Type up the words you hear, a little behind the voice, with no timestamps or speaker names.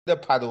The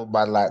paddle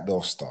man like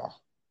North Star.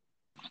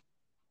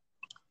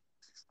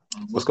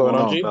 What's What's going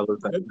going on, on, G? fellas?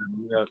 Good.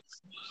 Yeah,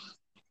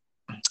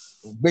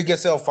 Big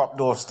yourself up,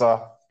 North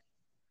Star.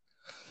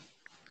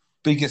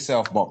 Big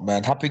yourself up,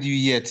 man. Happy New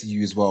Year to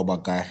you as well, my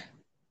guy.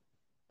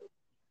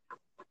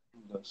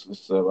 that's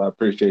what's up. I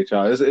appreciate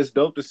y'all. It's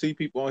dope to see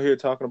people on here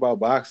talking about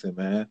boxing,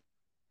 man.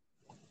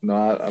 No,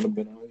 I've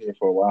been on here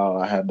for a while.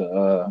 I had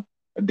a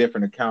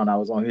different account. I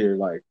was on here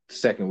like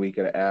second week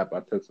of the app. I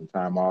took some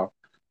time off,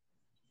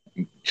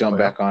 Oh jumped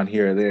yeah. back on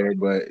here or there,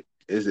 but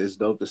it's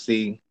dope to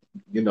see,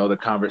 the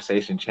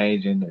conversation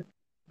changing and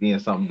being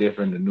something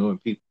different and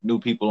new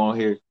people on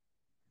here.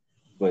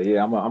 But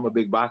yeah, I'm a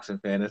big boxing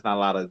fan. There's not a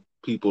lot of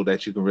people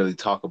that you can really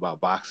talk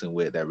about boxing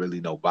with that really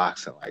know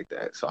boxing like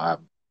that. So I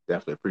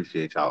definitely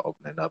appreciate y'all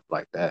opening up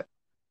like that.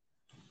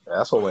 Yeah,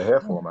 that's what we're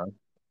here for, man.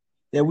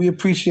 Yeah, we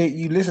appreciate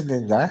you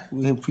listening, guy.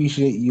 We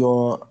appreciate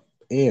your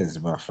ears,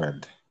 my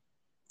friend.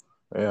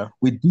 Yeah.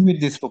 We're doing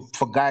this for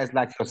guys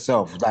like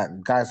yourself,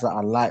 like guys that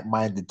are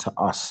like-minded to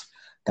us,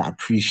 that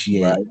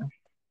appreciate Right.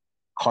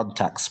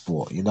 contact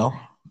sport, you know?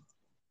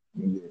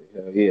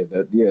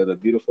 The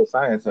beautiful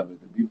science of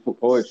it, the beautiful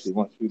poetry.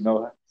 Once you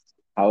know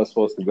how it's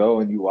supposed to go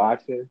and you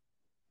watch it,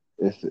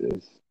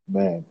 it's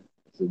man,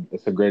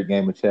 it's a great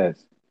game of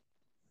chess.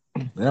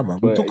 Yeah, man.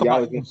 We But talk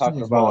about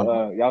UFC as well.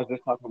 y'all was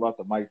just talking about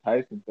the Mike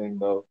Tyson thing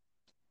though.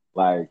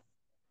 Like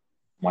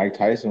Mike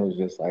Tyson was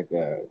just like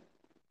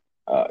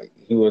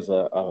he was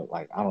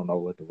like I don't know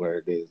what the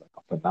word is, like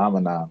a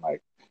phenomenon.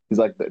 Like he's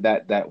like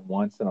that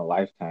once in a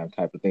lifetime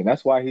type of thing.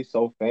 That's why he's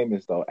so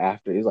famous though.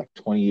 After it's like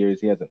 20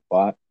 years he hasn't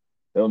fought,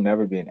 there'll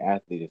never be an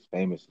athlete as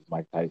famous as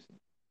Mike Tyson.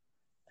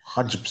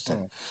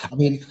 100%. Hmm. I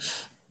mean,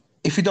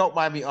 if you don't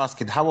mind me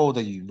asking, how old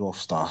are you, North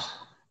Star?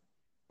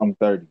 I'm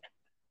 30.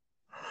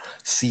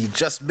 See, you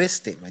just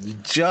missed it, man. You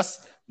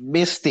just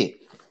missed it.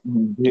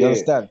 You Yeah,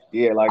 understand?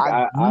 yeah. Like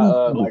I I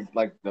grew through.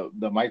 like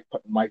the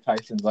Mike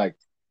Tyson's like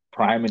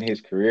prime in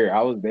his career.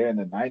 I was there in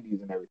the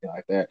 '90s and everything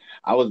like that.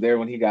 I was there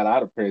when he got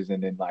out of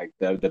prison and like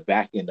the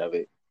back end of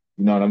it.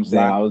 You know what I'm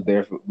saying? Right. I was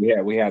there for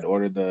we had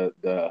ordered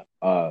the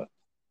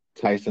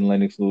Tyson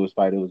Lennox Lewis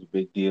fight. It was a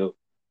big deal.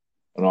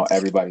 You know,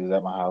 everybody was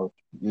at my house.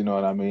 You know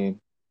what I mean?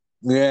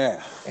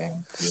 Yeah.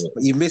 And yeah,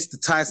 But you missed the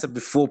Tyson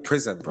before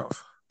prison, bro.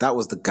 That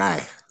was the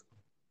guy.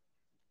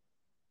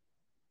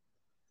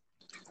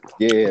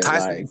 yeah,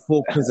 Tyson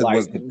before prison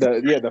was like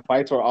the guy. the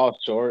fights were all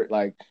short.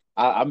 Like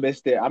I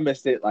missed it. I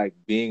missed it. Like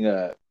being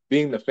the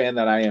fan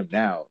that I am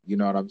now. You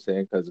know what I'm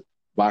saying? Because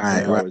boxing Right,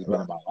 has right, always been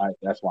right. in my life.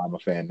 That's why I'm a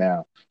fan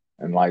now.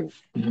 And like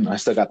I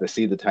still got to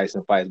see the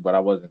Tyson fights, but I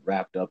wasn't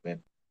wrapped up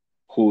in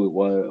who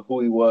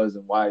he was,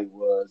 and why he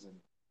was, and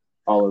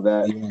all of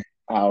that. Yeah,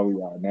 How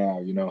we are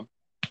now.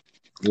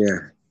 yeah.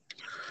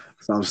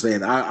 So I'm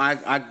saying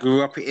I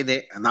grew up in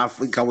it and I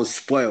think I was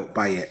spoiled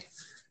by it.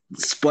 It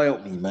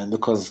spoiled me, man,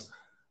 because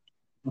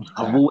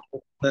I've always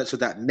searched for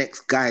that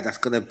next guy that's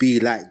gonna be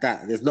like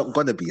that. There's not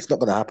gonna be. It's not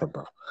gonna happen,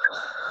 bro.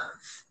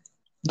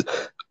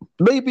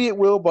 Maybe it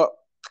will, but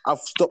I've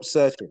stopped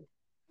searching.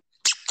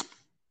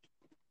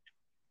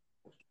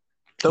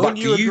 Don't But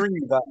do you you?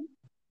 agree that?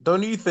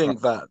 Don't you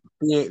think that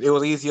it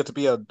was easier to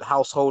be a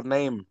household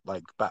name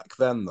like back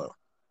then, though?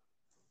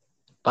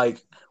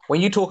 Like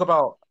when you talk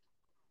about,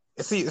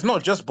 see, it's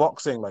not just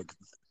boxing. Like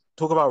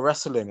talk about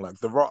wrestling, like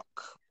The Rock,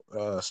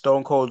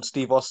 Stone Cold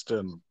Steve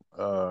Austin,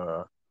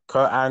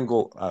 Kurt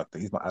Angle.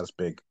 He's not as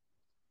big.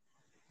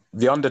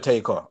 The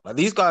Undertaker. Like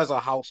these guys are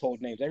household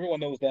names.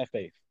 Everyone knows their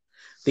face.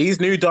 These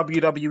new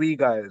WWE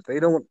guys, they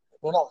don't.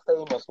 They're not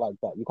famous like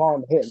that. You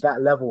can't hit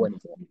that level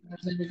anymore.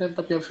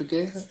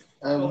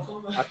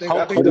 I think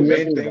How the do you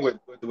main agree with thing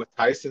that? with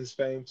Tyson's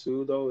fame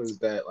too, though, is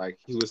that like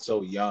he was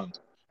so young,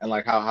 and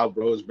like how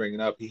bro was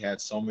bringing up, he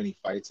had so many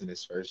fights in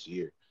his first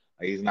year.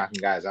 Like he's knocking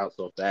guys out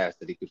so fast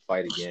that he could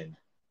fight again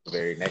the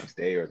very next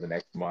day or the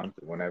next month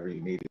or whenever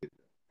you needed.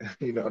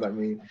 You know what I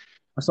mean?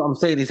 That's what I'm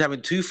saying. He's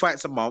having two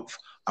fights a month,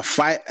 a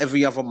fight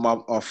every other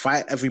month, or a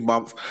fight every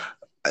month.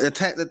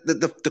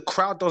 The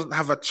crowd doesn't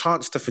have a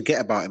chance to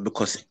forget about him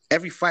because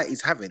every fight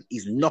he's having,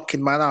 he's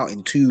knocking man out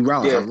in 2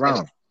 rounds, a Yeah,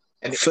 round,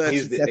 and 30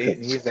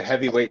 seconds. he's the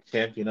heavyweight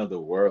champion of the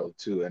world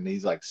too, and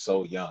he's like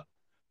so young.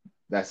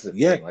 That's the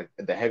Yeah, thing. Like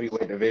the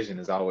heavyweight division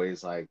is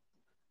always like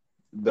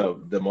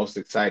the most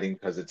exciting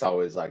because it's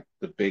always like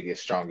the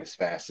biggest, strongest,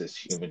 fastest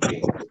human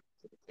beings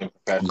in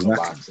professional exactly.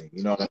 boxing.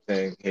 You know what I'm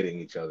saying? Hitting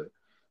each other.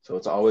 So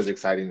it's always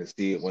exciting to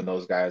see it when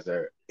those guys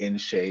are in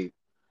shape,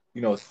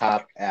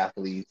 top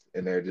athletes,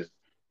 and they're just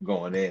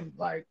going in.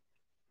 Like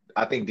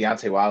I think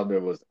Deontay Wilder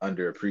was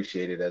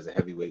underappreciated as a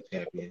heavyweight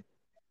champion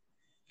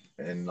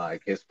and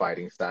like his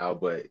fighting style,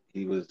 but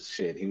he was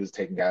shit. He was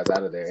taking guys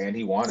out of there, and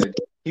he wanted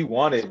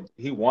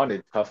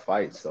tough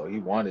fights. So he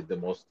wanted the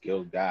most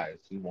skilled guys.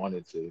 He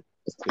wanted to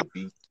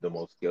beat the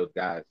most skilled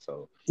guys.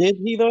 So Did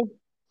he though?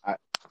 I,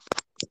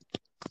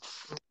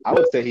 I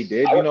would say he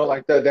did.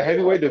 Like the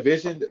heavyweight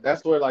division,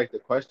 that's where like the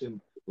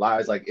question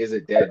lies. Like, is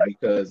it dead?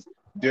 Because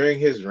during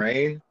his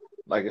reign,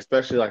 like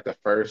especially like the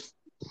first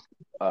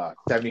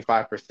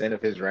 75%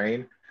 of his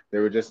reign, they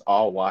were just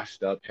all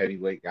washed up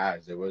heavyweight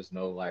guys. There was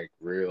no like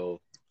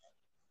real.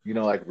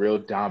 like real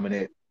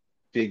dominant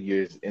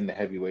figures in the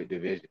heavyweight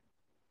division.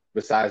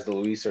 Besides the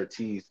Luis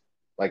Ortiz,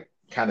 like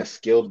kind of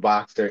skilled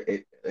boxer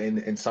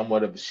in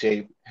somewhat of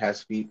shape,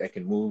 has feet that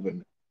can move,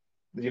 and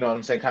you know what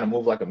I'm saying, kind of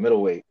move like a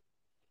middleweight.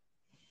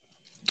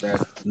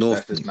 That's just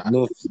not.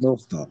 No,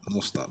 stop,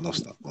 no, stop, no,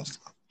 stop, no,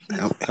 stop.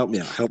 Help me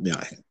out, help me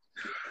out here.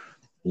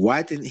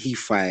 Why didn't he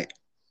fight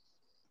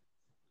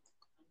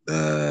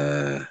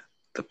the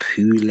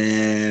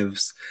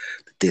Pulevs,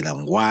 the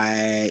Dylan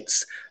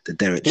Whites, the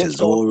Derek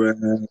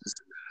Chisoras?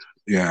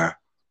 Yeah,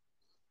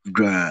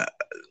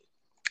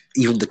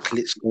 even the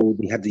Klitschko,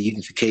 they had the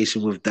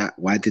unification with that.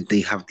 Why did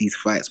they have these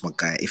fights, my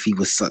guy? If he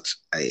was such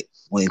a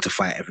wanting to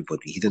fight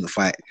everybody, he didn't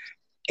fight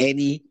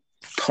any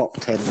top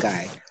 10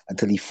 guy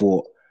until he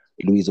fought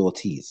Luis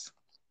Ortiz.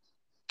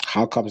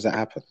 How comes that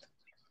happened?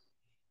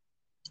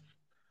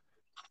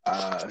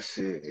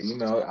 Shit,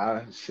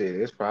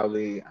 it's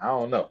probably, I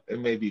don't know. It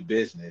may be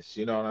business,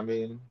 you know what I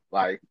mean?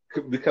 Like,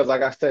 because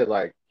like I said,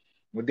 like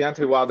with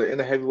Deontay Wilder in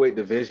the heavyweight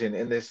division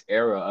in this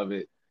era of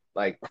it,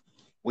 like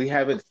we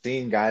haven't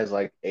seen guys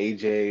like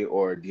AJ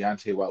or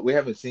Deontay Wilder. We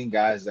haven't seen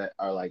guys that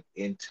are like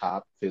in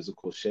top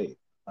physical shape.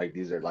 Like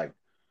these are like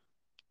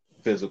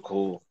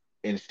physical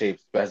in shape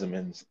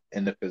specimens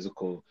in the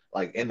physical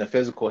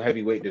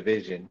heavyweight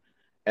division,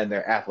 and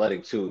they're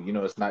athletic too.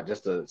 It's not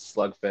just a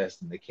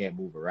slugfest and they can't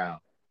move around.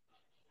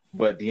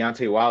 But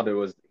Deontay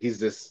Wilder he's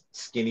this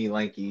skinny,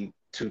 lanky,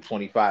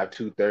 225,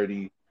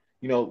 230,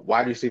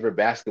 wide receiver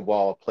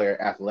basketball player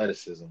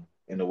athleticism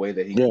in the way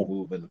that he can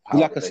move and the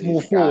power. He's like a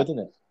small forward, isn't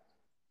it?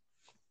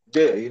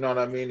 Yeah, you know what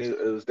I mean?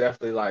 It was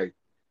definitely like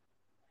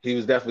he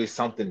was definitely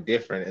something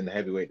different in the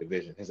heavyweight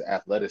division. His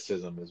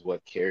athleticism is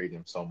what carried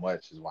him so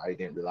much, is why he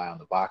didn't rely on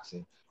the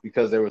boxing,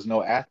 because there was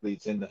no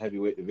athletes in the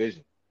heavyweight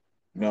division.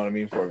 You know what I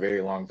mean? For a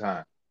very long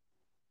time.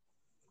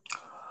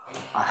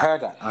 I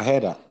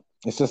heard that.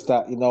 It's just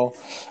that,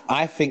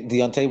 I think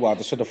Deontay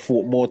Wilder should have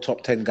fought more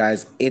top 10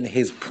 guys in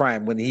his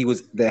prime when he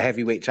was the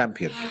heavyweight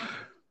champion.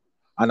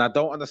 And I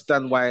don't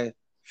understand why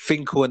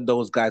Finkel and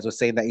those guys were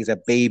saying that he's a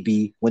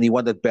baby when he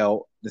won the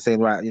belt. They're saying,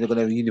 right, you're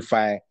going to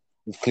unify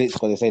with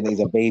Klitschko. They're saying that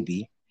he's a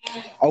baby.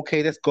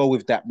 Okay, let's go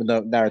with that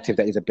narrative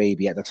that he's a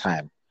baby at the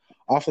time.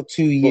 After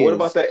 2 years. But what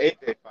about that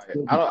AJ fight?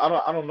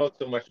 I don't know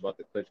too much about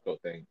the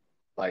Klitschko thing.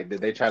 Like, did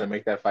they try to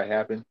make that fight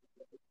happen?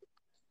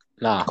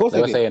 Nah, of course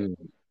they were saying.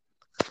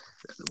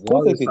 Of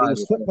course they did. It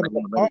was swept on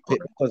the carpet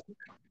because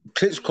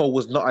Klitschko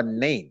was not a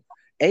name.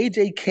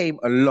 AJ came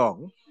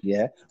along,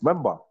 yeah.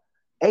 Remember,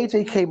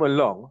 AJ came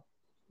along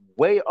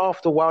way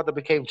after Wilder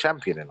became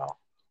champion,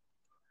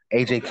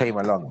 AJ came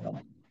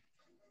along,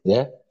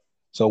 yeah.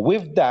 So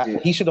with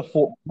that, he should have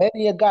fought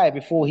many a guy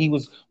before he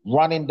was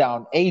running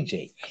down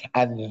AJ,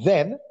 and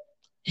then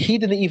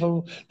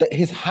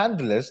his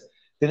handlers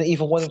didn't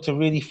even want him to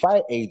really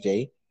fight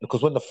AJ,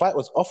 because when the fight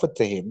was offered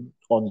to him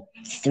on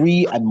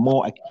 3 and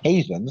more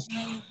occasions,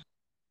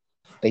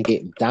 they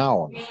get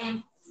down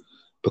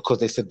because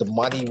they said the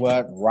money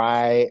weren't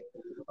right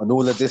and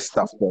all of this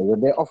stuff. There,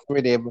 when they're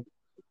offering him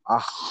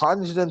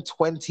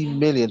 120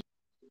 million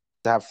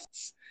to have,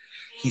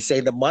 he's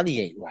saying the money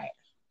ain't right.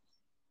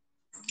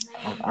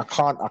 I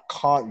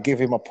can't give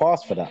him a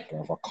pass for that,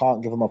 bro. I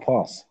can't give him a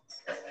pass.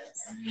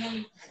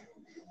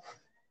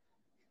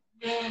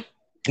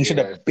 He should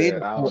have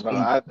been. I don't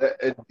know.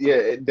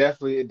 It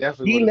definitely would have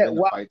been a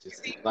fight.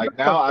 Like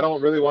now, I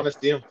don't really want to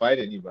see him fight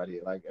anybody.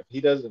 Like if he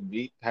doesn't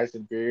beat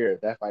Tyson Fury, or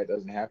if that fight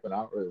doesn't happen, I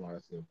don't really want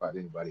to see him fight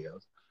anybody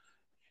else.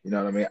 You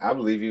know what I mean? I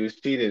believe he was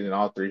cheated in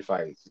all 3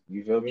 fights.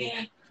 You feel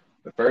me?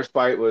 The first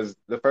fight was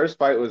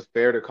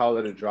fair to call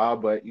it a draw,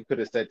 but you could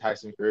have said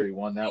Tyson Fury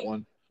won that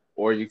one,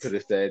 or you could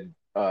have said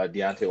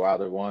Deontay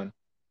Wilder won.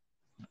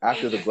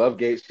 After the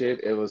Glovegate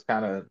shit, it was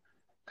kind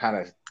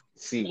of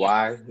see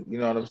why. You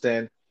know what I'm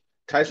saying?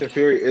 Tyson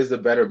Fury is the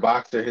better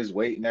boxer, his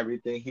weight and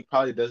everything. He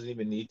probably doesn't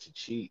even need to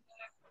cheat.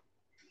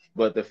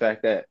 But the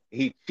fact that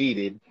he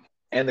cheated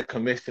and the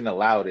commission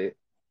allowed it,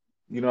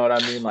 you know what I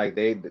mean? Like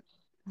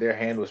their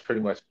hand was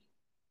pretty much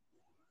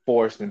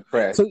forced and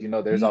pressed. So,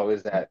 there's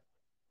always that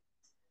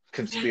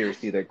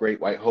conspiracy, that great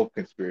white hope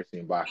conspiracy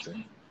in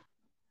boxing.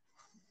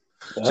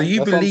 So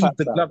you believe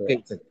the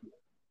Glovegate thing?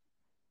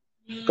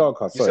 Go on,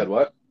 Carl. You said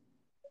what?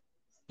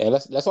 Yeah,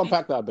 let's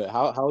unpack that a bit.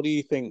 How do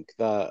you think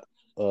that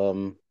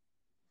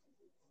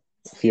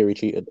Fury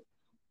cheated?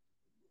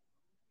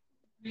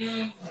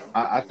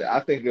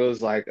 I think it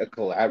was like a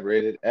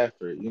collaborated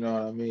effort. You know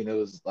what I mean? It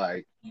was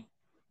like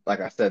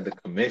I said, the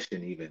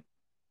commission even.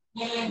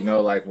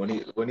 Like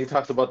when he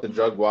talks about the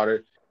drug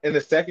water in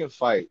the second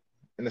fight,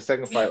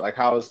 like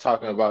how I was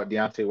talking about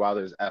Deontay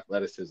Wilder's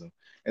athleticism.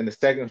 In the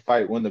second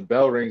fight, when the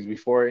bell rings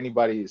before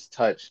anybody is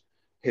touched,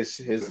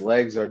 his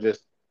legs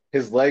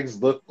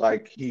look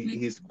like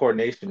his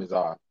coordination is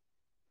off.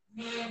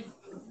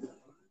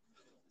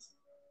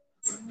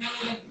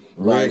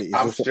 Right.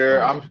 I'm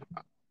sure. I'm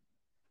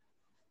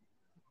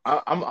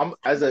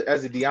as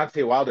a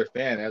Deontay Wilder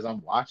fan, as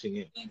I'm watching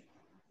it,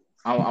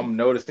 I'm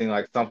noticing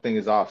like something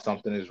is off,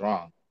 something is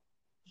wrong.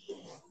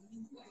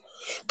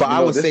 But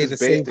I would say the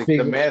same thing.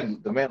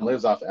 The man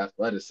lives off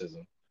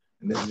athleticism,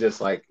 And this is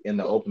just like in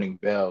the opening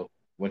bell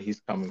when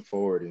he's coming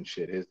forward and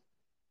shit.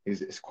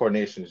 His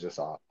coordination is just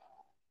off.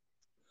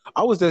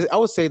 I was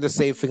saying the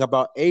same thing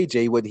about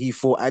AJ when he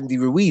fought Andy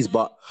Ruiz,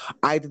 but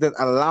I didn't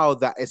allow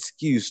that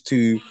excuse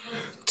to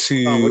What do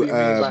you mean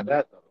by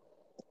that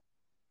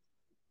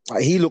though?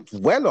 He looked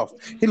well off.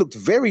 He looked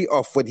very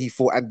off when he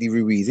fought Andy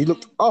Ruiz. He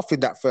looked off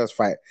in that first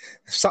fight.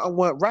 Something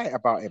weren't right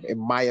about him, in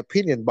my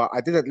opinion, but I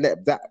didn't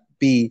let that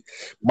be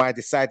my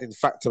deciding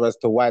factor as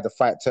to why the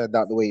fight turned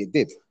out the way it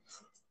did.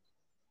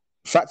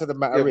 Fact of the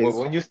matter Yeah, is,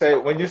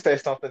 but when you say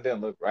something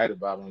didn't look right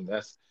about him,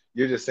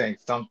 you're just saying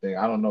something.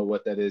 I don't know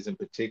what that is in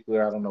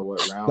particular. I don't know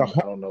what round.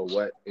 I don't know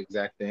what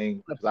exact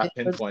thing. Because I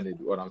pinpointed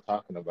what I'm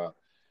talking about.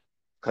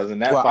 Because in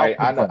that fight,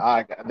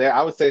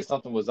 I would say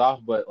something was off,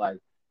 but like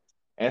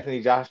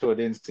Anthony Joshua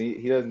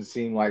he doesn't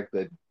seem like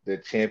the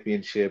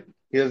championship.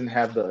 He doesn't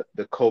have the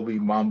Kobe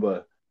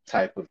Mamba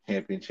type of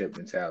championship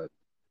mentality.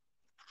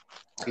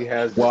 He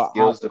has the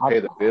skills to pay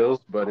the bills,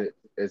 but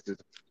it's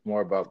just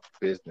more about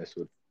business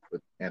with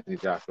Anthony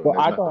Joshua. There's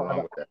nothing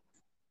wrong with that.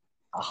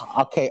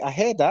 Okay, I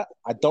hear that.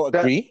 I don't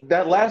agree.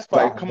 That last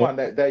fight, come on,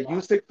 that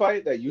Usyk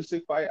fight,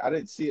 I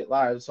didn't see it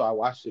live, so I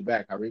watched it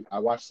back. I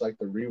watched like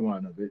the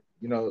rerun of it,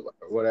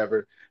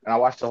 whatever, and I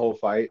watched the whole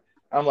fight.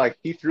 I'm like,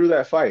 he threw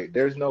that fight.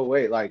 There's no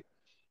way. Like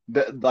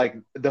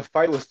the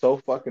fight was so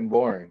fucking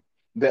boring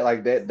that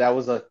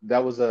was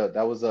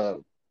a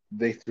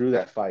they threw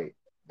that fight.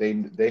 They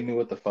knew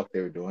what the fuck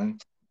they were doing.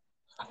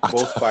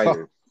 Both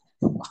fighters.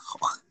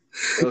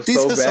 It was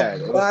so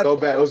bad. It was so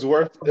bad. It was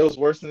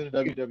worse than the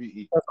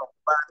WWE.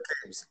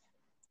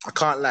 I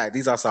can't lie.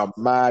 These are some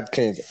mad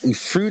claims. He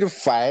threw the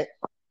fight.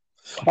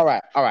 All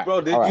right.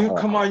 Bro,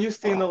 come on? You've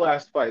seen the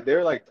last fight. They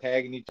were like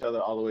tagging each other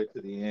all the way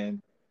to the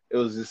end. It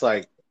was just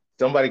like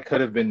somebody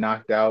could have been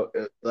knocked out.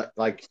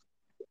 Like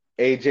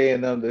AJ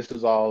and them, this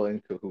was all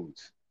in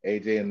cahoots.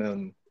 AJ and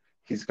them,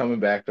 he's coming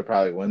back to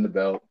probably win the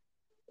belt.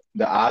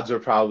 The odds were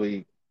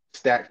probably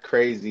stacked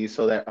crazy,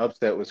 so that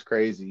upset was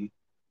crazy.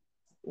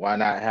 Why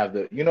not have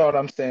you know what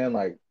I'm saying?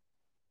 Like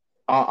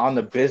on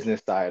the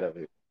business side of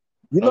it.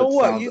 You know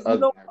what? I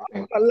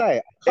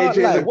lie.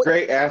 AJ's a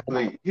great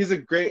athlete. He's a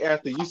great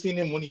athlete. You seen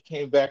him when he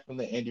came back from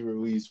the Andy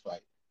Ruiz fight.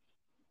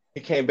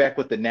 He came back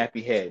with the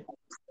nappy head.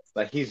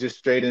 Like he's just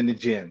straight in the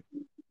gym.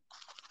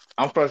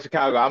 I'm from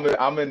Chicago.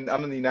 I'm in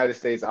the United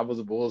States. I was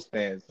a Bulls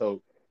fan.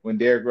 So when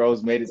Derrick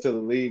Rose made it to the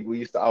league, we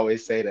used to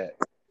always say that.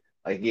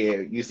 Like, yeah,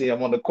 you see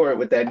him on the court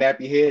with that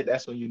nappy head,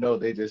 that's when you know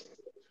they just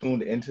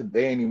tuned into,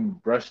 they ain't even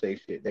brush their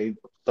shit. They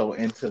so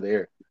into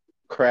their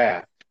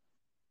craft.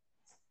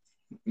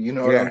 You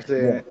know what I'm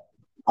saying? Yeah.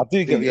 I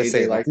do get what you're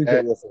saying. Like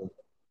that.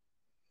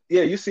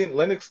 Yeah, you seen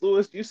Lennox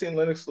Lewis? We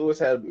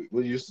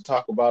used to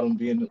talk about him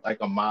being like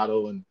a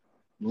model and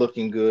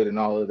looking good and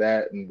all of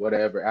that and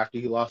whatever. After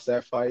he lost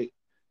that fight,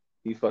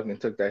 he fucking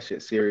took that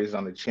shit serious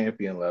on the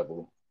champion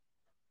level.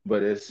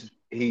 But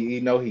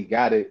he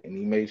got it and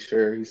he made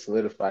sure he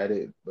solidified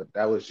it. But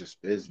that was just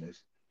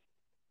business.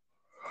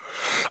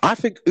 I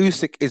think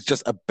Usyk is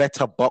just a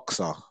better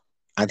boxer.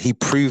 And he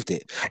proved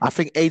it. I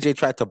think AJ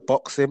tried to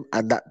box him,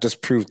 and that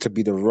just proved to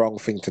be the wrong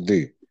thing to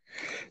do. Do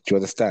you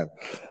understand?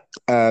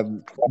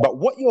 But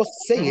what you're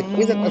saying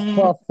isn't as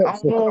far-fetched.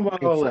 I don't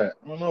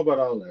know about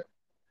all that.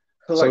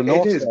 So like,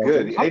 AJ is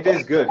good.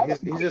 AJ's good.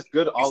 He's just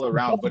good all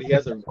around, but he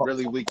has a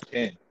really weak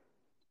chin.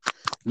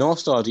 North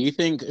Star, do you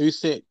think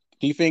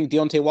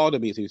Deontay Wilder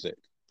beats Usyk?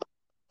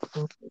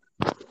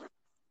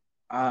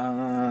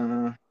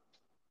 I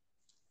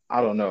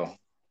don't know.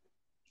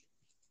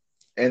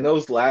 In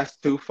those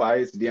last two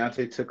fights,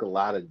 Deontay took a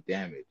lot of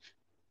damage.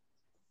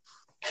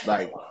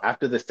 Like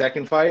after the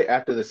second fight,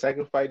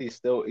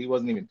 he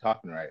wasn't even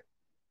talking right.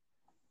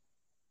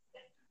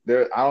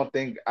 They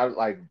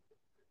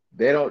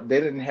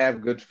didn't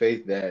have good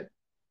faith that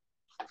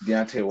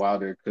Deontay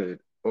Wilder could,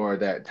 or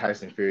that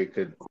Tyson Fury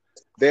could.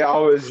 They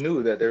always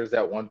knew that there was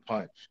that one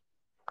punch.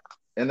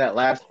 In that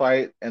last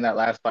fight,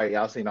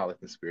 y'all seen all the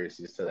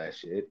conspiracies to that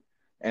shit.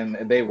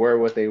 And they were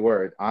what they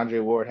were. Andre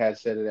Ward had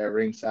said it at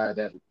ringside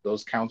that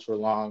those counts were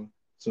long,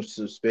 some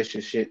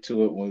suspicious shit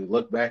to it. When we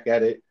look back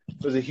at it,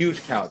 it was a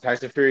huge count.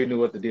 Tyson Fury knew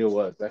what the deal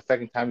was. That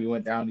second time he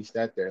went down, he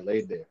sat there,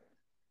 laid there.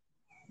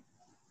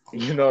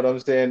 You know what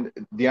I'm saying?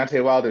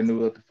 Deontay Wilder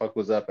knew what the fuck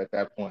was up at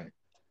that point.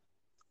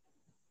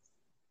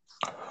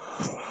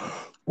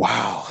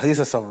 Wow, these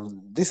are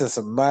some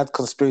mad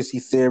conspiracy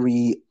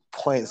theory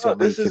points. No,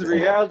 this is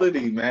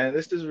reality, man.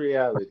 This is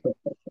reality.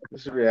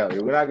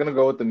 We're not gonna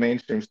go with the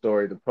mainstream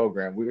story, the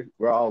program.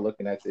 We're all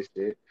looking at this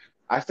shit.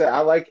 I said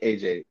I like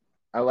AJ.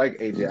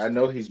 I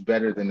know he's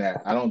better than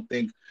that. I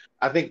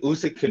think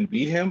Usyk can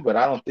beat him, but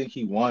I don't think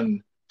he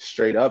won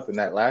straight up in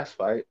that last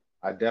fight.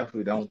 I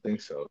definitely don't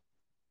think so.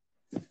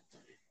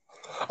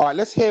 All right,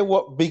 let's hear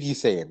what Biggie's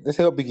saying.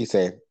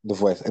 The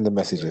voice and the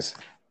messages.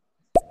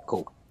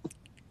 Cool.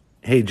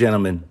 Hey,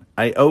 gentlemen,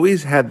 I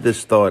always had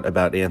this thought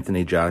about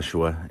Anthony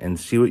Joshua and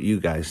see what you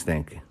guys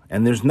think.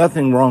 And there's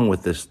nothing wrong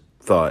with this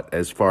thought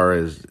as far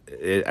as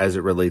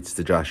it relates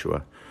to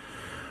Joshua.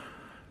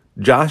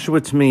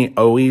 Joshua, to me,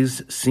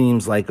 always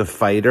seems like a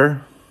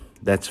fighter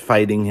that's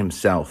fighting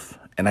himself.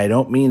 and I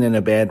don't mean in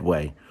a bad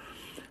way.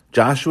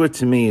 Joshua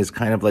to me is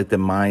kind of like the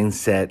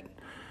mindset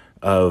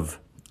of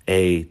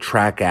a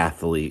track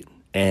athlete,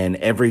 and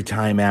every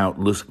time out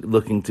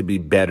looking to be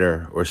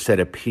better or set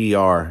a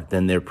PR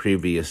than their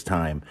previous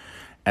time,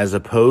 as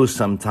opposed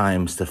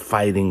sometimes to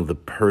fighting the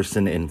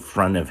person in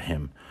front of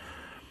him.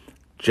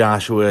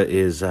 Joshua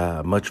is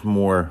much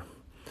more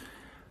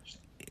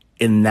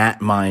in that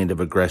mind of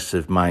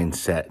aggressive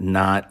mindset,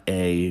 not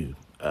a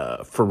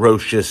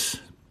ferocious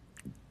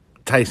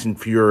Tyson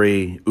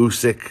Fury,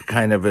 Usyk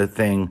kind of a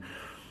thing.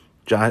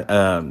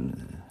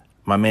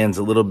 My man's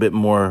a little bit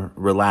more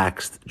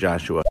relaxed,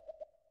 Joshua.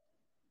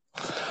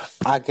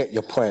 I get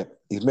your point.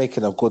 He's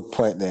making a good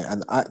point there.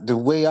 And the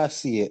way I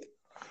see it,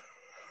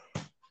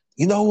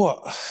 you know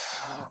what?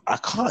 I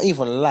can't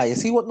even lie. You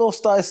see what North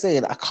Star is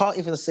saying? I can't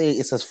even say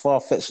it's as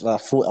far-fetched as I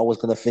thought I was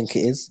going to think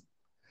it is.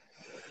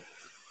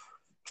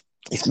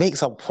 He's making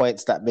some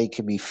points that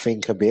making me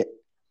think a bit.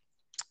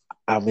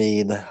 I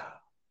mean,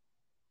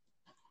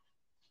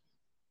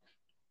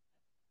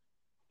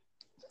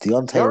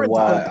 Deontay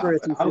Wilder.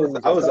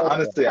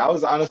 I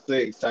was honestly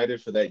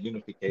excited for that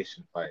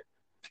unification fight.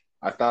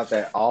 I thought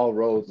that all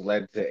roads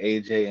led to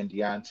AJ and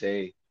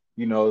Deontay.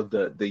 You know,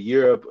 the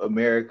Europe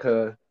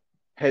America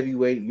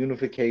heavyweight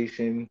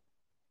unification.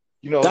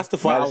 You know, That's the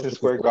fight Madison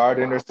Square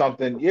Garden or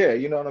something. Yeah,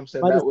 you know what I'm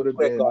saying. That would have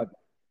been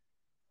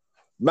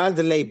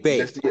Mandalay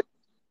Bay.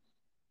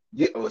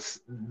 It was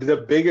the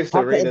biggest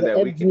arena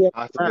that we can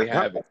possibly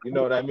have it. You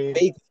know what I mean?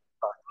 It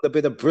would have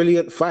been a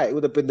brilliant fight. It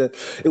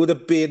would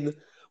have been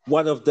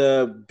one of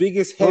the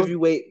biggest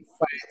heavyweight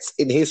fights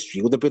in history.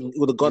 It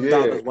would have gone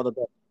down as one of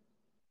them.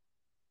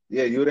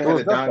 Yeah, you would have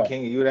had a Don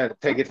King. You would have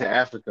had to take it to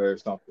Africa or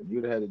something.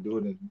 You would have had to do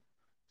it in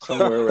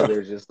somewhere where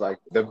there's just like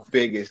the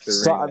biggest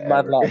arena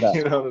ever. Like that.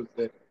 You know what I'm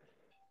saying?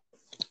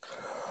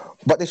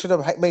 But they should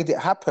have made it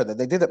happen, and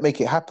they didn't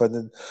make it happen.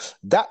 And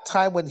that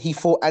time when he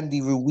fought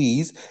Andy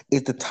Ruiz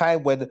is the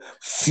time when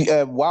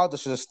Wilder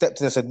should have stepped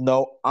in and said,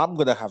 "No, I'm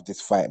going to have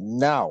this fight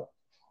now."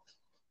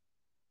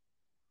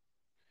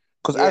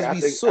 Because I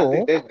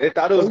think they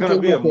thought it was going to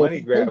be a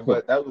money grab,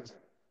 but that was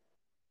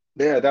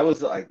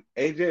like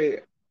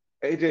AJ.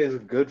 AJ is a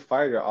good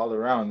fighter all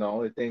around. The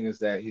only thing is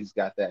that he's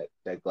got that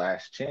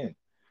glass chin,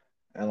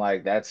 and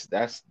like that's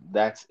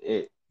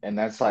it. And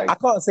that's like, I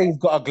can't say he's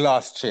got a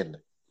glass chin.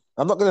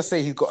 I'm not going to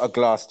say he's got a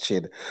glass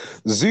chin.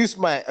 Zeus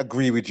might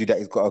agree with you that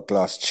he's got a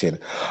glass chin.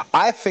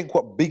 I think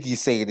what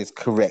Biggie's saying is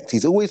correct.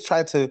 He's always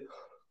trying to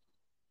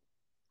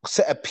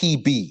set a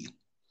PB,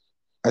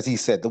 as he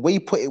said. The way he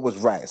put it was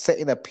right,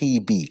 setting a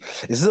PB.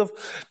 Instead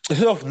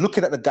of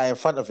looking at the guy in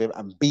front of him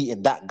and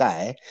beating that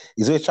guy,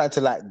 he's always trying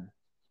to like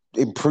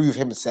improve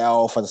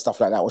himself and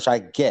stuff like that, which I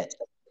get.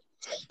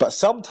 But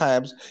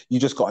sometimes you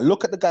just got to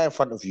look at the guy in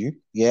front of you,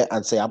 yeah,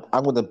 and say,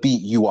 I'm going to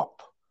beat you up.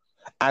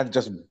 And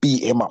just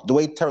beat him up the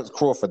way Terence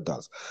Crawford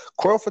does.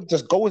 Crawford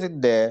just goes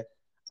in there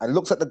and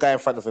looks at the guy in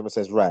front of him and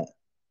says, "Right,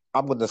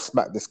 I'm going to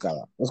smack this guy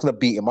up. I'm just going to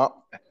beat him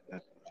up."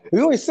 He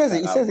always says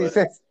it. He says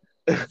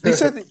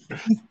it.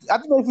 I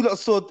don't know if you lot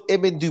saw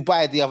him in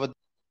Dubai the other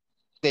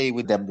day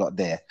with them lot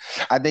there,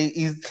 and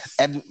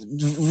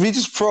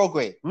Regis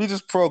Prograis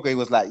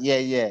was like,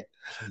 "Yeah,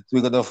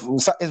 we're gonna."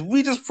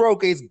 Regis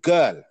Prograis'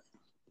 girl,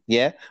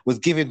 yeah, was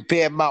giving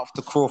bare mouth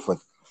to Crawford,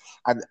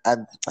 and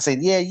saying,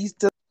 "Yeah, you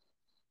still."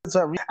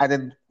 And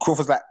then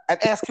Crawford's like,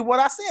 and ask him what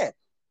I said.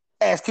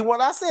 Ask him what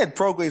I said.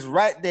 Progress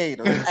right there.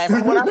 Ask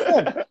him what I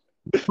said.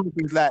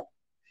 He's like,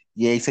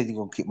 yeah, he said you're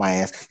going to kick my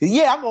ass.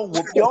 Yeah, I'm going to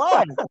whoop your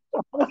ass.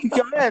 I'm going to kick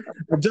your ass.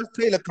 And Josh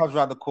Taylor comes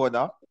around the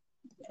corner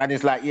and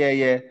it's like,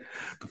 yeah.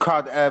 The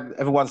crowd,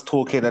 everyone's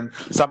talking and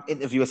some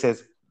interviewer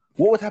says,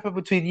 what would happen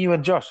between you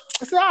and Josh?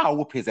 I said, I'll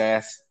whoop his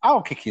ass.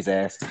 I'll kick his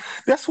ass.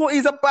 That's what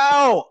he's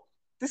about.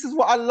 This is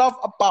what I love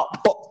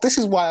about boxing. This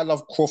is why I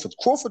love Crawford.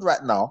 Crawford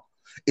right now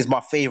is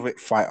my favorite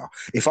fighter.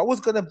 If I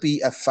was gonna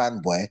be a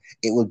fanboy,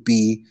 it would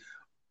be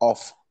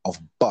of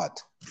Bud.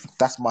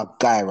 That's my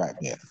guy right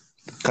there.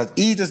 Because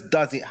he just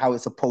does it how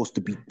it's supposed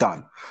to be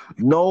done.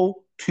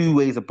 No two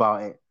ways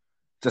about it.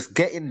 Just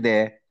get in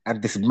there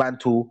and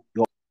dismantle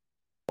your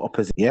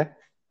opposite. Yeah?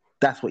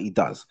 That's what he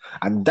does.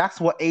 And that's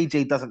what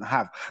AJ doesn't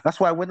have. That's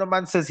why when a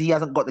man says he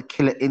hasn't got the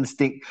killer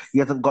instinct, he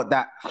hasn't got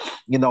that,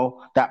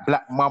 that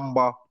Black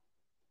Mamba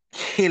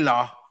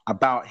killer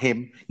about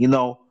him,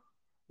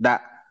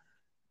 that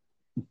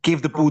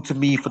give the ball to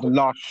me for the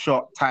last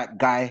shot type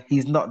guy.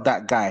 He's not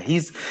that guy.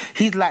 He's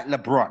like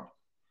LeBron.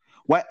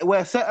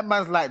 Where certain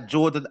man's like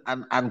Jordan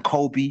and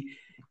Kobe,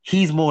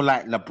 he's more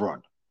like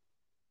LeBron.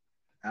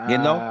 I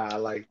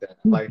like that.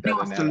 I like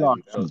that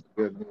analogy. That was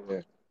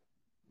good.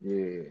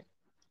 Yeah.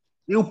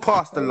 He'll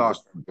pass the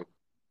last.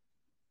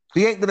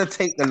 He ain't gonna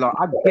take the last.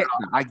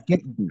 I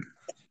get you.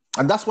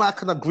 And that's why I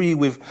can agree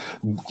with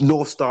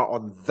North Star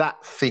on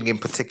that thing in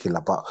particular.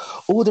 But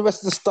all the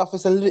rest of the stuff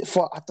is a little bit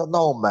far. I don't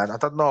know, man. I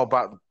don't know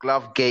about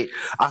Glovegate.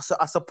 I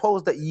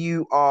suppose that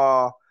you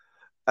are,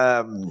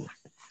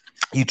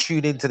 you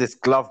tune into this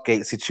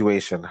Glovegate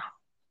situation,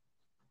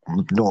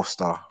 North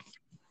Star.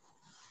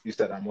 You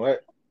said I'm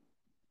what?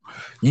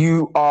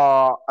 You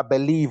are a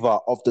believer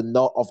of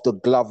the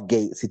glove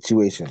gate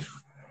situation.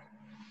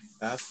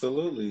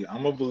 Absolutely.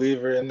 I'm a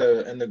believer in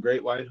the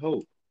Great White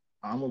Hope.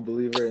 I'm a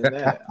believer in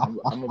that.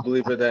 I'm a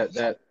believer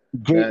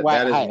Great white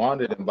that is hype.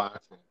 wanted in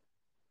boxing.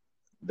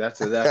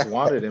 That's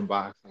wanted in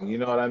boxing. You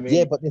know what I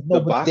Yeah, mean? but there's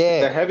nobody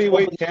there.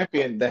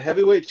 Nobody. The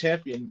heavyweight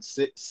champion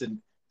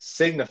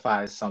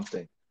signifies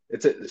something.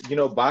 It's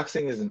a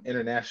boxing is an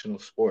international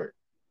sport.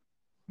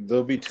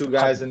 There'll be two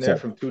guys in there 100%.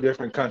 from two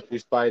different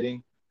countries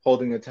fighting,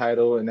 holding a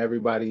title, and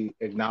everybody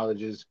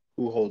acknowledges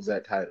who holds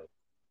that title.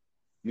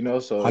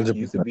 So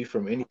you could 100%. be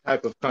from any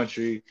type of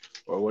country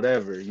or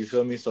whatever. You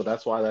feel me? So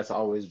that's why that's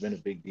always been a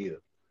big deal.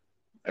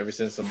 Ever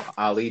since some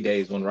Ali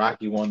days when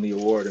Rocky won the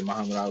award and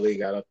Muhammad Ali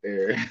got up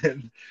there,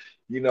 and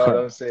you know what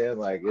I'm Correct. saying?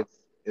 Like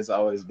it's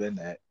always been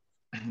that.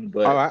 All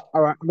But right,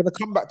 all right. I'm gonna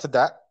come back to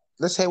that.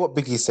 Let's hear what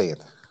Biggie's saying.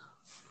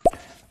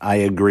 I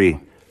agree.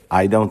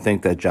 I don't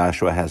think that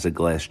Joshua has a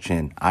glass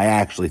chin. I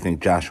actually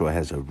think Joshua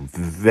has a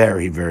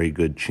very, very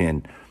good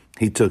chin.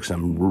 He took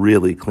some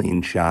really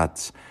clean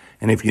shots.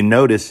 And if you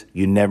notice,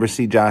 you never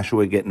see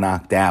Joshua get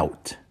knocked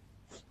out.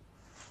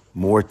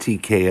 More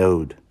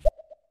TKO'd.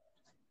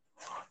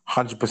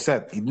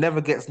 100%. He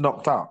never gets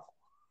knocked out.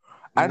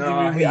 Andy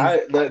no, Ruiz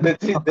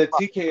the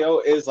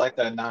TKO is like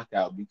a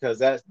knockout because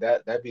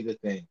that'd be the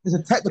thing. is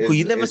a technical. Is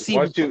You never is see him.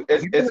 once you You never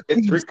see it's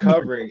him sleeping.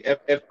 recovering. All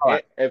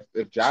right.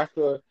 If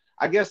Joshua,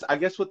 I guess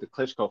with the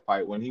Klitschko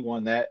fight when he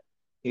won that,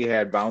 he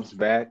had bounced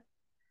back.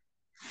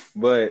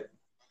 But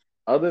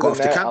other Got than off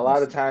the that, a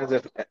lot canvas. of times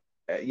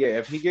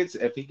if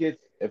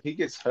he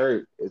gets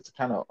hurt, it's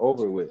kind of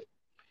over with.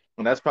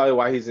 And that's probably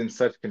why he's in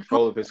such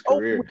control of his Oh,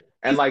 career.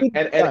 And this like big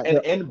guy.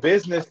 and in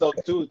business though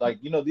too, like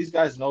these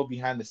guys know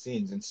behind the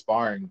scenes in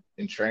sparring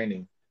and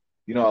training.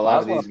 A I lot of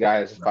just want these to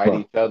guys fight Bro,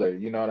 each other.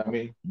 You know what I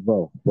mean?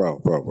 bro.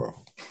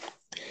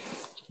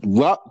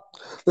 Well,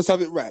 let's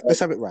have it right. Let's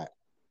have it right.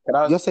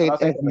 You're can saying I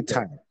say every something quick?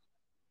 time.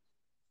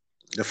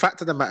 The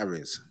fact of the matter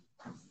is,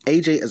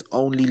 AJ has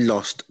only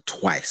lost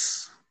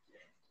twice,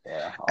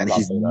 Yeah, I was and about to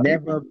he's say that.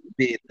 never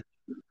been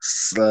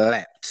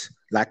slept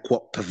like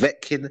what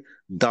Povetkin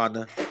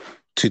done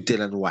to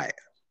Dylan White,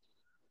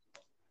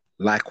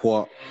 like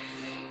what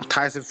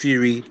Tyson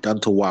Fury done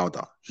to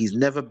Wilder. He's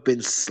never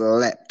been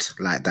slept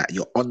like that.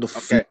 You're on the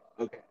Okay,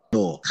 okay,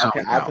 floor okay.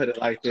 counting I'll out. put it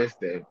like this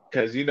then,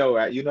 because you know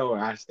where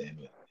I stand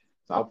with.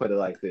 So I'll put it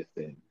like this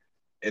then.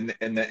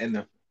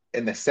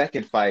 In the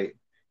second fight,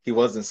 he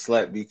wasn't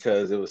slept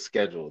because it was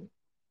scheduled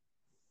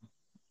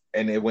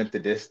and it went the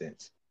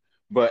distance.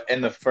 But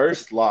in the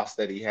first loss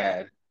that he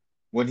had,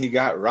 when he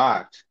got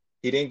rocked,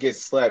 he didn't get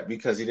slept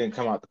because he didn't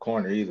come out the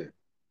corner either.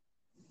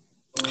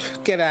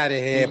 Get out of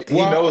He here, he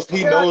bro. knows he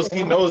Get out knows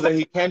he knows that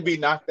he can be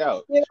knocked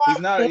out. Get out He's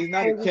not a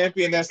here.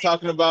 champion that's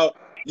talking about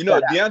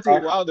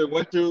Deontay Wilder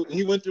went through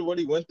what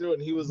he went through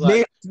and he was Miss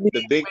like me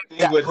the big with thing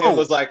that, with him bro.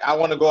 was like I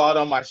want to go out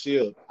on my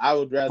shield. I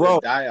would rather Bro,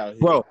 die out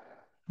here.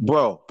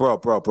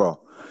 bro.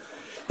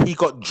 He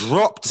got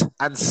dropped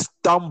and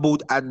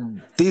stumbled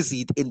and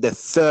dizzied in the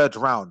third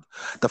round.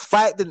 The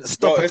fight didn't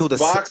stop Bro, it's until the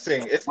sixth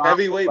boxing. It's round,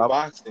 heavyweight bro.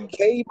 boxing.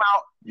 Came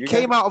out, You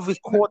came got out of his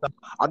corner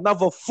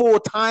another 4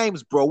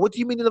 times, bro. What do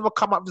you mean he never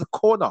come out of his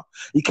corner?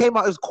 He came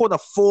out of his corner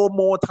 4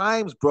 more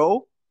times,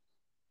 bro.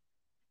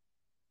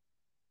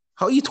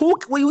 How are you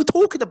talking? What are you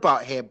talking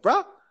about here,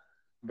 bro?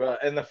 bro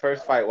in the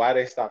first fight. Why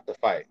they stopped the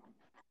fight?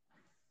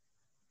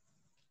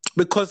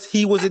 Because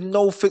he was in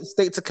no fit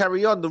state to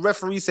carry on. The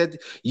referee said,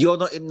 "You're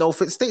not in no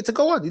fit state to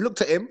go on." He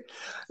looked at him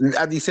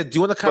and he said, "Do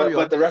you want to carry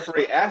But on?" the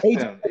referee asked AJ,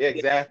 him. Yeah,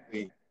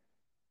 exactly.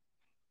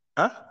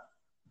 huh?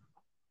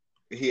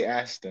 He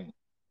asked him.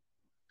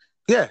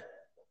 Yeah.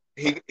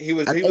 And He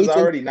was AJ,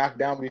 already knocked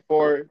down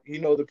before. He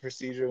know the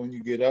procedure when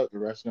you get up, the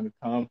ref's gonna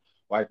come,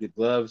 wipe your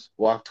gloves,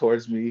 walk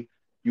towards me.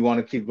 You want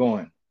to keep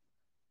going.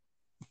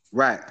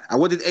 right.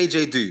 And what did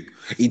AJ do?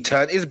 He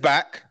turned his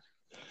back.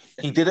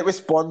 He didn't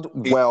respond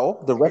He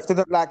well. The ref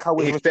didn't like how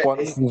his he said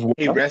response was.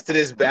 he rested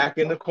his back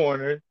in the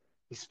corner.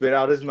 He spit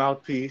out his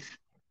mouthpiece.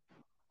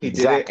 He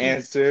didn't Exactly.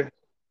 answer.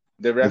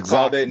 The ref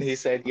called it and Exactly. he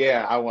said,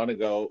 "Yeah, I want to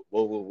go."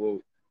 Whoa, whoa,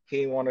 whoa. He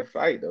didn't want to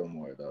fight no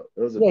more though.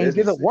 It was a Yeah, he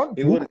business didn't issue. want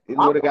to. He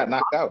I'm would have got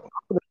knocked out.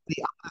 gonna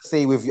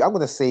say with you. I'm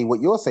gonna say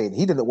what you're saying.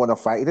 He didn't want to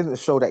fight. He didn't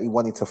show that he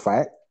wanted to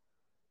fight.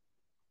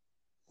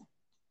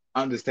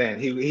 Understand?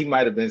 He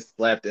might have been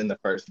slapped in the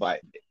first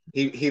fight.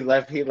 He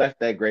left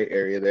that gray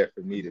area there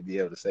for me to be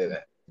able to say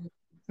that.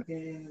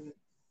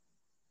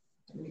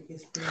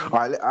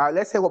 All right.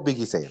 Let's hear what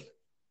Biggie's saying.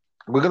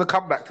 We're gonna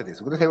come back to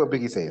this. We're gonna hear what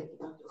Biggie's saying.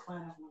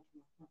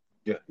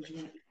 Yeah.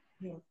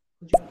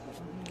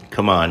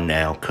 Come on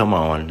now. Come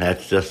on.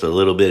 That's just a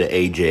little bit of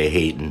AJ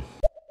hating.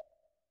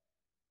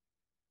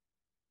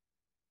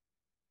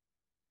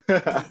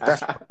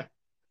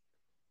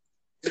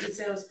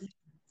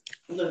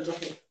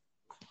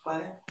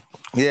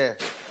 Yeah.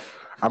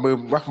 I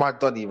mean, Rahman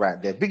Donny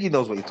right there. Biggie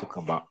knows what you're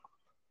talking about.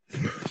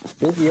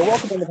 You're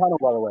welcome on the panel,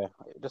 by the way.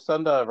 Just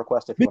send a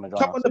request if you want to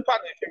Come join on us. the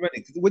panel if you're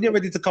ready. When you're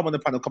ready to come on the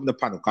panel, come on the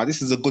panel, guys.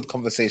 This is a good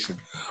conversation.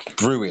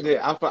 Brewing.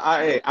 Yeah,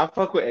 I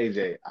fuck with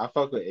AJ. I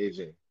fuck with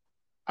AJ.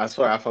 I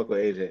swear I fuck with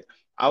AJ.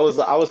 I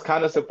was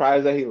kind of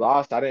surprised that he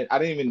lost. I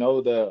didn't even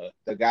know the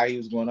guy he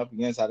was going up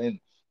against. I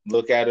didn't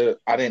look at it.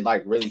 I didn't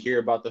like really hear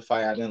about the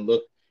fight. I didn't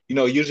look.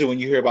 Usually when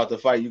you hear about the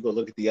fight, you go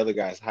look at the other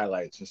guy's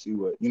highlights and see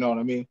what you know what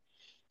I mean.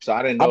 So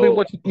I didn't I've been know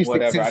watching Usyk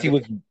whatever.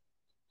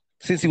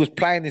 since he was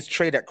playing his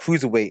trade at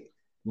cruiserweight,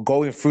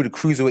 going through the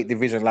cruiserweight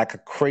division like a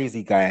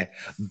crazy guy,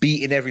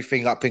 beating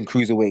everything up in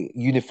cruiserweight,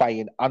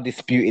 unifying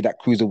undisputed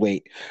at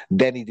cruiserweight.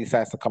 Then he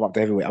decides to come up to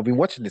heavyweight. I've been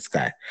watching this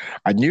guy.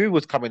 I knew he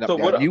was coming up So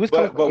there. I knew he what? was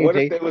coming But for what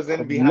if AJ they was a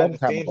in behind long the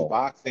time scenes ago.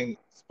 boxing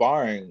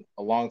sparring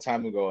a long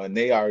time ago, and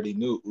they already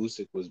knew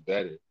Usyk was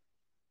better?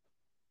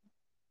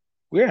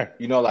 Yeah.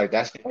 Like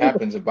that shit Everybody,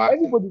 happens in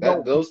boxing. everybody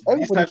That knows. these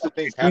Everybody types of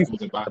things knows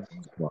happens in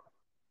boxing.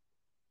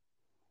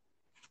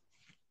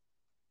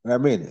 I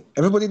mean,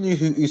 everybody knew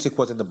who Usyk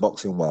was in the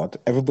boxing world.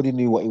 Everybody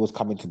knew what he was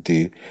coming to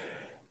do.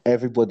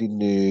 Everybody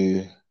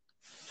knew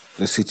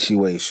the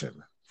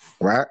situation,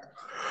 right?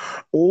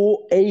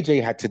 All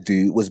AJ had to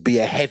do was be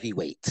a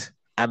heavyweight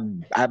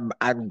and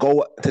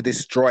go to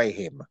destroy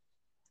him.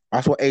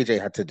 That's what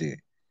AJ had to do,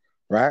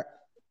 right?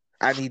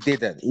 And he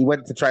didn't. He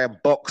went to try and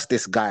box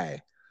this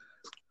guy,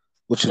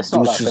 which It's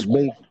not that is simple.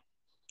 made.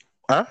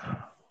 Huh?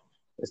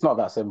 It's not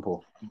that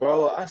simple.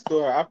 Bro, I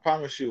swear, I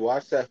promise you,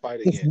 watch that fight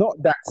It's again.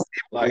 not that simple,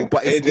 Like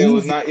but it's AJ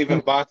was easy not even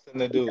to boxing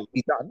the dude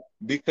be done.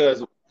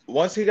 because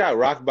once he got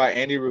rocked by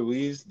Andy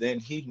Ruiz, then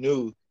he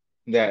knew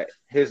that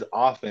his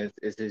offense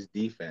is his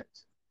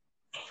defense.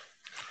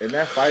 In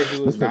that fight, he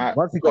was Listen, not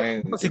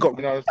playing. once he got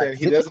You know what I'm saying?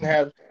 He doesn't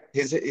have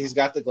his. He's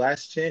got the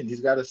glass chin.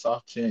 He's got a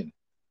soft chin.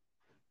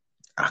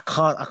 I You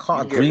can't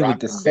can get agree with rocked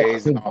this from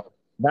days and all.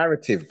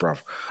 narrative,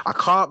 bruv. I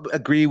can't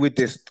agree with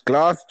this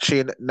glass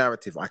chin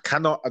narrative. I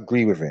cannot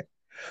agree with it.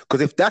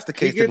 Because if that's the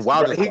He case, then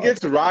gets he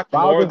gets rocked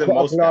more Wilder's than got a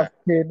most glass guys.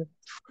 chin.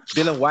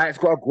 Dylan White's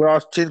got a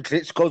glass chin.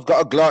 Klitschko's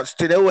got a glass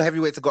chin. All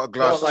heavyweights have got a No,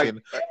 glass like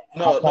chin.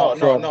 no, no, Apart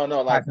no, from no,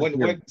 no. Like Tyson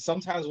Fury. when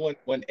sometimes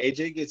when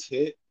AJ gets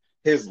hit,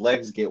 his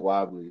legs get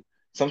wobbly.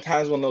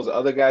 Sometimes when those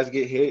other guys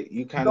get hit,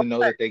 you kind of know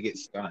that they get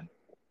stunned.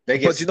 They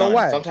get But you know stunned.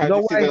 why? You Sometimes know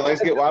you see why? their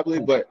legs get wobbly,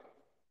 but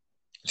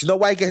Do you know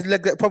why he gets his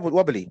leg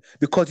wobbly?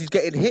 Because he's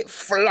getting hit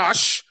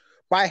flush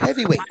by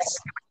heavyweights.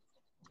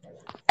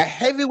 A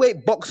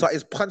heavyweight boxer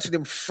is punching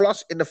him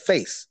flush in the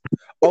face.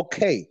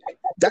 Okay,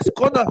 that's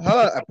gonna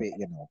hurt a bit,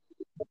 you know.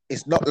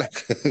 It's not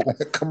like,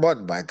 come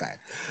on, my guy.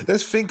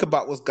 Let's think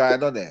about what's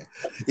going on there.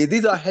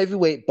 These are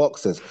heavyweight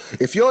boxers.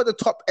 If you're in the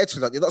top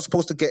echelon, you're not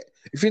supposed to get.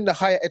 If you're in the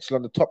higher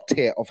echelon, the top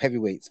tier of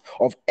heavyweights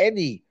of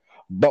any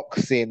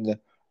boxing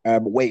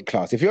weight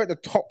class, if you're at the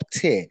top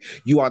tier,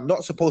 you are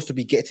not supposed to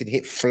be getting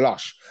hit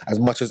flush as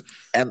much as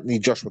Anthony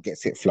Joshua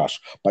gets hit flush.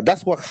 But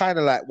that's what kind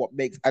of like what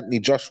makes Anthony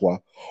Joshua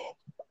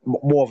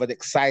more of an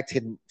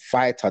exciting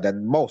fighter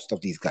than most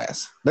of these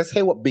guys. Let's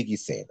hear what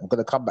Biggie's saying. I'm going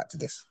to come back to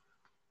this.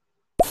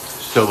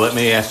 So let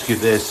me ask you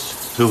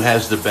this. Who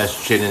has the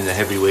best chin in the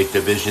heavyweight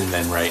division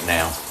then right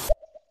now?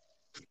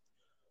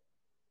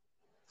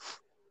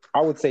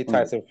 I would say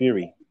Tyson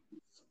Fury.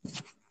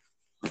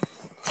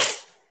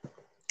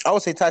 I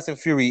would say Tyson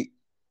Fury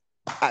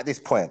at this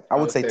point. I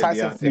would say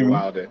Tyson Deontay Fury.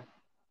 Wilder.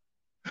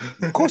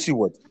 Of course you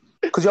would.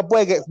 Because your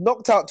boy gets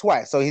knocked out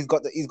twice, so he's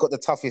got the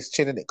toughest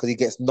chin in it because he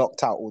gets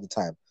knocked out all the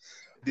time.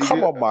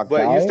 Come on, my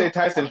But guy. you say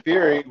Tyson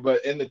Fury,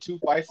 but in the two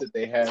fights that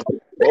they had,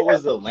 what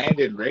was the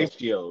landed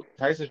ratio?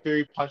 Tyson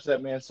Fury punched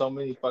that man so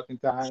many fucking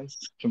times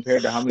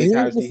compared to how many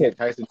times he hit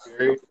Tyson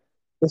Fury,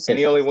 and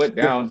he only went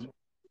down.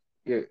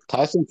 Yeah.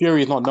 Tyson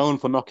Fury is not known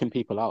for knocking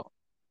people out.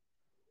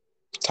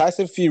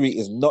 Tyson Fury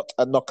is not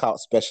a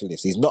knockout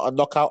specialist. He's not a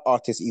knockout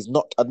artist. He's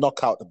not a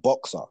knockout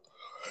boxer.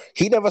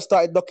 He never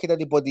started knocking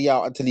anybody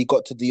out until he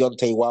got to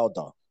Deontay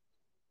Wilder.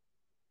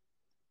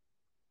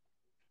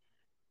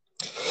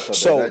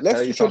 So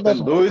let's just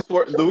remember.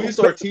 Luis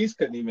Ortiz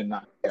couldn't even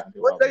knock Deontay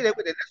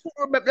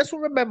Wilder. Let's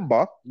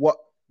remember what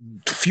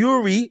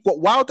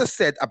Wilder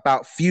said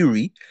about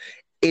Fury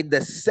in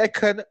the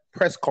second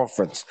press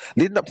conference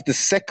leading up to the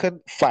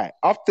second fight.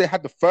 After they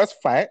had the first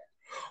fight,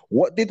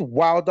 what did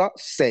Wilder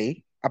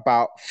say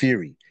about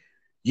Fury?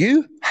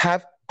 You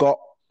have got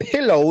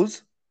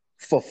pillows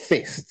for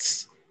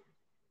fists.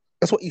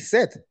 That's what he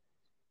said.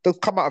 Those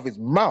come out of his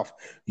mouth.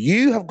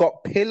 You have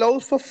got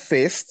pillows for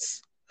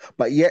fists,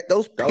 but yet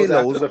those pillows.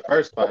 That was after the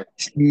first fight.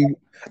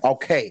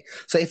 Okay,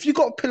 so if you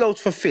got pillows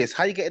for fists,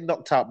 how you getting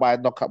knocked out by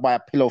a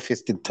pillow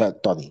fisted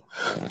Turk Donny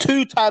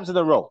 2 times in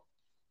a row?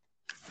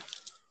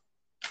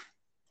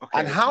 Okay,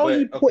 and how are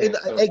you putting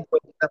an egg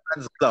in the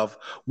man's glove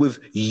with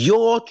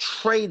your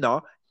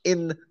trainer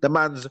in the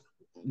man's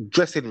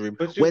dressing room?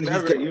 But he's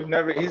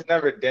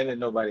never dented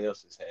nobody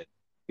else's head.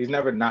 He's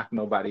never knocked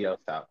nobody else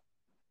out.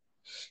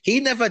 He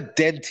never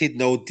dented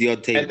no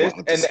Deontay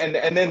Wilder.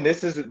 And then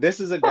this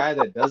is a guy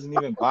that doesn't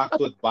even box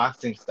with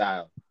boxing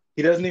style.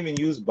 He doesn't even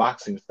use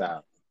boxing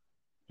style.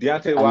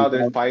 Deontay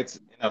Wilder fights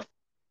in a.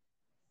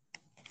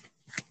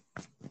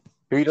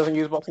 Who doesn't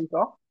use boxing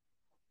style?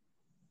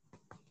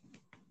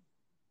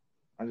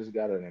 I just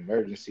got an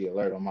emergency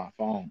alert on my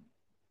phone.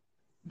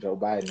 Joe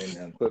Biden and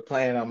them quit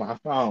playing on my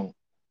phone.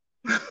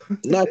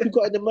 No, if you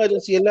got an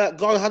emergency alert,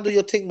 go and handle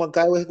your thing, my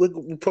guy.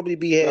 We'll probably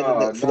be here in the No,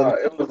 next for the no,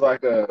 it was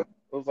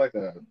like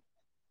a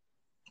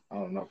I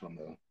don't know from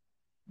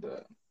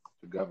the,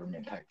 the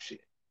government type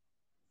shit.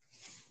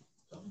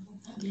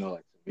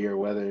 Like severe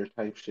weather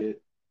type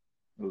shit.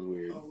 It was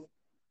weird.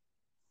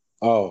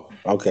 Oh,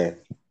 okay.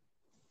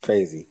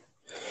 Crazy.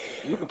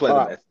 You can play All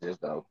the right. messages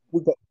though.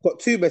 We've got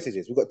two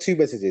messages. We've got two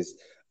messages.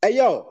 Hey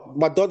yo,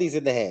 my Donny's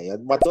in the hair. Yeah?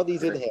 My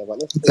Donny's in here. But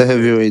let's The take this.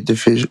 heavyweight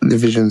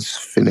division's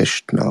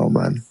finished now,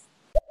 man.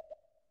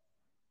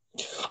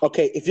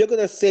 Okay, if you're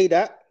gonna say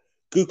that,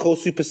 Guko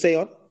Super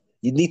Saiyan,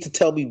 you need to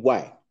tell me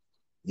why.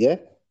 Yeah?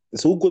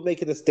 It's all good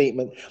making a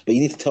statement, but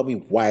you need to tell me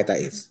why that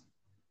is.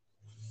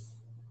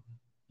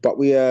 But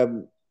we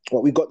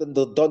got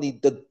the Donny,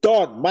 the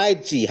Don, my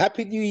G.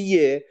 Happy New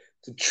Year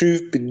to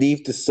Truth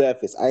Beneath the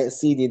Surface. I ain't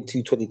seen you in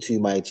 222,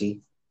 my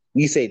G.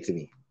 What you saying to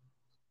me?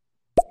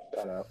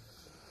 Shut up.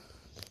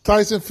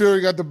 Tyson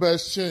Fury got the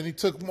best chin. He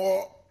took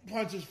more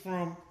punches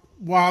from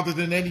Wilder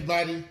than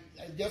anybody.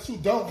 And guess who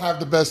don't have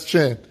the best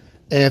chin?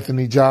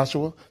 Anthony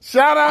Joshua.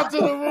 Shout out to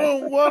the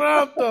room. What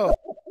up, though?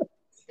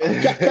 This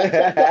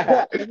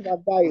is my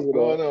guy, you What's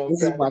going know. on,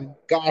 This is my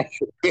guy.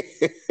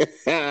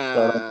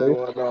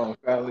 What's going on,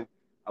 family?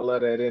 I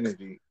love that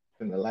energy.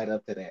 Finna light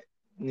up to that.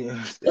 You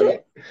understand?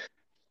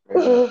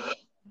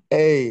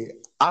 Hey,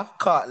 I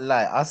can't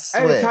lie. I Hey,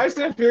 swear.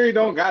 Tyson Fury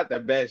don't got the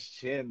best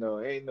chin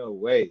though. Ain't no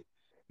way.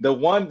 The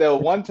one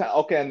time,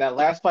 okay, and that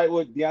last fight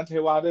with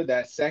Deontay Wilder,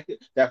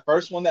 that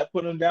first one that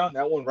put him down,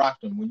 that one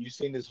rocked him. When you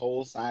seen his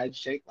whole side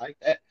shake like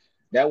that,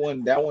 that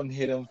one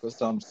hit him for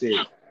some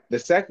serious. The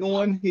second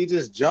one, he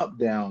just jumped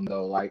down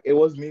though. Like it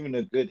wasn't even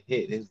a good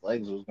hit. His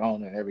legs was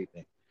gone and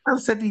everything. I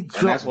said he And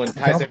that's when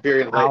Tyson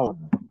Fury out.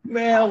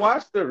 man,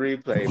 watch the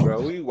replay, bro.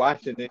 We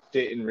watching this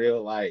shit in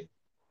real life.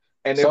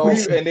 And So-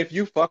 if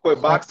you fuck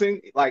with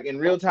boxing, like in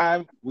real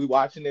time, we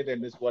watching it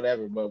and it's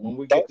whatever. But when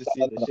we get to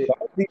see the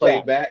shit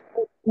played back,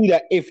 Do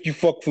that if you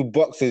fuck through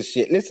boxing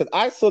shit. Listen,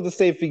 I saw the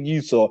same thing you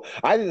saw.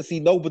 I didn't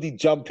see nobody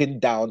jumping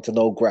down to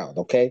no ground.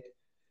 Okay,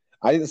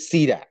 I didn't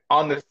see that.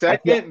 on the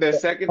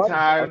second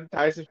time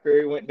Tyson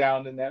Fury went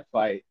down in that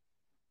fight,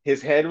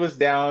 his head was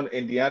down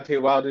in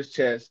Deontay Wilder's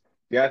chest.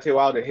 Deontay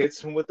Wilder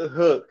hits him with a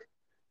hook,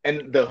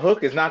 and the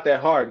hook is not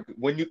that hard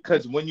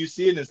because when you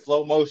see it in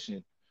slow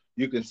motion,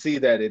 you can see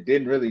that it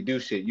didn't really do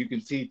shit. You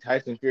can see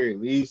Tyson Fury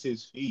leaves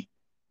his feet.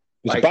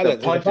 It's Like balance,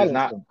 the punch it's a is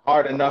not balance.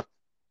 hard enough.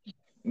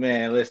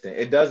 Man, listen,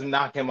 it doesn't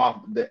knock him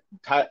off.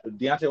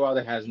 Deontay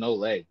Wilder has no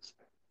legs.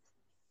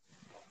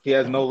 He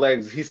has no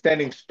legs. He's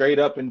standing straight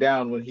up and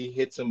down when he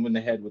hits him in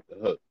the head with the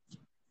hook.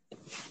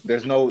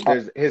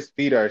 His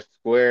feet are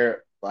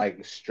square,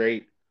 like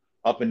straight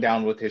up and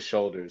down with his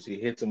shoulders. He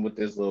hits him with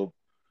this little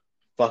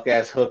fuck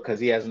ass hook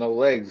because he has no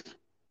legs.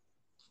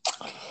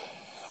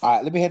 All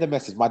right, let me hear the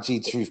message. My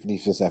G Truth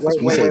beneath the surface.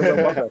 Wait,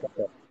 one second.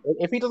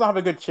 If he doesn't have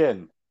a good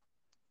chin,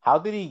 how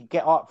did he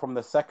get up from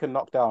the second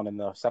knockdown in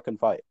the second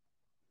fight?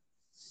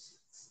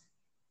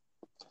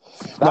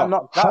 That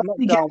knockdown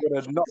would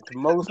have knocked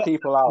most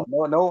people out.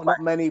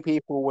 Not many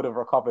people would have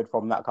recovered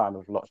from that kind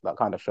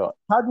of shot.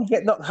 How did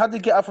he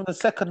get up from the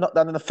second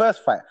knockdown in the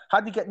first fight? How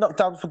did he get knocked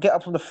down get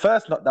up from the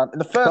first knockdown in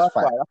the first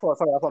fight? That's what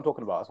I'm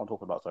talking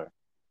about. Sorry.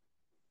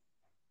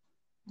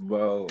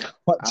 Well,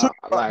 But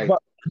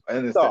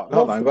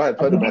hold on, go ahead,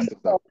 play the message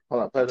up.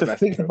 Hold on, play the message.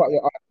 think about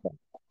your answer.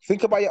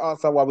 Think about your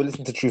answer while we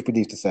listen to Truth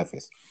Beneath the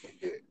Surface.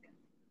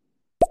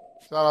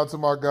 Shout out to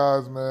my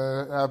guys,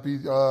 man. Happy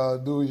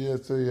New Year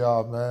to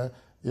y'all, man.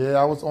 Yeah,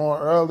 I was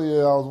on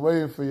earlier. I was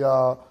waiting for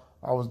y'all.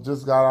 I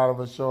just got out of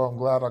a show. I'm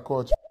glad I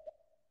caught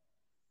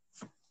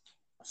you.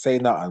 Say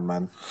nothing,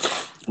 man.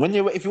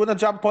 If you want to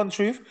jump on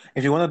Truth,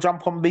 if you want to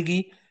jump on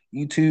Biggie,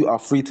 you two are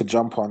free to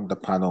jump on the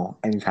panel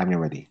anytime you're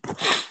ready.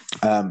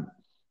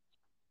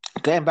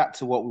 Getting back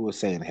to what we were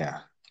saying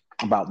here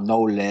about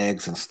no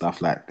legs and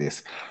stuff like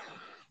this.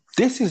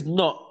 This is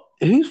not.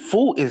 Whose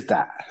fault is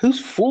that?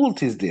 Whose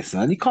fault is this,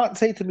 man? You can't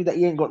say to me that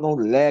he ain't got no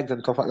legs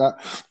and stuff like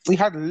that. He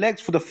had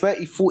legs for the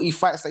 30, 40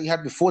 fights that he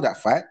had before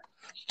that fight.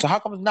 So how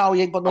come now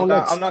he ain't got no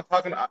legs? I'm not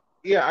talking.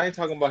 Yeah, I ain't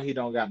talking about he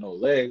don't got no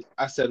legs.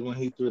 I said when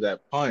he threw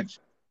that punch.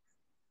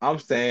 I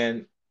was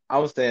saying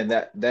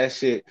that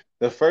shit.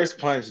 The first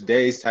punch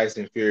dazed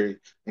Tyson Fury,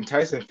 and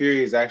Tyson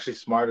Fury is actually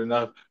smart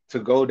enough to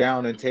go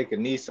down and take a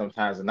knee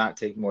sometimes and not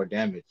take more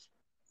damage.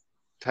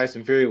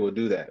 Tyson Fury will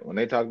do that. When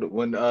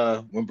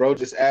bro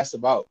just asked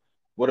about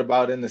what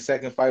about in the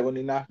second fight when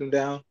he knocked him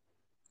down,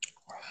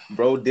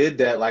 bro did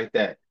that like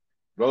that.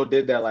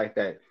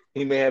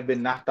 He may have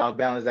been knocked off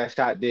balance. That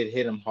shot did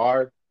hit him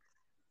hard,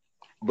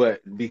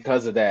 but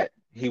because of that,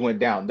 he went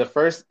down. The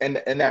first and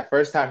that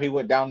first time he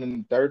went down in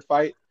the third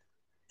fight,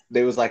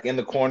 they was like in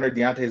the corner.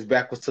 Deontay's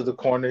back was to the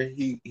corner.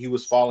 He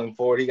was falling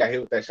forward. He got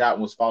hit with that shot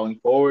and was falling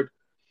forward.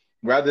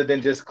 Rather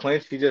than just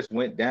clinch, he just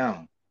went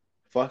down.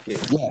 Fuck it.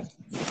 Yeah.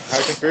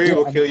 Tyson Fury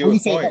will kill you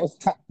with points.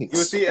 You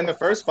will see in the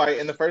first fight,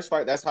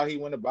 that's how he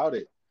went about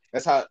it.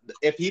 That's how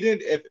if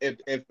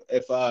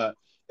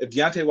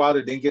Deontay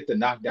Wilder didn't get the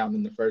knockdown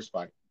in the first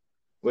fight,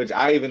 which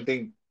I even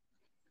think,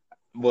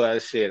 well,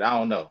 shit, I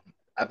don't know.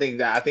 I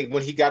think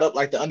when he got up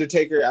like the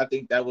Undertaker, I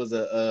think that was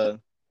that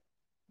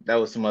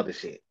was some other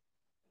shit.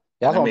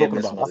 Yeah, And that's I what I'm may have talking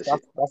missed about. some That's, other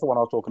that's shit. that's the one I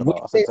was talking We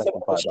about. I said say some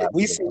second other fight. shit.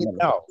 We see it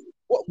now.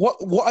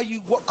 What are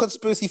you? What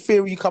conspiracy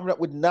theory are you coming up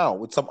with now?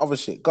 With some other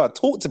shit? God,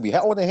 talk to me.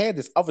 I want to hear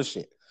this other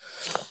shit.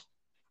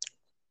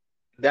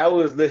 That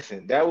was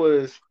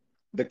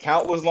the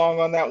count was long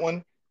on that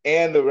one,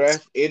 and the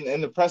ref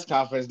in the press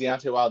conference,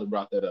 Deontay Wilder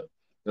brought that up.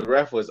 The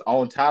ref was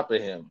on top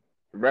of him.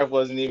 The ref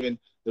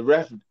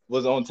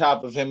was on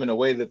top of him in a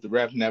way that the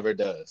ref never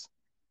does.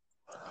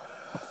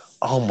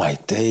 Oh my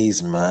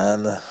days,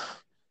 man.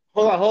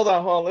 Hold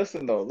on.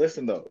 Listen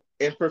though.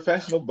 In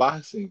professional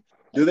boxing,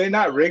 do they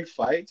not rig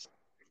fights?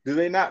 Do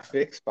they not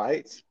fix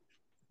fights?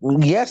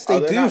 Yes, Are they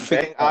there do not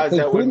fix bang fights. odds They've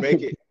that would been make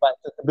fixing it? fights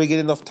at the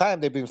beginning of time.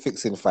 They've been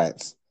fixing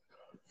fights.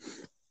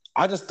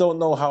 I just don't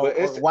know But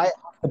it's why it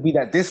has to be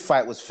that this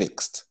fight was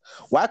fixed.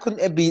 Why couldn't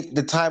it be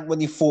the time when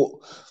he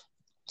fought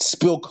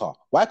Spilka?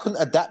 Why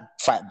couldn't that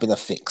fight been a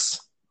fix?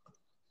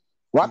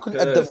 Why couldn't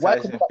because why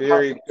couldn't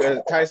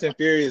that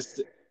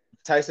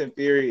Tyson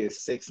Fury is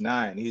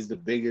 6'9". He's the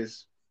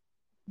biggest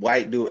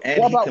white dude, and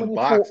what he about can when he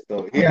fought box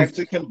though. He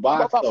actually can what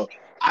box about though.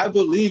 I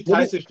believe when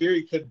he, Tyson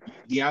Fury could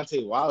beat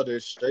Deontay Wilder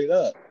straight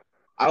up.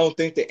 I don't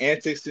think the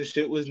antics and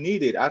shit was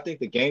needed. I think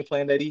the game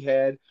plan that he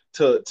had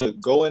to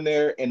go in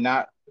there and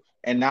not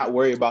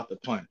worry about the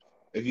punch.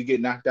 If you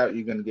get knocked out,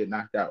 you're gonna get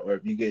knocked out. Or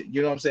if you get,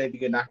 you know what I'm saying, if you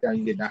get knocked down,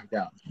 you get knocked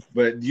down.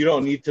 But you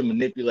don't need to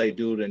manipulate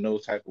dude in no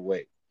type of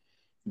way.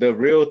 The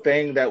real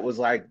thing that was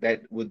like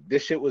that was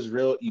this shit was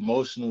real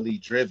emotionally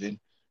driven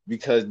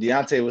because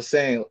Deontay was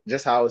saying,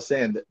 just how I was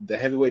saying, the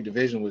heavyweight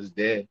division was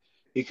dead.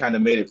 He kind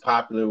of made it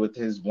popular with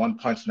his one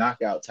punch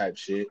knockout type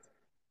shit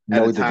at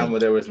no a he time didn't. where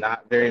there was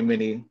not very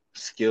many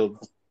skilled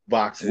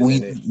boxers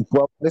in it.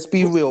 Well, let's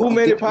be real. Who He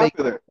made it didn't make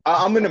popular?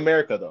 I'm in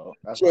America though.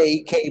 That's why I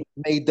said that. JK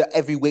made the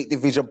heavyweight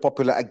division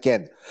popular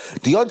again.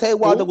 Deontay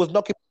Wilder Who? was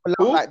knocking people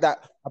out Who? like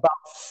that about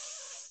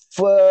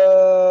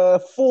for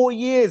 4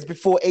 years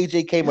before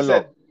AJ came You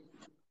along. said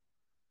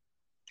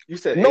you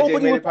said AJ Nobody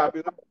made was it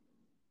popular.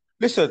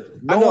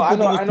 listen. I know.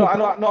 Nobody was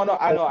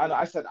talking.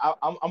 I said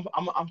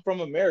I'm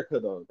from America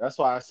though. That's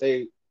why I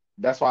say.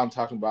 That's why I'm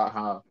talking about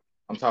how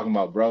I'm talking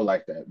about bro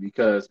like that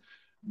because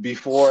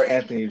before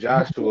Anthony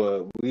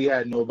Joshua, we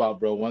had know about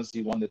bro once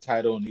he won the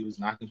title and he was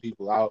knocking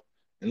people out.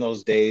 In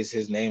those days,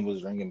 his name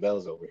was ringing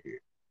bells over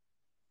here.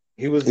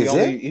 Is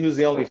it? He was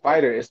the only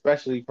fighter,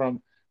 especially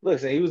from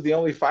listen. He was the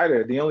only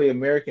fighter, the only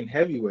American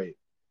heavyweight,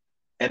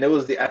 and it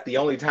was at the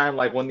only time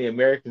like when the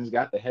Americans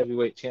got the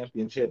heavyweight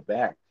championship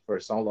back for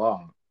so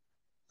long.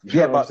 You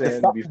Yeah, know what I'm but the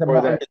saying? fact of the Before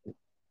matter that. is,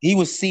 he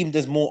was seen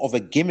as more of a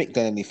gimmick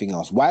than anything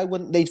else. Why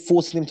wouldn't they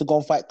force him to go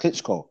and fight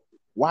Klitschko?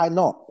 Why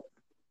not?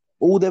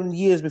 All them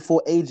years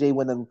before AJ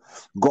went and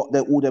got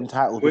all them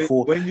titles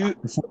When you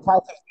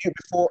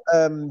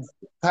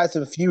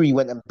Tyson Fury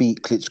went and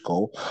beat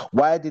Klitschko.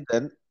 Why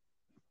didn't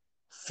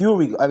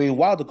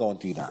Wilder go and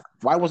do that?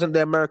 Why wasn't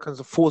the Americans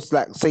forced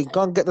like say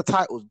go and get the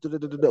titles?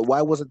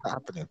 Why wasn't that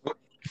happening?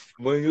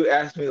 when you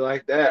ask me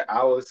like that,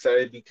 I would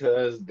say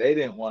because they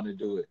didn't want to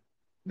do it.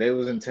 They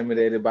was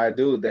intimidated by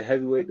dude. The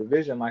heavyweight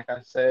division, like I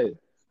said,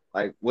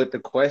 like with the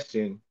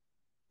question,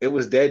 it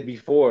was dead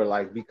before,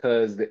 like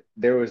because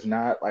there was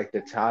not like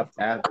the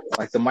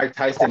like the Mike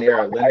Tyson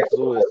era, Lennox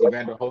Lewis,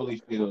 Evander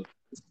Holyfield,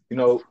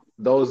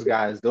 those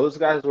guys. Those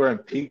guys were in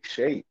peak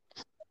shape.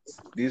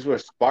 These were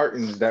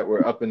Spartans that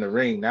were up in the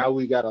ring. Now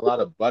we got a lot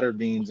of butter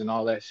beans and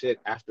all that shit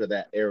after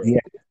that era. Yeah,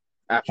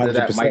 After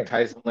that Mike 100%.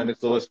 Tyson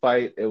Lennox Lewis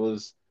fight, it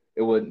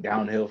went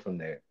downhill from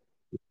there.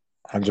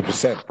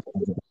 100%.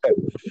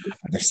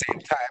 At the same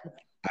time,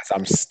 as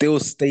I'm still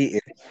stating,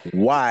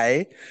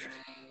 why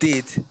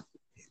did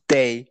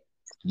they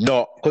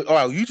not? All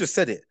right, you just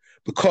said it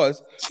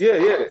because Yeah.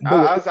 it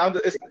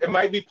It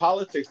might be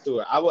politics to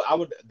it.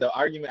 The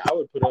argument I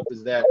would put up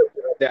is that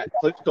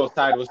Klitschko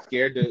side was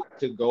scared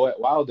to go at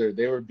Wilder.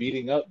 They were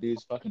beating up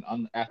these fucking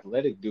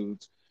unathletic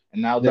dudes,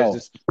 and now there's no,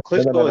 this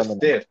Klitschko is no.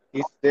 stiff.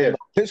 He's stiff.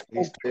 He's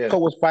stiff. Klitschko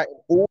was fighting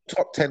all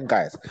top 10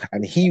 guys,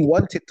 and he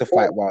wanted to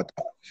fight Wilder.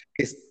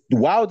 It's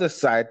Wilder's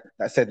side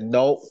that said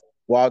no,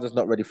 Wilder's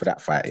not ready for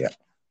that fight yet.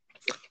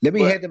 Let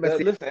me hear the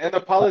message. Listen, in the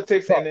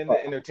politics and in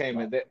the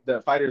entertainment,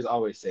 the fighters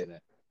always say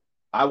that.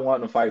 I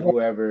want to fight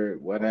whoever,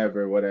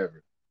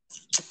 whatever.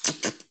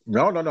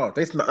 No.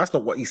 That's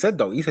not what he said,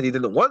 though. He said he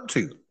didn't want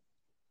to.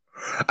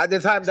 At the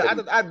time,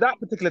 at that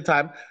particular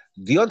time,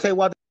 Deontay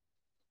Wilder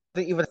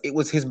didn't even. It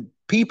was his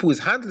people, his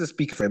handlers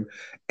speaking for him,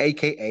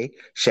 aka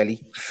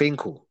Shelly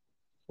Finkel.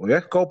 Well,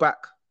 yeah, go back.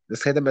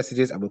 Let's hear the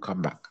messages, and we'll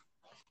come back.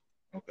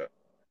 Okay.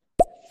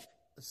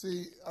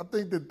 See, I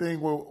think the thing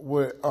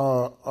with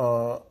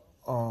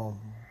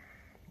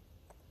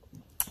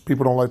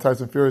people don't like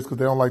Tyson Fury is because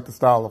they don't like the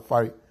style of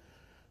fight.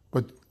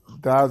 But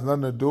that has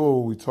nothing to do with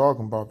what we're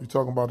talking about. If you're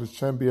talking about his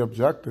chin, be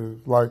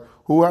objective. Like,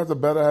 who has a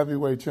better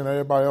heavyweight chin?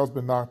 Everybody else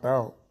been knocked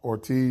out.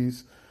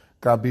 Ortiz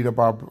got beat up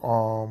by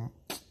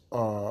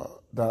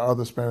that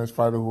other Spanish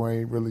fighter who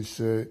ain't really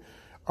shit.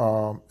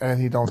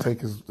 And he don't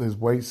take his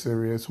weight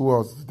serious. Who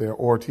else is there?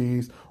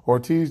 Ortiz.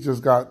 Ortiz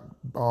just got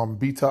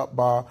beat up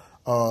by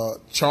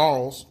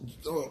Charles,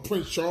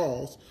 Prince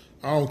Charles.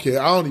 I don't care.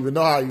 I don't even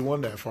know how he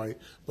won that fight,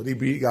 but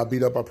he got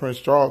beat up by Prince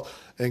Charles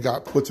and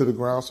got put to the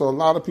ground. So a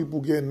lot of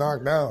people get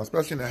knocked down,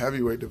 especially in the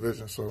heavyweight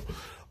division. So,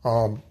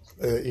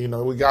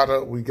 we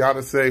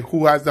gotta say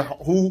who hits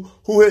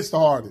the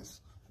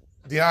hardest.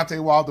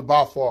 Deontay Wilder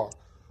by far.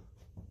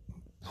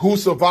 Who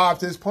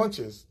survived his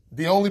punches?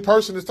 The only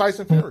person is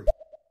Tyson Fury.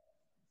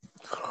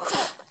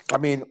 I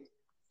mean,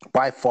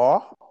 by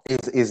far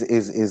is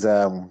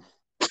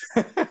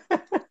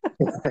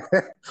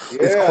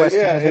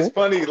It's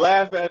funny.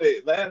 Laugh at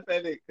it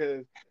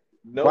because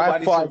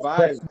nobody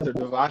survived to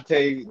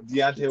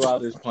Deontay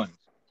Wilder's punch.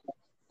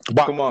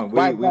 But come on,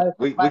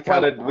 we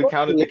counted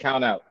the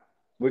count out.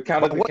 We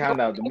counted the count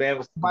out. The man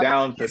was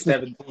down for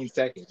 17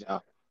 seconds,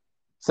 y'all.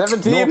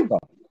 17.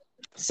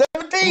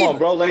 17. Come on,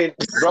 bro, lay it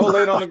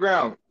on the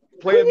ground.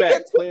 Play it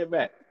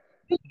back.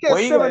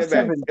 Where you get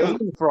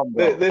 17 from,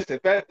 bro? Listen,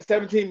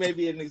 17 may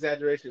be an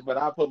exaggeration, but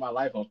I'll put my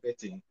life on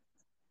 15.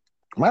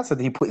 Man said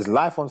he put his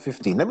life on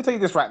 15. Let me tell you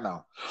this right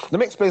now. Let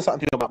me explain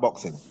something to you about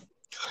boxing.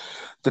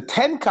 The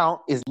 10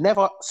 count is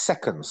never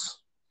seconds.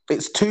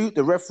 It's to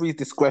the referee's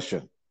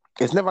discretion.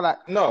 It's never like...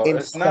 No,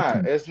 it's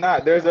not. It's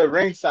not. There's a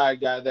ringside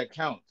guy that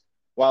counts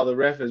while the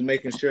ref is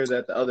making sure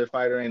that the other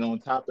fighter ain't on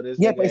top of this.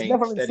 Yeah, but it's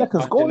never in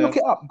seconds. Go and look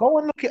it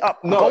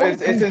up. No,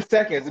 it's in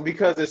seconds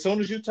because as soon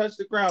as you touch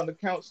the ground, the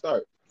count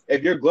starts.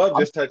 If your glove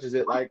just touches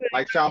it, like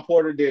Sean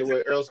Porter did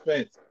with Earl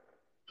Spence,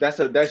 that's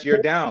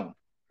your down.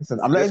 Listen,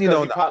 I'm letting you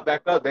know. He popped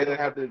back up. They didn't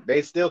have to.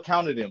 They still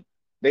counted him.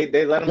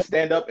 They let him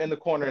stand up in the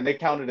corner and they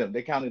counted him.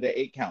 They counted the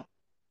 8 count.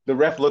 The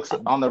ref looks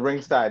on the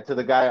ringside to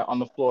the guy on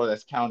the floor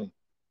that's counting.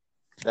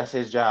 That's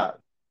his job.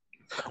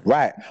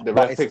 Right. The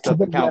ref picks up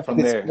the count from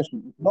there.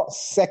 Not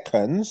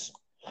seconds.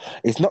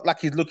 It's not like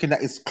he's looking at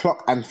his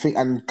clock and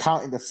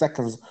counting the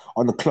seconds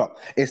on the clock.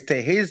 It's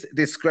to his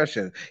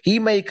discretion. He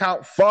may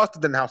count faster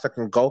than how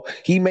seconds go.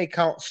 He may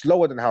count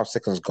slower than how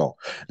seconds go.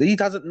 He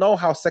doesn't know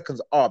how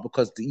seconds are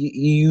because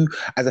you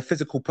as a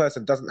physical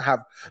person,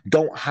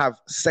 don't have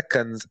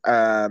seconds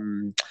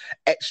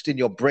etched in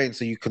your brain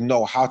so you can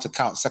know how to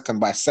count second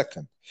by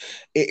second.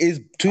 It is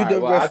to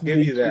the referee.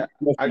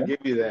 I'll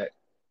give you that.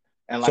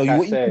 And like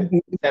I said,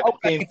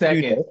 17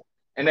 seconds.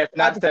 And if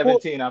not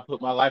 17, I'll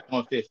put my life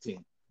on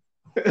 15.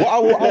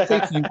 What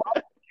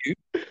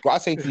I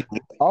say to you,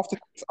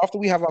 after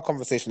we have our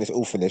conversation, it's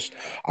all finished.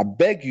 I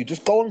beg you,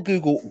 just go on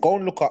Google, go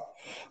and look up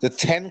the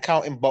 10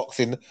 count in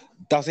boxing.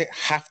 Does it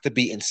have to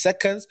be in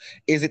seconds?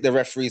 Is it the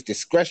referee's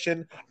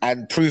discretion?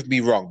 And prove me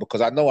wrong because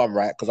I know I'm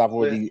right because I've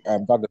already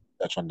done the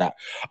research on that.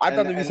 I've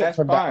done the research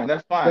on that.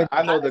 That's fine.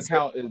 I know the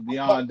count is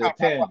beyond the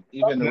 10,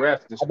 even the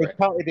ref's discretion.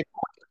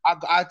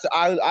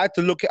 I had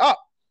to look it up.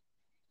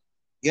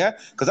 Yeah,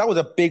 because I was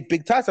a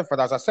big Tyson fan.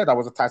 As I said, I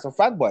was a Tyson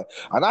fanboy,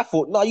 and I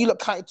thought, no, you look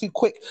counted too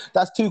quick.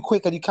 That's too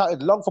quick, and you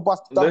counted long for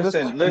Buster Douglas.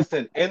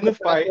 Listen. In the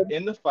fight,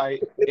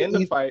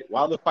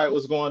 while the fight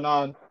was going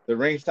on, the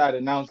ringside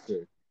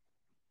announcer,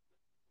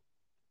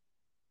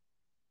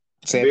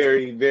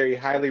 very, very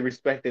highly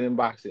respected in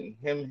boxing,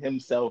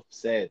 himself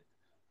said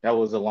that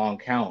was a long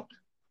count.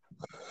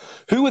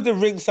 Who was the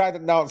ringside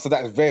announcer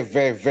that is very,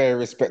 very, very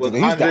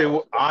respected? Andre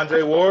Ward.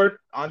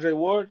 Andre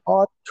Ward.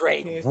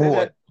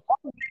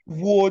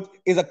 Ward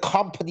is a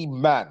company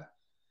man.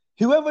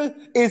 Whoever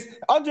is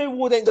Andre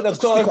Ward ain't gonna.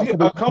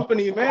 A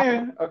company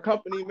man.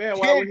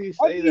 Why would he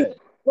say that?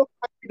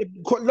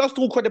 Lost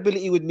all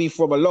credibility with me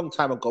from a long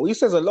time ago. He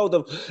says a load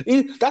of.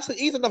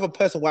 He's another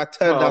person where I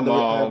turned down the.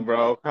 Come on,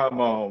 bro. Come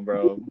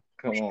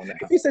on now.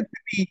 If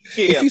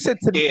you said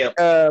to me,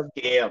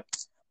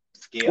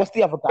 what's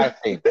the other guy's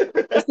name?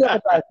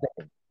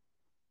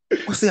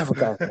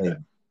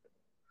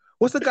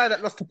 What's the guy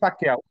that lost to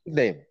Pacquiao? What's his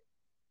name?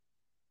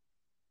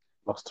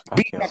 Lost to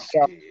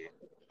Pacquiao.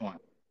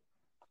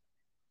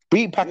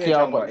 Beat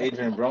Pacquiao. About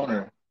Adrian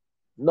Broner.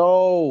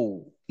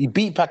 No, he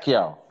beat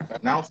Pacquiao.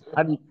 Announcer.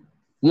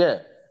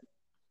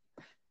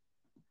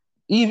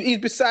 He's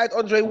beside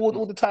Andre Ward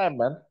all the time,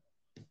 man.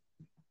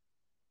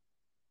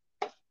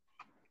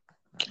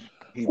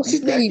 What's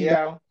his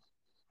name?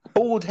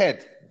 Bald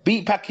head.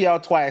 Beat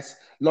Pacquiao twice.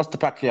 Lost to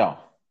Pacquiao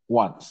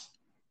once.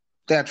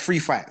 They had 3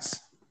 fights.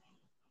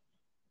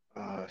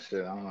 Oh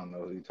shit! I don't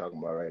know who you're talking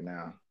about right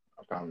now.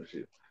 I promise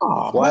you.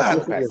 Oh, why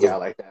Pacquiao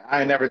like that?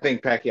 I never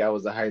think Pacquiao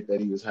was the hype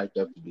that he was hyped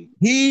up to be.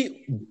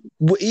 He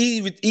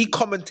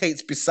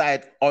commentates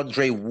beside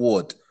Andre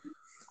Ward.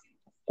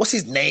 What's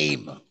his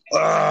name?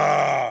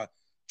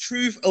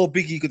 Truth or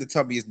Biggie going to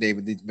tell me his name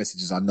in these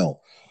messages? I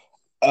know.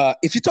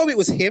 If you told me it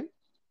was him,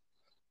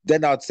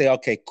 then I'd say,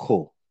 okay,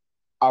 cool.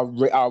 I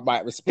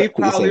might respect.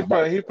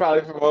 He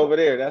probably from over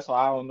there. That's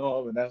why I don't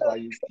know him, and that's why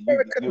you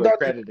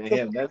accredited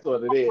him. That's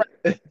what it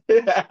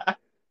is.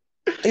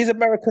 He's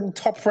American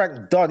top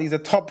ranked Don. He's a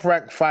top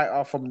ranked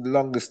fighter from the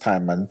longest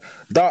time, man.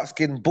 Dark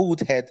skin,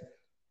 bald head.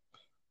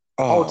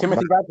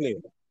 Timothy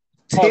Bradley.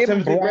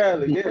 Timothy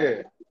Bradley,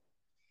 yeah.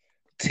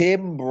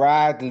 Tim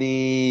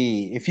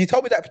Bradley. If you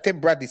told me that Tim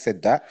Bradley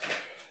said that,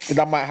 then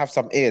I might have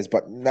some ears.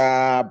 But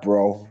nah,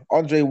 bro.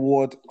 Andre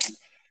Ward.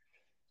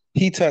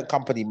 He turned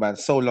company man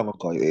so long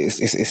ago.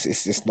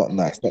 It's not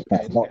nice. Not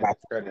nice. And you Not can't nice.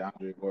 discredit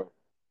Andre Ward.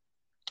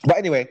 But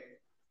anyway,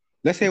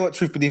 let's hear what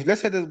truth belief.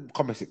 Let's hear the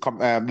comments. The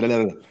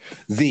Go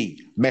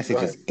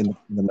messages ahead. in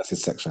the message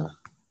section.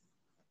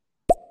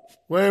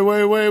 Wait.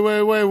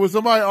 Was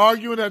somebody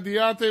arguing that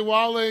Deontay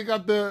Wilder ain't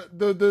got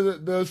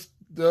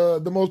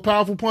the most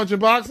powerful punch in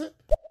boxing?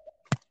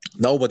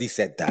 Nobody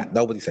said that.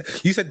 Nobody said.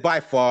 You said by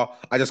far.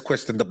 I just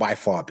questioned the by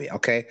far bit.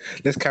 Okay,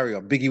 let's carry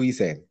on. Biggie, what you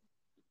saying?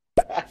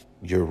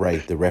 You're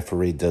right. The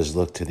referee does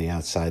look to the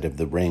outside of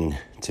the ring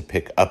to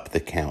pick up the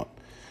count.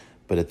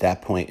 But at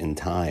that point in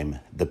time,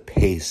 the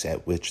pace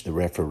at which the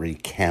referee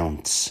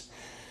counts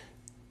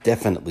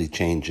definitely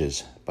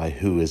changes by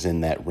who is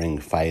in that ring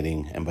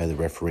fighting and by the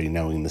referee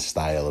knowing the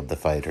style of the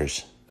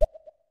fighters.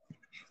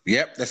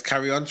 Yep, let's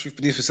carry on. Truth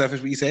belief for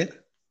surface. What you said?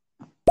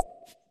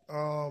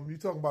 You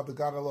talking about the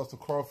guy that lost to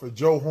Crawford,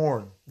 Joe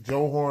Horn.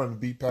 Joe Horn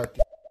beat Pacquiao.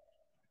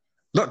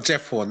 Not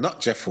Jeff Horn. Not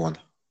Jeff Horn.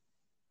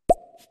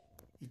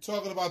 You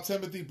talking about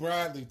Timothy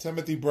Bradley?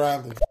 Timothy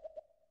Bradley.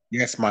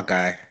 Yes, my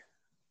guy.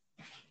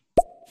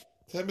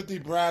 Timothy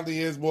Bradley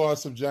is more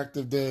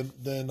subjective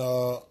than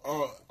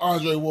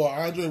Andre Ward.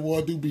 Andre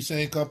Ward do be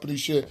saying company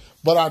shit,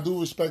 but I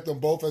do respect them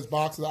both as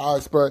boxers. I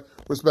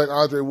respect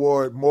Andre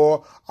Ward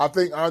more. I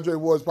think Andre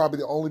Ward is probably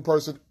the only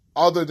person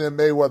other than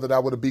Mayweather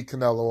that would have beat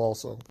Canelo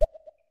also.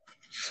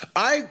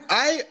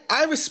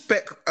 I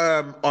respect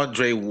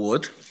Andre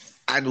Ward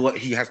and what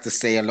he has to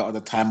say a lot of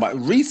the time, but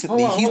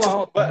recently Hold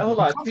on. But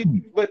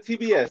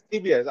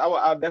TBS.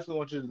 I definitely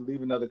want you to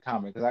leave another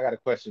comment because I got a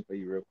question for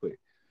you real quick.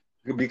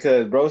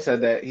 Because bro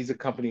said that he's a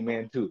company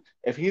man too.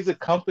 If he's a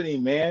company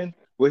man,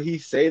 would he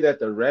say that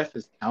the ref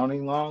is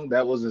counting long?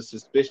 That was a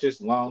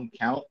suspicious long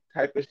count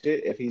type of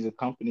shit. If he's a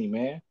company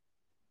man,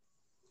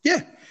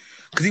 yeah,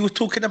 because he was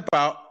talking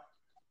about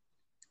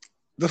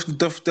the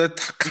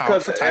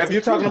because if you're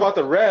talking about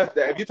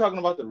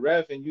the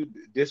ref, and you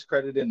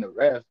discrediting the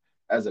ref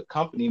as a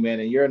company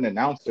man, and you're an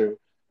announcer,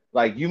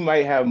 like you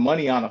might have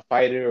money on a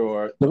fighter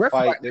or the ref,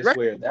 fight this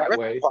way or that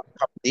way.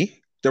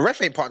 The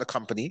ref ain't part of the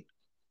company.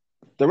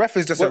 The ref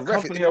is just what a ref.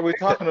 What company are we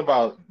talking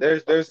about?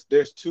 There's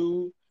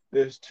two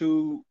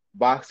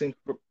boxing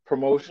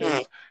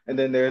promotions, and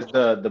then there's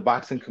the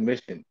boxing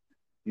commission.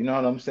 You know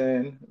what I'm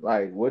saying?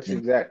 Like, which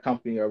exact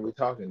company are we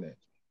talking then?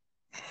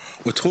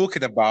 We're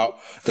talking about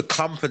the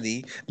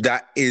company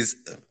that is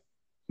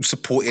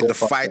supporting the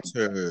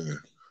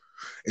fighter.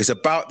 It's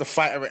about the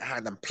fighter at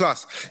hand, and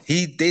plus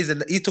he's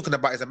talking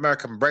about his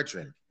American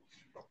brethren.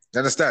 You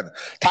understand?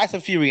 Tyson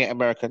Fury ain't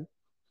American.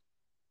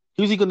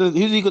 Who's he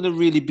gonna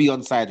really be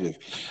on side with?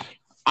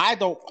 I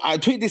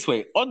put it this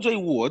way: Andre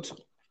Ward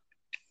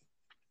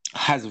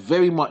has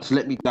very much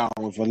let me down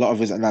with a lot of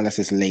his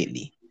analysis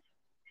lately,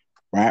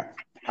 right?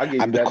 I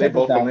give you that. They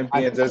both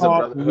Olympians. There's a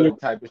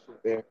brotherhood type of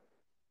shit there.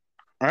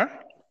 Huh?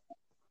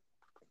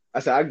 I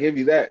said I give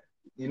you that.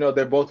 You know,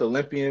 they're both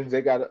Olympians.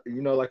 They got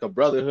like a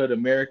brotherhood,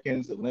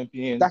 Americans,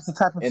 Olympians. That's the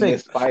type of in thing.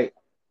 This fight.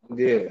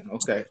 Yeah.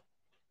 Okay.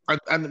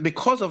 And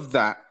because of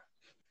that,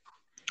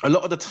 a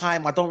lot of the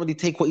time, I don't really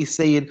take what he's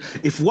saying.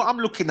 If what I'm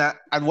looking at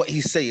and what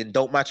he's saying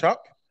don't match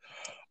up,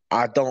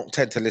 I don't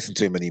tend to listen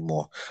to him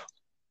anymore.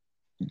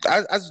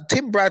 As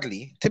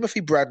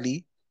Timothy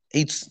Bradley,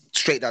 he's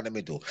straight down the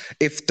middle.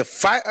 If the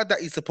fighter that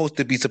he's supposed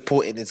to be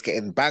supporting is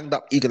getting banged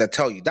up, he's going to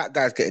tell you that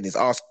guy's getting his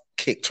ass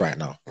kicked right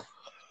now.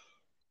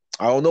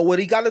 I don't know what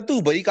he got to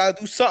do, but he got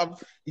to do something.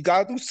 He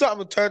got to do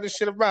something to turn this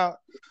shit around.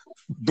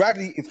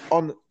 Bradley is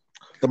on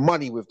the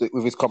money with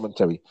his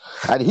commentary,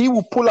 and he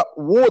will pull up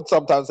Ward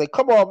sometimes and say,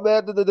 "Come on,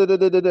 man."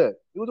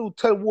 He will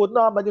tell Ward,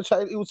 "Nah, man."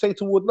 He will say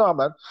to Ward, "Nah,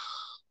 man.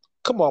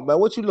 Come on, man.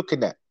 What you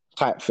looking at?"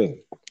 Type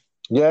thing.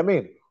 You know what I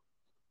mean?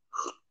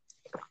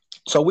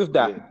 So with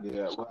that,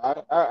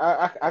 well,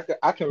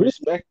 I can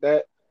respect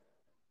that.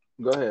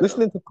 Go ahead.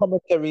 Listening to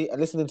commentary and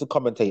listening to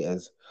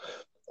commentators,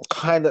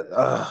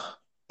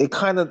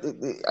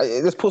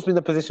 it just puts me in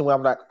a position where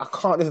I'm like, I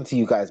can't listen to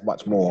you guys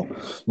much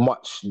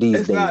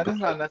these days. It's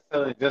not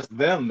necessarily just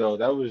them though.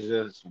 That was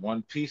just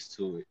one piece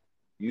to it.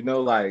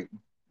 Like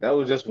that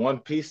was just one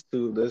piece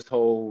to this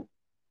whole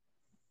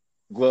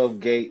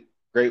Glovegate,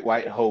 Great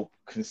White Hope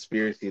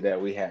conspiracy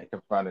that we had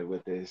confronted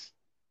with this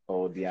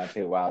whole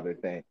Deontay Wilder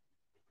thing.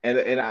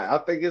 And I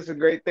think it's a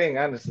great thing,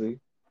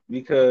 honestly,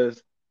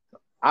 because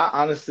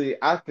I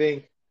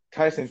think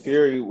Tyson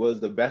Fury was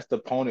the best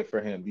opponent for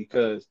him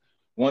because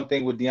one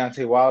thing with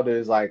Deontay Wilder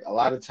is like a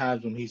lot of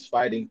times when he's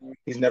fighting,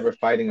 he's never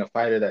fighting a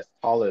fighter that's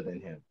taller than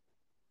him.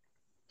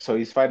 So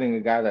he's fighting a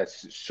guy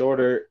that's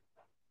shorter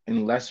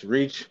and less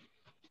reach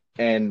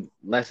and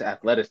less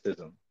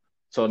athleticism.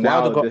 So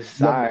now the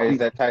size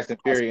that Tyson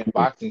Fury and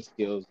boxing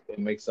skills, it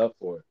makes up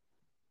for it.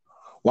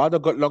 Wilder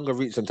got longer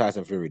reach than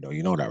Tyson Fury, though.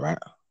 You know that, right?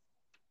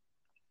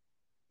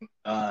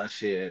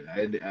 Shit.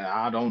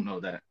 I don't know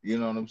that. You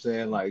know what I'm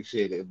saying? Like,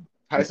 shit.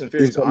 Tyson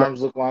Fury's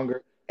arms look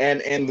longer.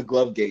 And the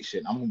glove gate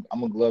shit. I'm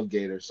a glove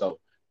gator, so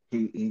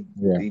he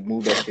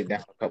moved that shit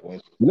down a couple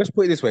inches. Let's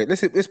put it this way.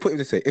 Let's put it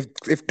this way.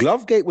 If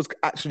glove gate was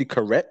actually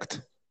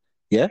correct,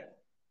 then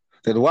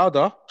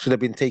Wilder should have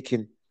been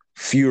taking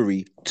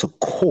Fury to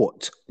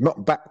court,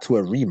 not back to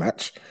a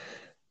rematch.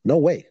 No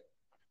way.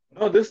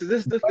 No, this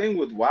is the thing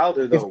with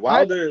Wilder If though. I,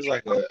 Wilder is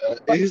like but if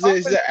I he's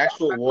went an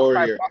actual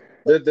warrior.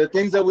 The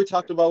things that we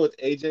talked about with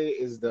AJ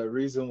is the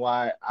reason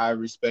why I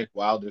respect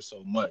Wilder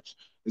so much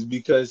is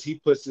because he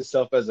puts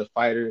himself as a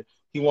fighter.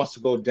 He wants to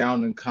go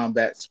down in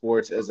combat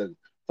sports as a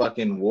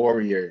fucking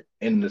warrior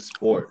in the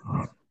sport,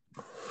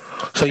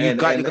 so and you're and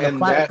gonna and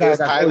fight a that guy is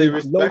that's highly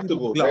already loaded his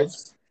respectable. That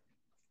gloves.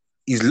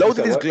 He's you loaded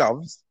said his what?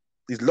 gloves.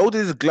 He's loaded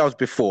his gloves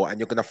before, and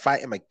you're gonna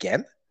fight him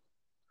again.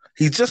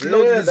 He's just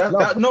loaded Yeah, his that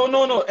gloves. that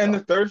no. And the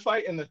third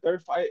fight,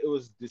 it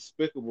was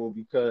despicable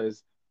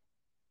because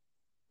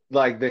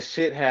like the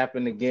shit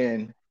happened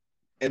again.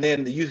 And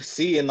then you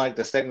see in like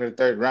the second or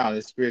third round,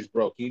 his spirits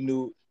broke. He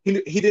knew he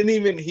didn't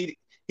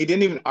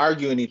even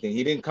argue anything.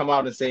 He didn't come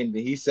out and say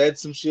anything. He said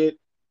some shit.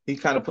 He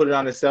kind of put it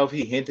on himself.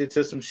 He hinted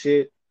to some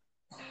shit.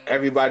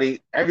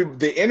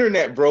 The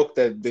internet broke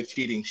the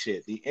cheating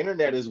shit. The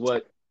internet is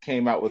what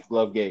came out with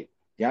Glovegate.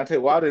 Deontay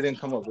Wilder didn't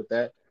come up with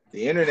that.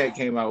 The internet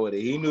came out with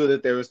it. He knew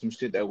that there was some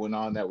shit that went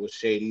on that was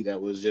shady, that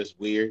was just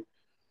weird.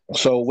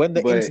 So when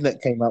the But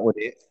internet came out with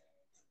it,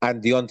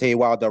 and Deontay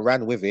Wilder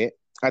ran with it,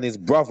 and his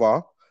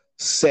brother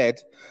said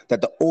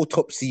that the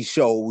autopsy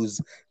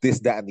shows this,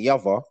 that, and the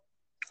other,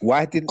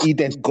 why didn't he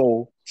then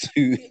go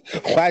to?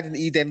 Why didn't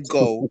he then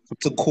go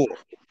to court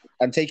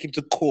and take him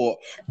to court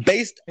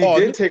based he on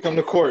did take him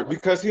to court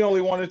because he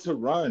only wanted to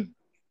run.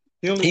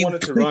 He only he,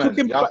 wanted to he took run.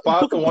 him? Y'all He fought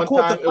took the him to one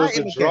court to time. It fight was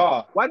him a again.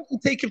 draw. Why didn't he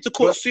take him to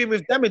court, But sue him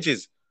with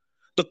damages?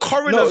 The no,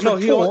 coroner's no,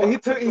 report, he the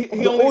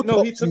only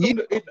no, he took autopsy. him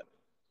to it,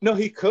 no,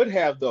 he could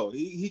have though.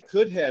 He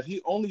could have.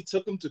 He only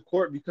took him to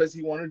court because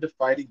he wanted to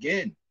fight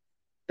again.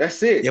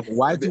 That's it. Yeah, but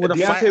why do you want to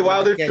fight Deontay him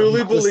Wilder again?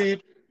 truly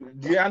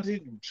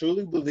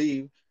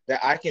believed that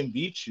I can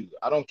beat you.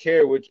 I don't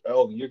care which.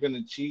 Oh, you're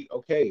gonna cheat.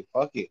 Okay,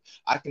 fuck it.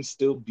 I can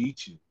still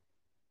beat you.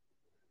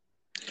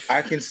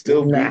 I can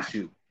still Nah, beat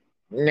you,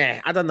 nah.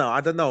 I don't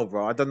know,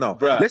 bro. I don't know.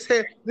 bruh. Let's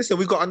hear. Listen,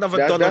 we got another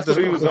That's Don of that's the.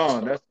 what he was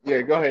on. That's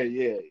yeah. Go ahead.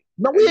 Yeah,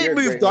 No, we ain't you're a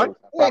moved great on. host.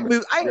 I We ain't promise.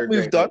 moved. I You're ain't a great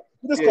moved on. host.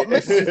 We just got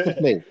messages to Yeah.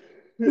 play.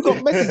 We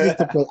got messages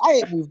to play. I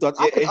ain't moved on.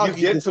 Yeah, I could and you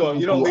argue get this to with him.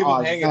 You don't you leave him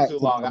all hanging night too till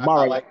long. I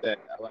tomorrow. like that.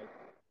 I like.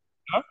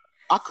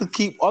 I could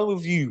keep on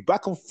with you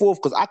back and forth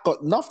because I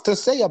got enough to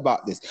say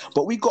about this.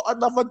 But we got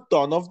another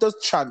Don of the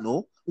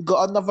channel. We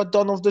got another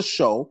Don of the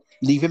show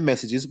leaving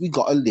messages. We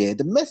got to layer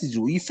the message.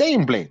 What you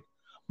saying, Blaine?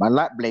 Man,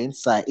 like Blaine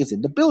site is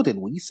in the building.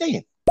 What you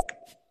saying?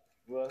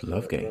 What's up, bro?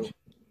 Glovegate.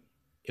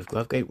 If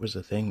Glovegate was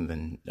a thing,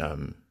 then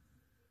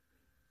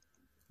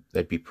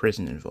there'd be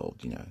prison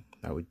involved.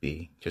 That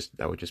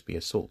would just be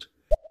assault.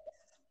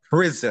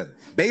 Prison.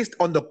 Based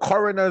on the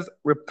coroner's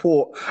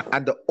report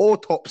and the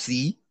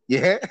autopsy,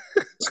 yeah?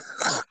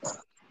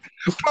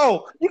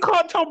 Bro, you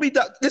can't tell me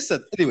that.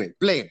 Listen, anyway,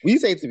 Blaine, what you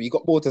saying to me? You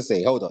got more to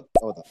say. Hold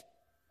on.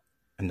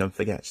 And don't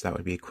forget, that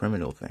would be a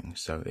criminal thing.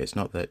 So it's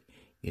not that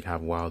you'd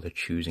have Wilder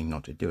choosing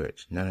not to do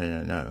it.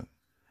 No.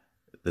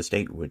 The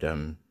state would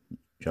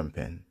jump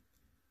in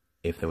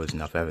if there was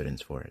enough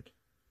evidence for it.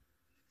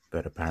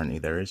 But apparently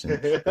there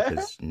isn't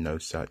because no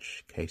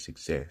such case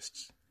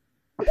exists.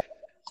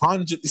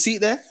 100. See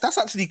there? That's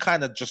actually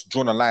kind of just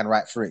drawn a line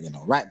right through it,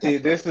 right there. See,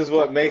 this is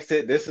what makes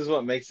it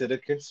a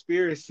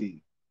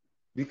conspiracy,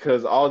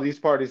 because all these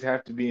parties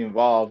have to be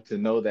involved to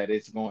know that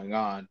it's going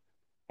on,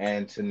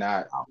 and to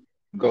not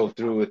go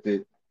through with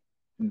it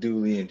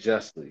duly and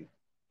justly.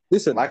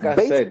 Listen, Like I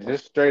said,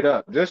 just straight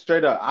up.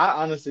 I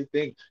honestly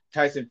think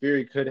Tyson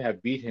Fury could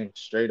have beat him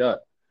straight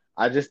up.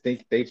 I just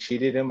think they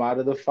cheated him out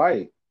of the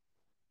fight.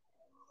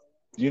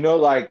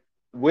 Like,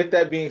 with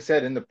that being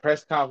said, in the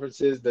press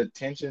conferences, the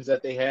tensions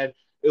that they had,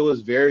 it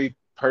was very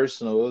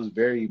personal. It was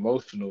very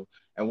emotional.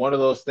 And one of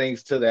those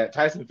things to that,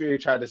 Tyson Fury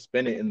tried to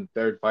spin it in the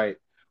third fight.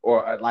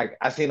 Or like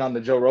I seen on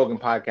the Joe Rogan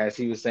podcast,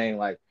 he was saying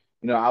like,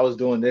 I was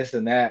doing this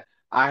and that.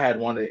 I had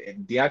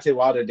wanted Deontay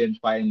Wilder didn't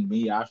fight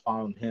me. I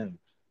found him.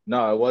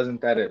 No, it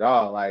wasn't that at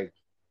all. Like,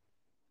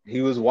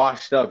 he was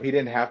washed up. He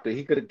didn't have to.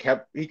 He could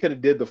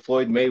have did the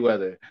Floyd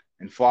Mayweather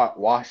and fought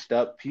washed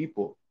up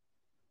people.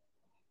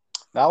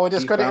 Now we're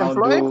discrediting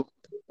Floyd?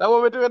 Is that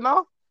what we're doing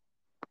now?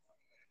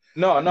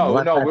 No.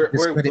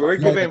 We're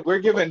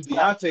giving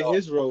Deontay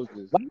his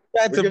roses.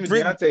 We're giving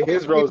Deontay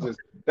his roses.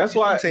 That's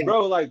why,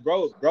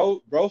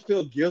 bro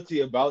feel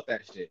guilty about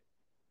that shit.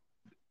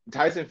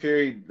 Tyson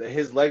Fury,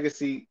 his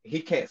legacy,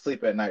 he can't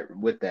sleep at night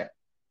with that.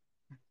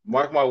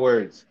 Mark my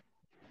words.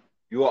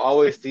 You will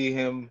always see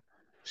him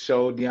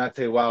show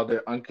Deontay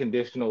Wilder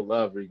unconditional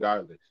love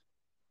regardless.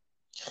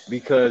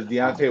 Because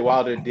Deontay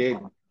Wilder did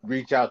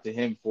reach out to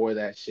him for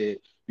that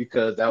shit,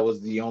 because that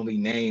was the only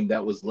name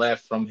that was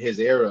left from his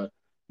era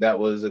that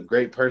was a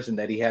great person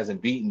that he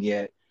hasn't beaten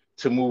yet,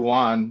 to move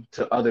on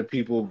to other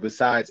people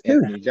besides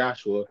Anthony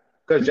Joshua,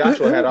 because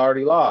Joshua had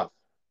already lost.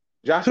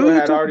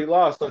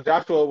 So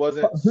Joshua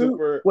wasn't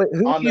super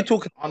on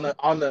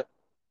the.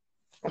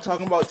 I'm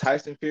talking about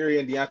Tyson Fury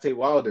and Deontay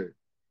Wilder.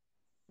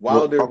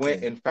 Wilder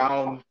went and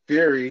found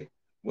Fury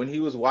when he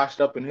was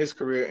washed up in his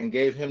career and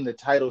gave him the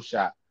title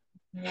shot.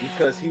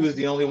 because he was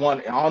the only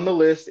one on the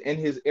list in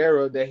his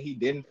era that he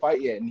didn't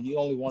fight yet, and he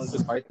only wanted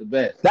to fight the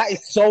best. That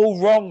is so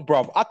wrong,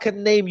 bruv. I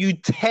can name you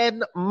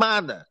 10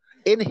 man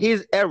in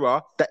his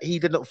era that he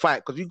didn't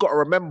fight, because you got to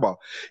remember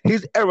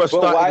his era But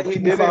started. why in he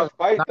 2000. didn't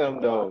fight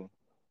them though?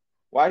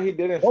 Why he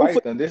didn't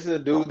fight them? This is a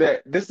dude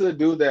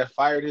that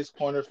fired his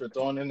corner for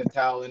throwing in the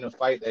towel in a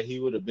fight that he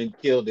would have been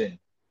killed in.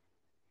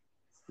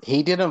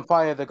 He didn't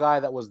fire the guy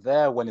that was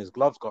there when his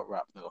gloves got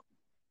wrapped, though.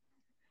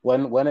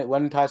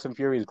 When Tyson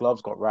Fury's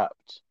gloves got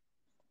wrapped.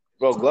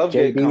 Bro,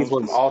 Glovegate JB comes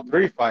was- from all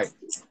three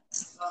fights.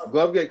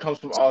 Glovegate comes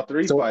from all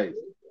three fights.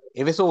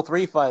 If it's all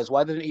three fights,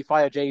 why didn't he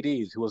fire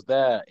JD's, who was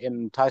there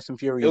in Tyson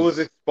Fury's? It was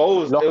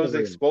exposed. It locker was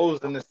room?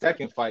 exposed in the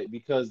second fight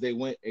because they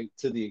went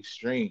to the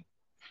extreme.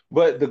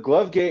 But the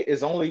Glovegate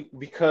is only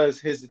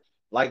because his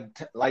like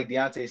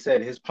Deontay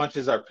said, his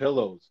punches are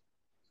pillows.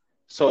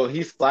 So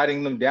he's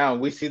sliding them down.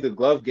 We see the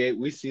Glovegate.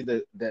 We see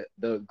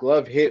the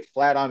glove hit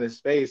flat on his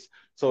face.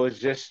 So it's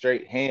just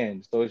straight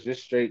hand. So it's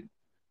just straight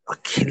You're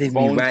killing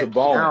bone me to right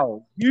bone.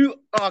 now. You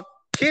are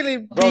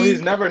killing Bro, me.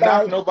 he's never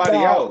knocked nobody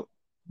out.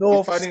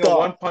 North He's fighting Star. a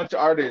one-punch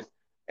artist,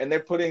 and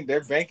they're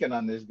banking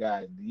on this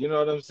guy. You know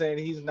what I'm saying?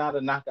 He's not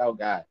a knockout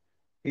guy.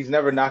 He's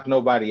never knocked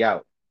nobody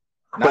out.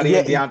 Not But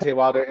even yet Deontay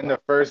Wilder in the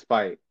first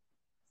fight.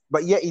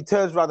 But yet he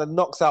turns around and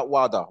knocks out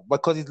Wilder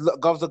because his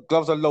gloves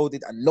are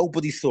loaded and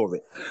nobody saw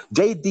it.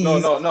 JD.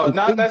 No,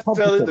 not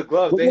necessarily the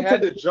gloves. They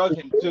had to incompetent. drug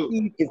him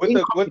too. Is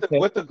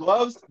With the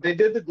gloves, they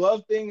did the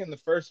glove thing in the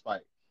first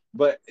fight,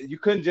 but you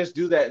couldn't just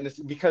do that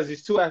because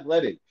he's too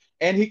athletic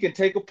and he can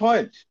take a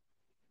punch.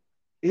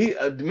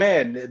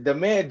 The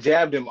man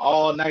jabbed him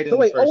all night in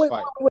the first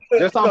fight.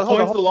 Just on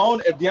points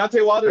alone, if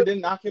Deontay Wilder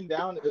didn't knock him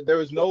down, there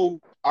was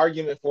no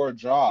argument for a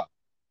draw.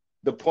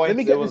 The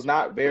points, it was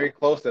not very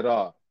close at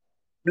all.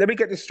 Let me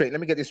get this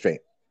straight.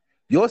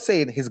 You're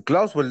saying his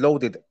gloves were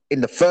loaded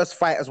in the first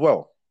fight as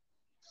well?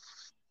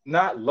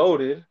 Not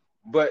loaded,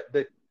 but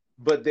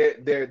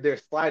they're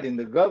sliding.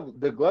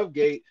 The glove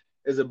gate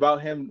is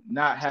about him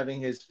not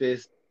having his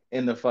fist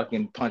in the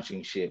fucking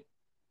punching shit.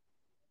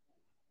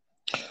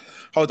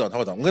 Hold on.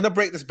 I'm gonna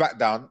break this back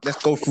down.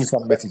 Let's go through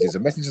some messages. The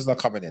messages are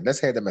coming in. Let's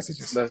hear the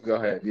messages. Let's go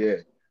ahead. Yeah.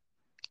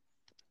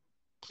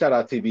 Shout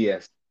out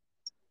TBS.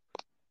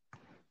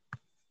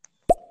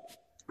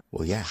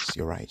 Well, yes,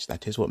 you're right.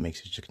 That is what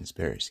makes it a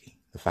conspiracy.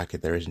 The fact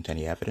that there isn't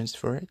any evidence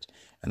for it,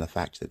 and the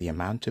fact that the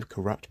amount of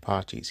corrupt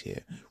parties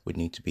here would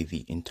need to be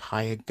the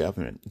entire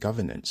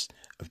governance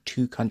of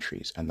two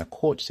countries and the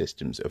court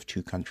systems of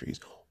two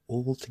countries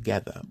all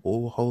together,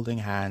 all holding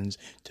hands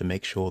to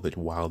make sure that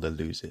Wilder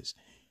loses.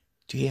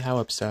 Do you hear how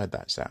absurd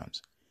that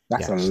sounds?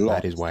 That's a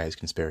lot. That is why it's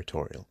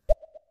conspiratorial.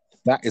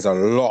 That is a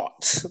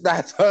lot.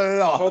 That's a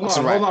lot.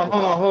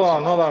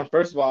 Hold on.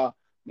 First of all,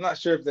 I'm not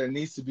sure if there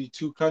needs to be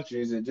two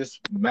countries. It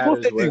just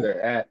matters where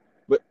they're at.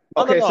 But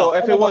okay, so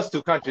if it was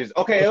two countries,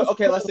 okay,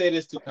 let's say it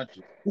is two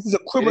countries. This is a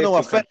criminal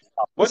offense.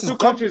 What two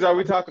countries are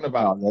we talking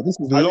about? Yeah, this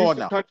is law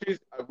now.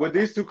 Would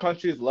these two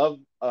countries love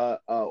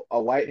a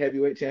white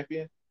heavyweight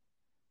champion?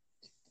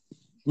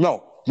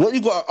 No. What you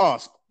got to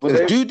ask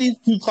is, do these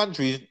two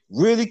countries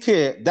really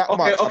care that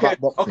much about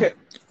boxing? Okay.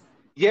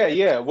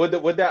 Yeah. Would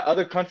that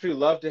other country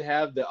love to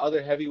have the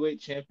other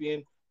heavyweight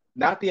champion?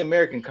 Not the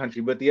American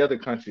country, but the other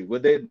country.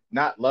 Would they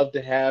not love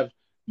to have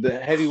the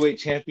heavyweight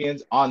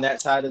champions on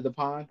that side of the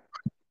pond?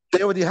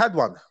 They already had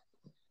one.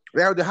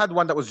 They already had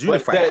one that was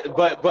unified.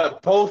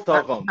 But both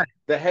of them,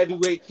 the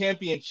heavyweight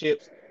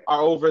championships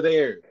are over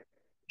there.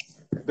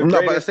 The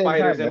greatest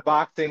fighters in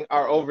boxing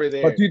are over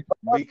there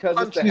because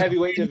it's the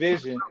heavyweight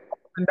division.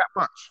 That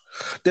much.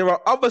 There are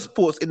other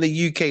sports in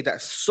the UK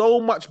that's so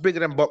much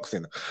bigger than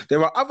boxing.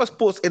 There are other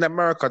sports in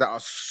America that are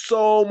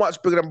so much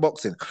bigger than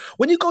boxing.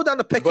 When you go down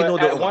the pecking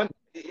order,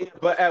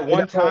 at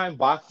one time,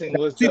 boxing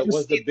was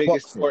the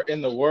biggest sport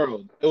in the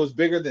world. It was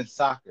bigger than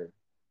soccer.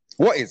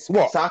 What?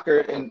 Soccer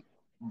and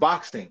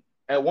boxing.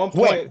 At one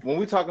point, when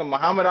we talking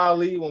Muhammad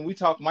Ali, when we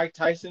talk Mike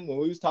Tyson, when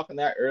we was talking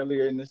that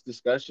earlier in this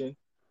discussion,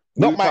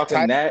 not Mike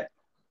Tyson.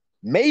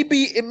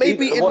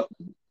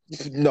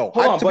 No.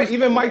 Hold on, but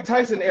even Mike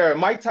Tyson era,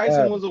 Mike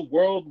Tyson was a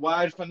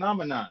worldwide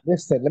phenomenon.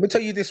 Listen, let me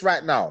tell you this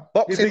right now.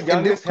 Boxing He's the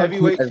youngest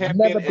heavyweight champion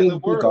never in been the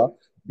world.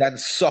 Than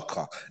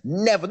soccer.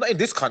 Never. Not in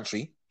this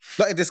country.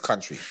 There are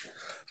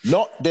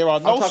no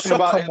I'm talking soccer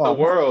about in the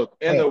world.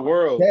 In the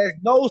world. There's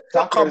no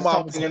soccer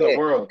moms in the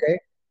world. Okay?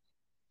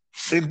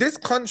 In this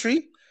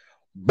country,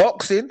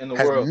 boxing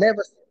has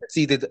never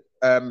succeeded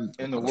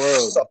in the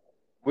world.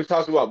 We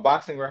talked about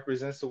boxing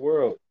represents the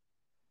world.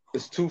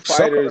 It's two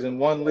fighters in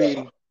one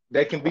league.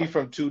 They can be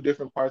from two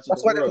different parts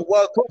of the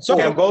world.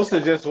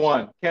 Cambosa just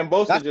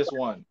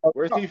won.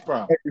 Where's he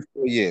from? Every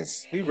 4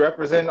 years. He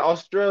represents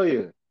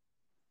Australia.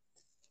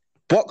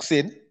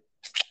 Boxing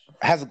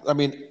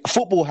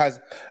football has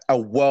a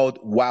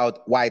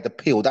worldwide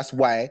appeal. That's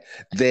why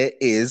there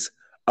is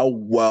a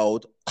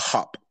World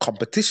Cup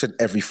competition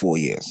every 4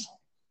 years.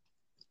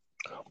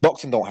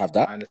 Boxing don't have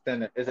that. I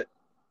understand that. Is it?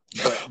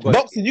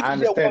 Boxing, you I can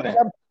understand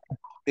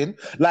get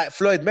that. like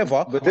Floyd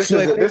Mayweather. But this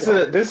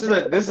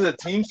is a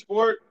team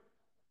sport.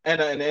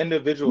 and an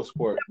individual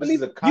sport. This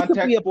is a You could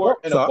contact be a sport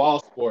and a boxer. ball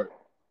sport.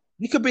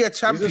 You could be a These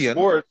are champion.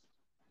 sports,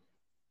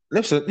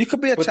 Listen, you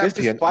could be a but this is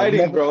champion.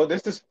 fighting, bro.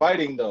 This is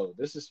fighting, though.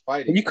 This is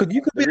fighting. You could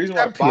The be a reason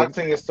why champion.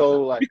 boxing is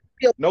so like You could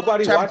be a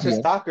nobody watches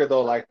champion. soccer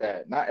though like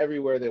that. Not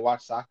everywhere they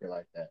watch soccer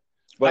like that.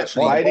 But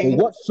Actually, fighting,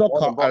 watch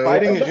soccer.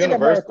 fighting is Not in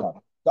universal.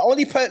 America. The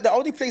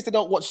only place they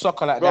don't watch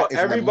soccer like Bro, that is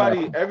in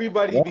America.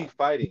 everybody Yeah. be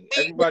fighting.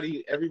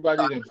 Everybody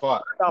didn't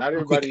fought. Not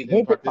everybody Quickly.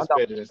 didn't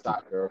participated in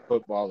soccer or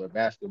football or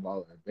basketball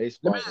or Let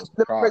baseball me or let me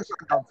break lacrosse,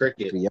 something down to you cricket.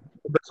 quickly. Yeah?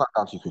 Let me break something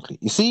down to you quickly.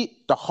 You see,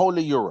 the whole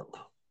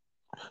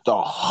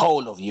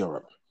of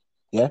Europe,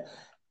 yeah,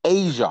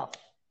 Asia,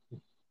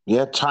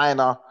 yeah,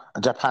 China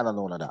and Japan and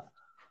all of that.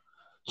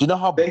 Do you know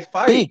how They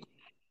fight. big?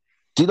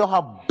 Do you know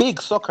how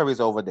big soccer is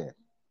over there?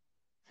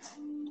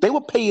 They were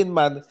paying,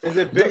 man. Is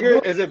it bigger?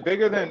 Is it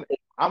bigger than?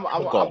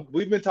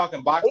 We've been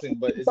talking boxing,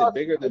 but is it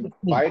bigger than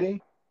fighting?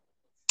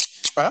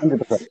 Huh?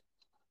 100%.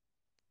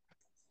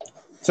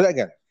 Say that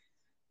again.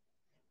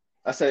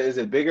 I said, is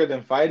it bigger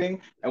than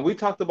fighting? And we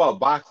talked about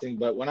boxing,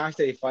 but when I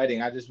say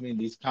fighting, I just mean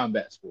these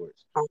combat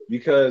sports.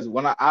 Because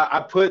when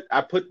I put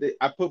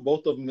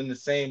both of them in the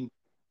same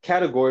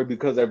category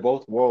because they're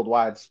both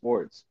worldwide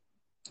sports.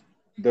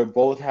 They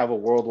both have a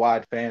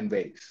worldwide fan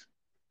base.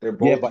 They're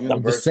both Yeah, but I'm just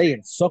universal.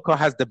 saying, soccer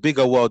has the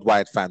bigger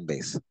worldwide fan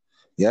base.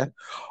 Yeah,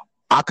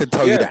 I can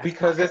tell you that.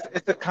 Because it's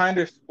a kind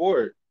of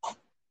sport.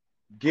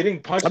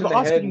 Getting punched I'm in not the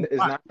asking head you is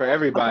why. not for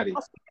everybody.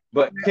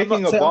 But I'm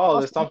kicking not a saying- ball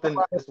I'm is asking something.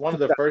 you It's one of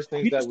the first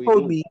things You that just we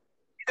told do. me.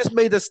 You just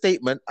made a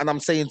statement, and I'm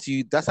saying to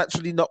you that's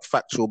actually not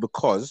factual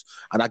because,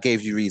 and I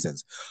gave you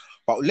reasons.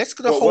 But let's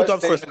But hold what on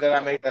for a statement did I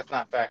make that's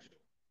not factual?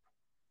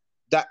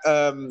 that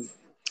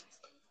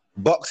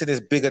boxing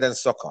is bigger than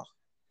soccer.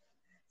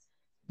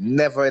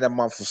 Never in a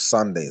month of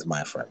Sundays,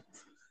 my friend.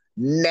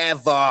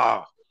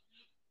 Never.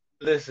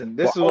 Listen,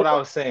 this is what I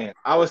was saying.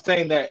 I was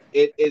saying that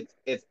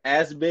it's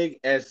as big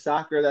as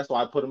soccer. That's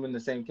why I put them in the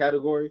same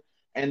category.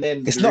 And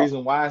then It's the not.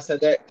 reason why I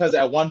said that, because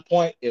at one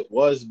point it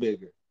was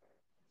bigger.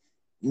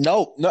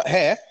 No, not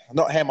hair.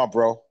 Not hair, my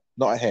bro.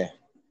 Not hair.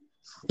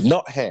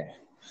 Not hair.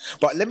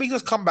 But let me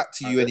just come back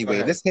to you Go anyway.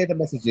 ahead. Let's hear the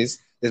messages.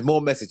 There's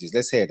more messages.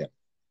 Let's hear them.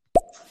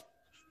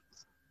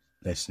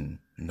 Listen,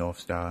 North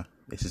Star,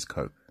 this is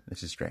Cope.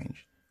 This is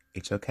strange.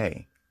 It's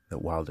okay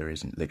that Wilder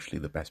isn't literally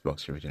the best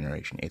boxer of his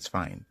generation. It's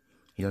fine.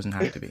 He doesn't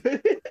have to be.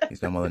 He's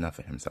done well enough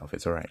for himself.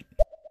 It's all right.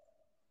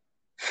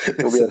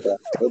 It'll be okay.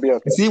 It'll be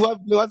okay. See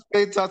what's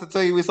paying time to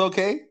tell you it's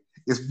okay?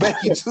 It's better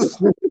you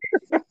just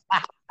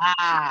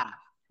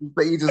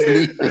but you just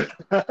leave it.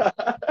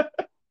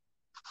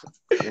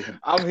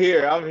 I'm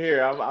here. I'm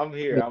here. I'm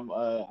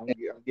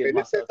getting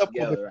myself Let's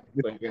together right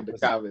quick in the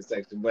comment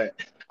section. But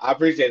I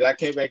appreciate it. I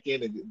came back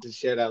in to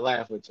share that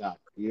laugh with y'all.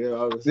 You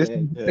know what I'm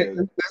saying? 'Cause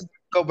Let's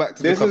go back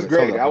to this the is comments.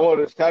 great. Hold I on.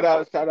 want to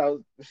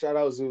shout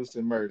out Zeus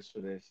and Merge for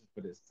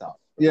this talk.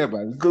 Yeah,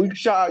 man. Go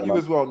shout out you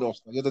as well, North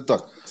Star. You're the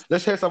dog.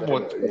 Let's hear some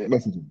more Yeah.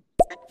 messages.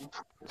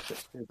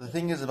 The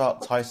thing is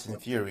about Tyson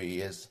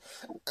Fury is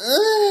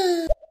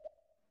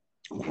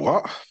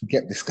What?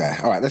 Get this guy.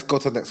 All right, let's go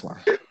to the next one.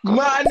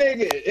 My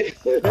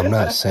nigga. I'm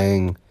not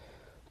saying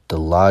the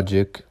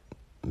logic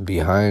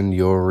behind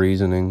your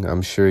reasoning.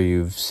 I'm sure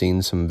you've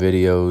seen some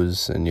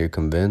videos and you're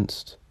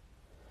convinced.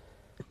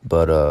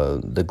 But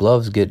the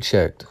gloves get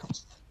checked.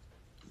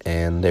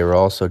 And they were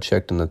also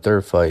checked in the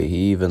third fight.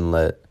 He even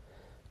let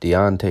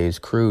Deontay's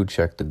crew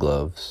check the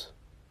gloves.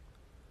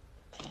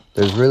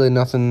 There's really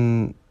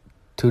nothing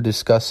to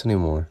discuss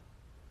anymore.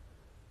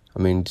 I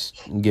mean,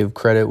 just give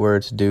credit where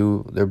it's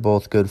due. They're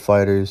both good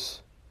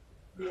fighters.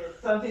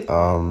 I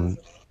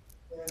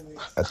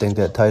think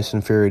that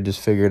Tyson Fury just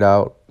figured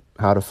out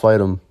how to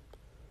fight him.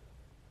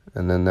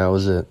 And then that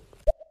was it.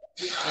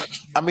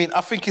 I mean,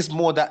 I think it's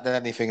more that than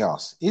anything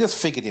else. He just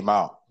figured him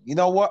out. You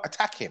know what?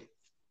 Attack him.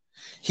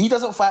 He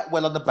doesn't fight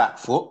well on the back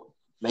foot.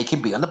 Make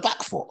him be on the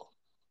back foot.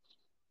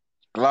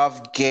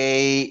 Glove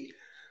gate,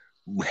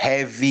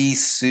 heavy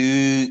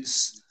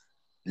suits,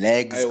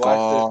 legs Hey, watch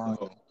gone. this,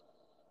 though.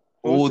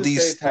 All Who's to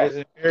these say stuff.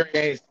 Tyson Fury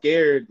ain't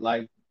scared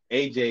like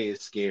AJ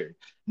is scared?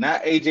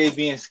 Not AJ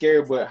being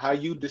scared, but how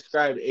you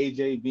described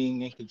AJ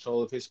being in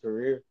control of his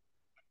career.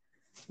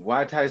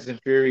 Why Tyson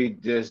Fury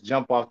just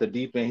jump off the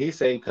deep end? He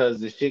say because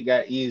the shit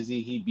got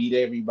easy, he beat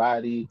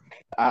everybody,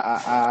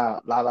 la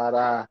la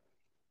la.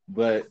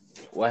 But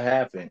what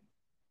happened?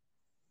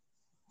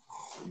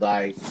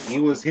 Like he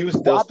was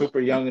still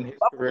super young in his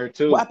career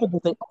too. What happened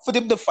was they offered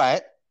him the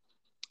fight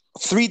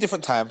 3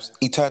 different times.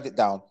 He turned it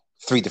down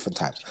 3 different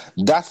times.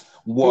 That's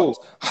what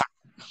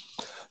happened.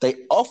 They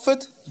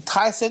offered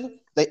Tyson.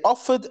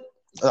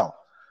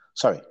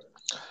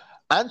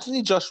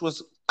 Anthony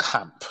Joshua's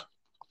camp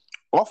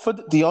offered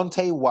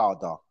Deontay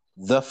Wilder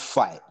the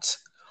fight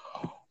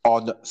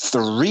on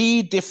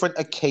 3 different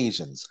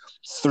occasions,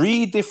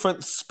 3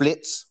 different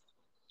splits,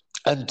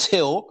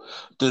 until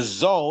the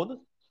Zone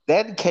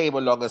then came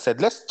along and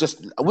said,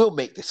 we'll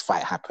make this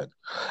fight happen.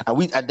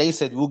 And they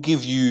said, we'll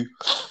give you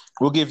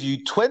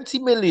 20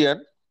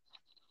 million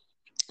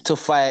to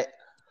fight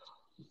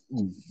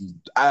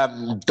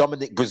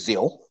Dominic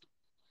Brazil,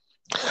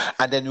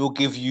 and then we'll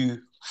give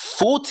you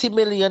 40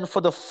 million for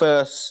the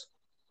first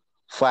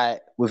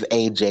fight with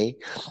AJ,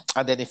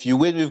 and then if you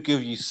win, we'll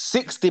give you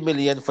 60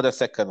 million for the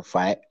second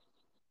fight,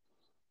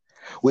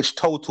 which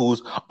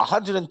totals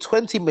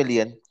 120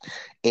 million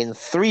in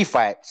 3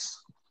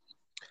 fights.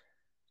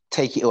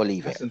 Take it or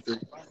leave it.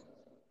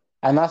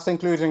 And that's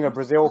including a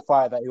Brazil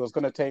fight that he was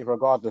going to take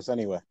regardless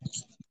anyway.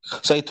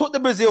 So he took the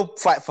Brazil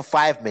fight for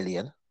 5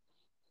 million.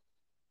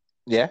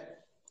 Yeah.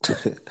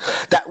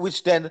 That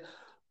which then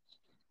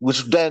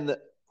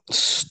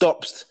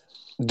stops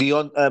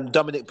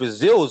Dominic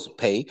Brazil's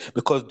pay,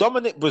 because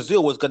Dominic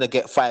Brazil was going to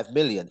get 5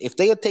 million. If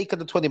they had taken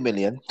the 20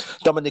 million,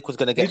 Dominic was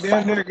going to get 5. He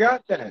damn near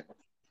got that.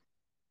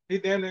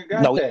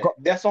 No,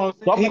 That's what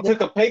I'm saying. He took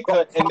a pay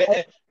cut,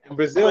 and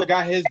Brazil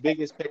got his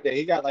biggest payday.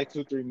 He got like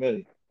 2-3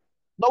 million.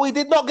 No, he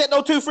did not get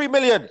no 2-3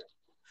 million.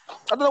 I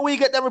don't know where you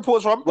get them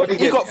reports from. What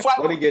he got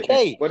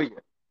 500K. What he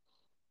get?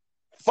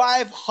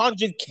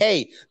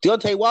 500K.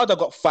 Deontay Wilder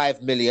got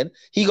 5 million.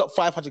 He got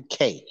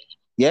 500K.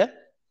 Yeah?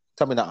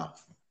 Tell me that.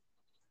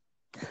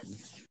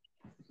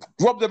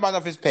 Rob the man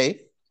of his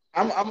pay.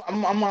 I'm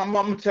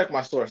gonna check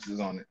my sources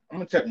on it.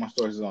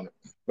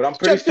 But I'm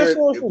pretty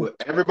sure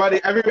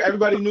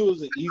everybody knew it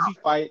was an easy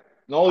fight.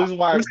 The only reason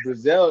why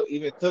Brazil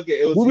even took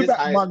it, it was his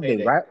highest Monday,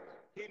 payday. Right?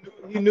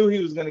 He knew he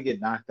was gonna get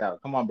knocked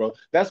out. Come on, bro.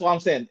 That's what I'm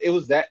saying. It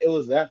was that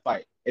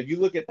fight. If you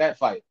look at that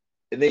fight,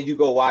 and then you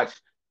go watch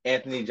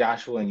Anthony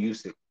Joshua and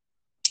Usyk,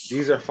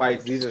 these are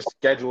fights. These are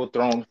scheduled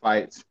throne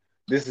fights.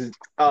 This is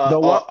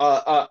hold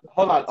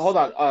on.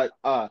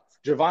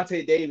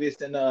 Gervonta Davis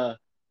and I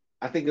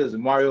think it was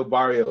Mario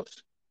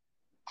Barrios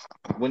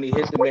when he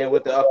hit the man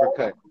with the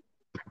uppercut.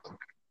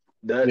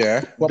 He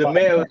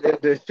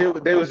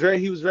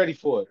was ready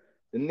for it.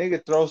 The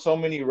nigga throws so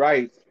many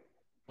rights,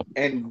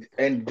 and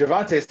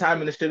Gervonta is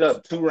timing the shit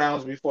up 2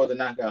 rounds before the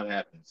knockout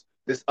happens.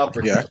 This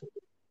uppercut.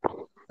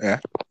 Yeah.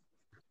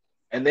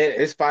 And then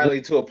it's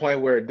finally to a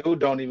point where a dude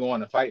don't even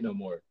want to fight no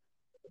more.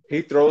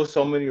 He throws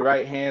so many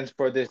right hands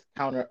for this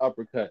counter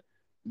uppercut.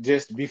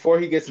 Just before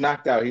he gets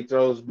knocked out, he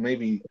throws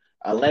maybe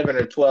 11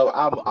 or 12.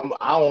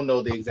 I don't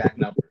know the exact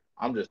number.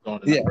 I'm just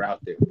throwing the number out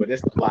there. But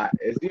it's a lot.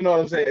 You know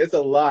what I'm saying? It's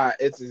a lot.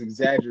 It's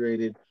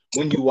exaggerated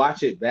when you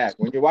watch it back.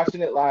 When you're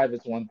watching it live,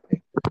 it's one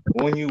thing.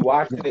 When you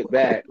watching it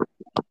back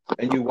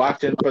and you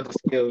watching for the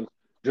skills,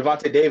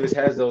 Gervonta Davis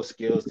has those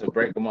skills to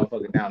break a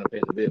motherfucker down and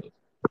pay the bills.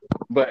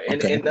 But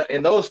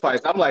in those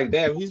fights, I'm like,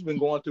 damn, he's been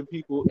going through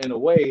people in a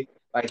way.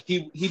 Like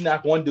he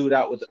knocked one dude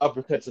out with the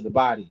uppercut to the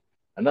body,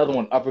 another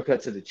one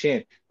uppercut to the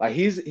chin. Like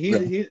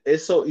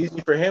it's so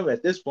easy for him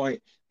at this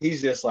point.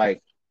 He's just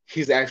like,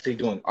 he's actually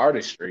doing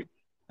artistry.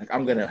 Like,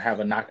 I'm gonna have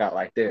a knockout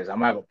like this. I'm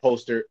gonna have a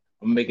poster.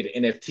 I'm gonna make it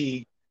an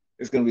NFT.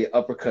 It's gonna be an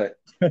uppercut.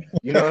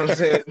 You know what I'm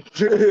saying?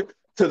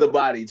 To the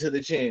body, to the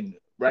chin,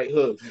 right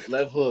hook,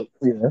 left hook.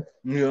 Yeah.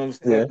 You know what I'm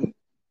saying? Yeah.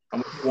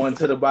 I'm going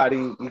to the body.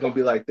 He's gonna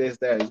be like this,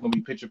 that. He's gonna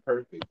be picture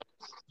perfect.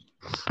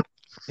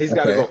 He's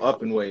got to go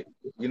up in weight.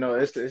 You know,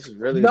 it's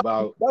really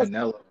about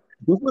Canelo.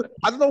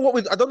 I don't know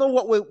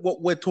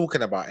what we're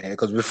talking about here,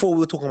 because before we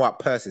were talking about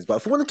purses, but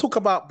if we want to talk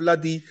about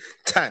bloody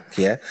Tank,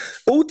 yeah,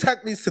 all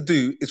Tank needs to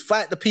do is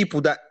fight the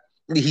people that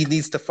he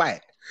needs to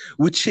fight,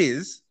 which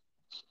is,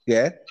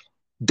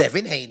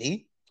 Devin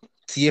Haney,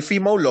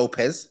 Teofimo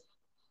Lopez,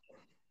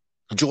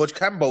 George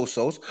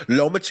Kambosos,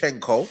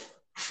 Lomachenko.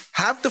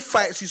 Have the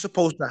fights you're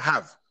supposed to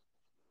have.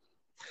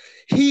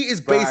 He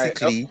is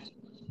basically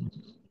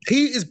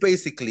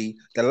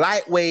the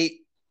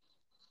lightweight,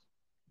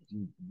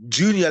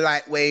 junior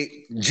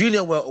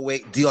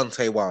welterweight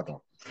Deontay Wilder.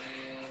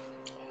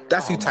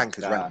 That's who Tank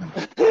is right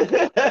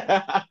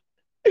now.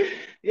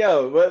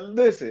 Yo, but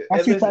listen,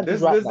 this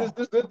is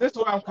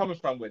where I'm coming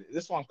from with it.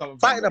 This is where I'm coming from.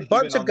 Fighting a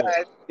bunch of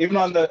guys, even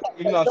on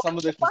some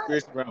of the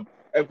conspiracy realm.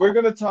 If we're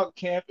gonna talk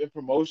camp and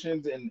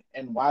promotions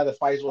and why the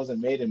fights wasn't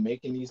made and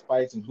making these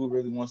fights and who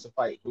really wants to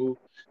fight who,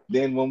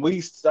 then when we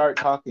start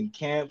talking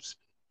camps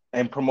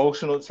and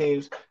promotional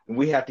teams,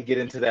 we have to get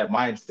into that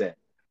mindset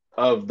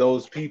of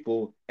those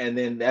people, and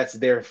then that's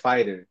their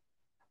fighter,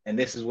 and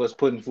this is what's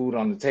putting food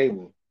on the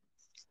table.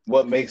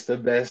 What makes the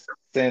best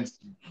sense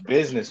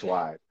business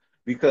wise?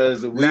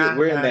 Because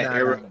we're in that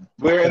era.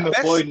 We're in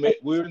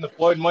the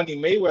Floyd Money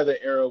Mayweather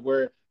era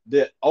where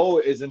the O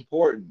is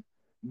important.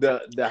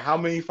 The how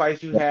many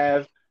fights you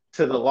have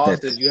to the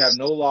losses, you have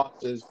no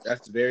losses.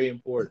 That's very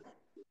important.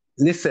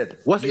 Listen,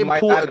 what's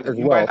important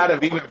you might not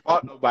have even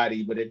fought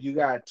nobody, but if you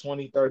got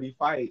 20, 30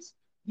 fights,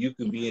 you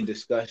can be in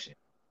discussion.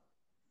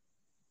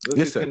 Look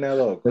at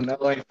Canelo.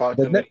 Canelo ain't fought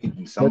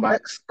somebody.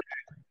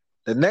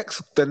 The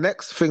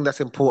next thing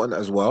that's important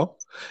as well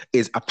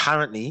is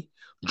apparently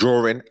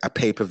drawing a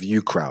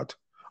pay-per-view crowd.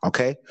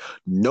 Okay?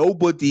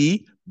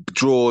 Nobody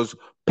draws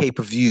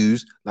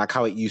pay-per-views like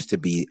how it used to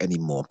be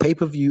anymore.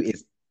 Pay-per-view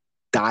is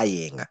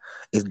dying.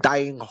 It's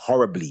dying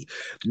horribly.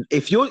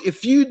 If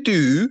you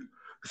do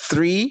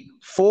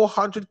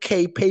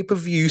 300-400K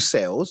pay-per-view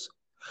sales,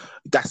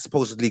 that's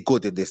supposedly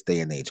good in this day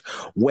and age.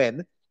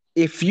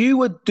 If you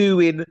were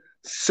doing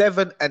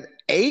 7 and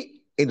 8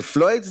 in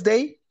Floyd's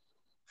day,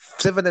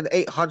 700,000 and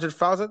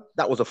 800,000,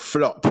 that was a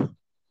flop.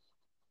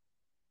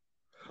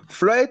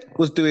 Floyd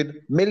was doing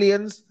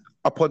millions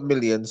upon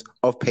millions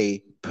of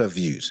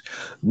pay-per-views.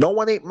 No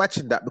one ain't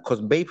matching that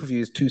because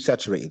pay-per-view is too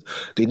saturated.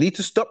 They need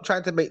to stop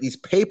trying to make these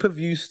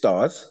pay-per-view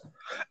stars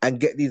and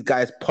get these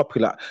guys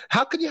popular.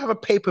 How can you have a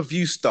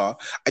pay-per-view star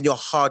and you're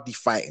hardly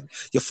fighting?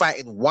 You're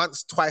fighting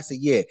once, twice a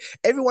year.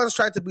 Everyone's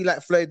trying to be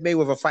like Floyd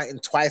Mayweather, fighting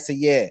twice a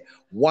year,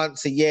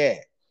 once a year.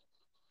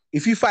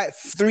 If you fight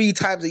 3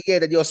 times a year,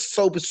 then you're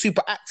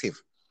super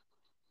active.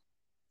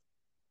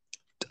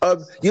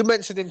 You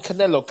mentioned in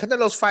Canelo.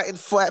 Canelo's fighting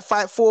 4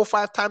 or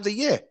 5 times a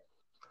year.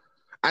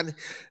 And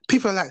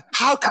people are like,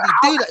 how can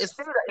he do that?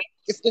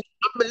 It's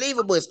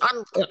unbelievable. It's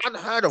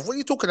unheard of. What are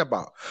you talking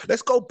about?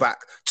 Let's go back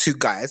to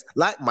guys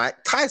like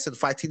Mike Tyson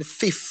fighting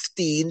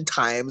 15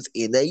 times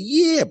in a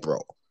year,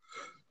 bro.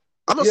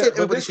 I'm not saying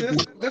everybody should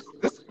do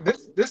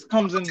this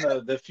comes in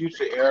the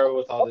future era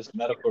with all this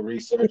medical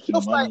research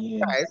and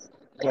money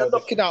and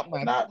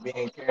not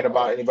being cared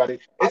about anybody.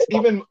 It's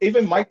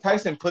even Mike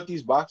Tyson put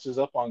these boxers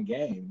up on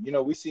game.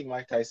 We see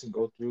Mike Tyson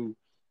go through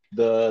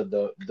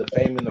the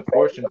fame and the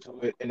fortune to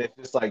it, and it's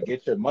just like,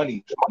 get your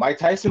money. Mike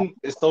Tyson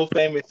is so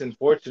famous and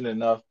fortunate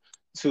enough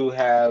to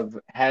have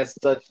had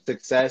such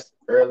success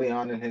early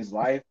on in his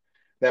life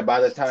that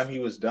by the time he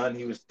was done,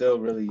 he was still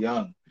really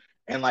young.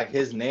 And like,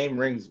 his name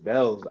rings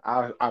bells.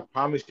 I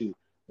promise you,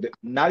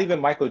 not even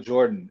Michael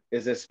Jordan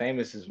is as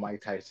famous as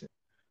Mike Tyson.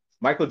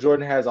 Michael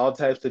Jordan has all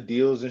types of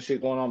deals and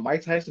shit going on.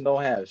 Mike Tyson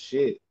don't have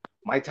shit.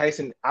 Mike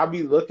Tyson, I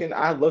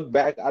look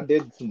back, I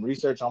did some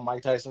research on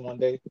Mike Tyson one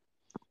day,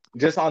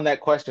 just on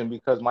that question,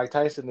 because Mike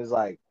Tyson is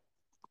like,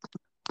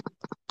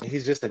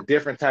 he's just a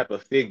different type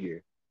of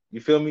figure.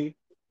 You feel me?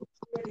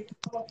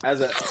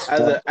 As a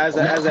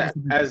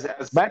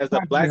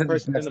black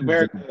person in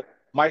America,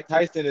 Mike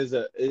Tyson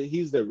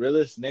he's the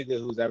realest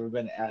nigga who's ever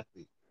been an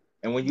athlete.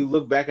 And when you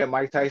look back at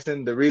Mike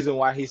Tyson, the reason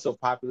why he's so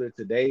popular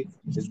today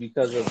is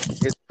because of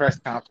his press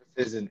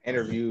conferences and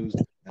interviews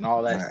and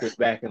all that shit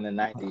back in the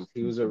 90s.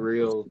 He was a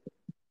real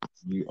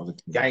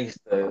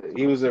gangster.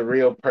 He was a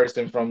real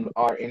person from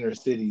our inner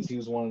cities. He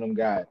was one of them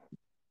guys.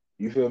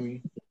 You feel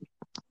me?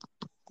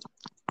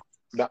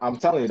 I'm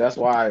telling you, that's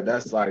why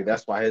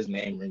his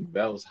name rings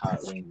bells. How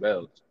it rings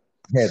bells.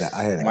 I hear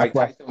that. Mike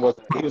Tyson was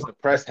the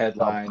press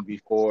headline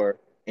before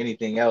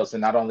anything else,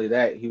 and not only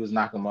that, he was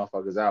knocking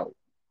motherfuckers out.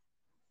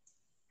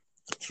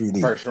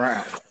 Truly. First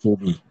round.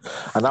 Truly.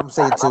 And I'm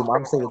saying to him,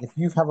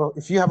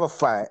 if you have a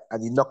fight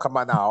and you knock a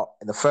man out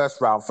in the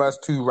first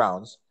 2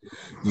 rounds,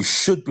 you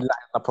should be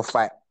lining up a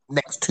fight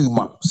next 2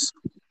 months.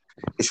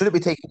 It shouldn't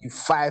be taking you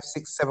 5,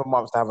 6, 7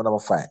 months to have another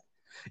fight.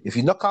 If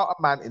you knock out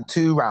a man in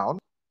 2 rounds,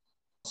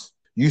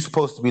 you're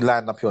supposed to be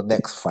lining up your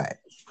next fight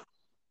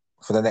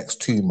for the next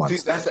 2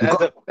 months. See,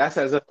 that's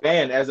as a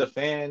fan. As a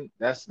fan,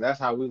 that's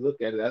how we look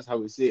at it. That's how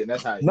we see it, and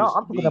that's how. I'm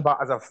talking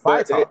about as a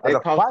fighter.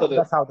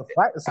 That's how the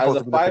fight is supposed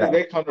to be. As a fighter,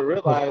 they come to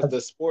realize the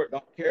sport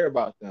don't care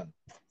about them.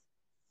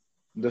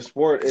 The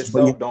sport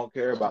itself don't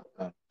care about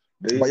them.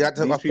 These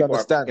people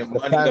are making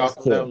money off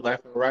of them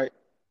left and right.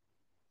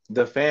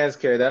 The fans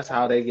care. That's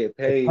how they get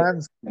paid,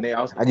 and they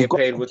also get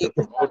paid with the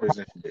promoters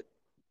and shit.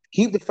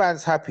 Keep the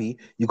fans happy.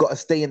 You got to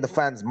stay in the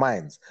fans'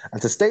 minds,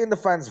 and to stay in the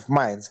fans'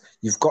 minds,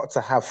 you've got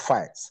to have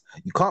fights.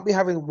 You can't be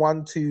having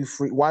 1, 2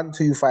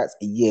 fights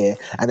a year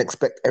and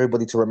expect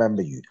everybody to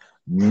remember you.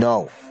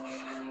 No,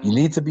 you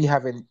need to be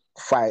having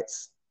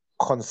fights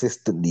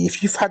consistently.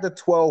 If you've had a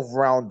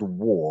 12-round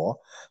war,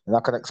 then I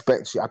can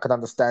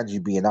understand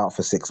you being out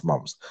for 6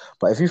 months.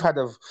 But if you've had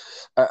a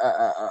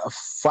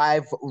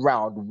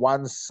 5-round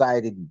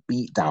one-sided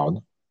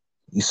beatdown,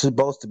 you're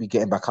supposed to be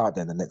getting back out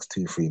there in the next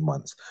 2-3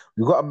 months.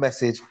 We've got a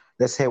message.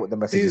 Let's hear what the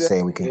message is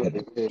saying. We can get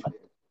it.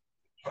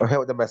 I'll hear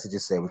what the message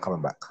is saying. We're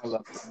coming back.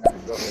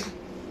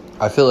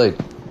 I feel like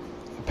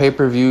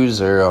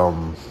pay-per-views are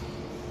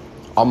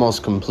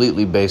almost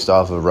completely based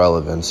off of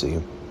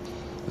relevancy.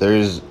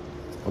 There's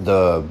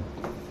the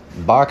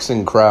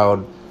boxing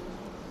crowd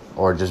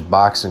or just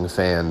boxing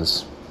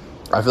fans.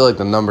 I feel like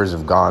the numbers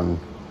have gone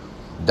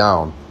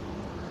down.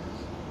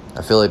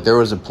 I feel like there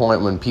was a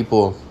point when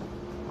people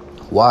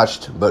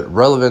watched, but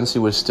relevancy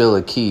was still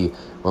a key.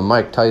 When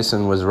Mike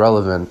Tyson was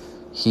relevant,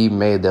 he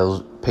made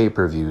those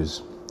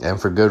pay-per-views, and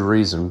for good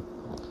reason.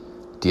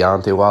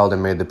 Deontay Wilder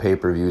made the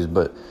pay-per-views,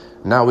 but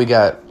now we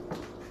got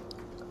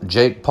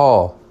Jake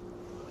Paul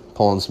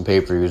pulling some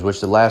pay-per-views, which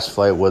the last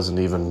fight wasn't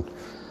even,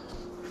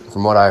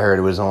 from what I heard,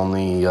 it was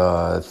only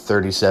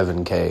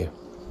 37K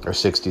or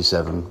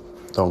 67.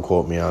 Don't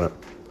quote me on it.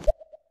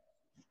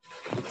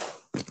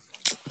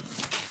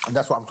 And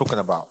that's what I'm talking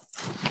about.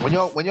 When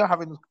you're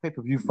having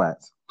pay-per-view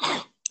fights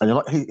and you're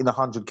not hitting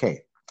 100K,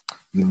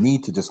 you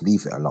need to just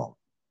leave it alone.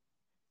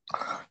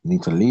 You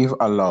need to leave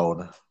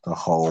alone the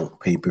whole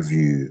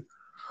pay-per-view.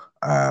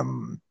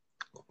 The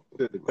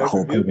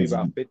pay-per-view be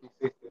about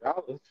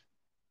 $50-$60.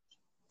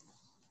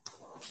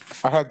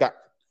 I heard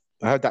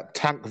that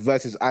Tank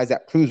versus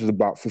Isaac Cruz was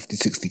about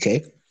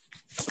 50-60K.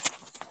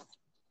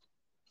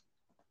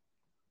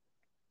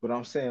 But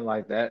I'm saying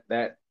like that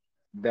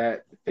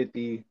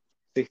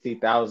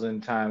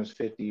 50-60,000 times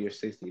 $50 or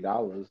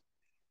 $60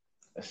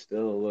 That's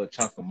still a little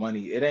chunk of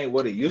money. It ain't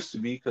what it used to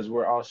be because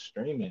we're all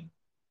streaming.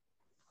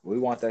 We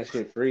want that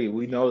shit free.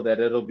 We know that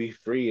it'll be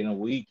free in a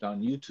week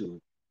on YouTube.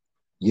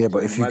 Yeah, So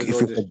but you might as well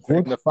if it's a just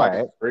stream good the fight,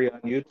 fight free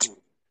on YouTube.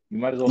 You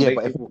might as well yeah, make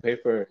but if people pay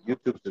for a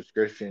YouTube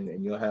subscription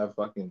and you'll have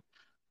fucking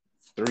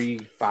 3,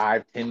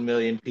 5, 10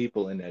 million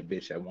people in that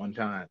bitch at one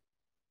time.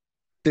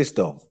 this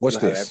though, watch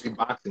You'll have this. every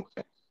boxing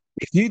fan.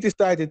 If you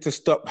decided to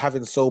stop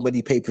having so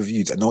many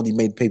pay-per-views and only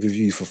made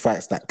pay-per-views for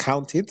fights that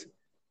counted,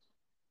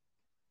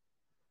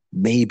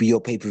 maybe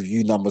your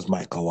pay-per-view numbers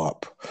might go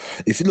up.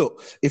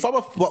 If I'm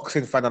a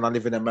boxing fan and I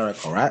live in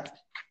America, right?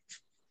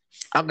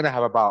 I'm gonna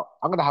have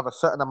a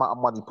certain amount of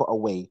money put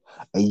away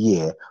a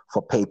year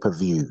for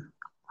pay-per-view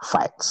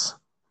fights.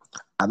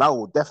 And I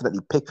will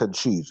definitely pick and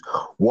choose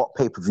what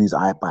pay-per-views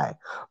I buy.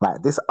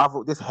 Like this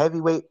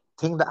heavyweight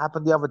thing that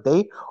happened the other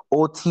day,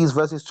 Ortiz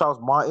versus Charles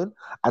Martin,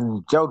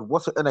 and Gerald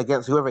Washington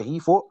against whoever he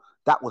fought,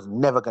 that was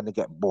never going to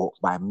get bought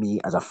by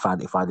me as a fan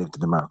if I lived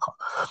in America.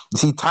 You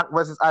see, Tank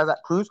versus Isaac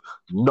Cruz,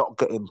 not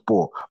getting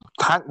bought.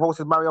 Tank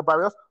versus Mario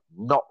Barrios,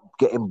 not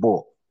getting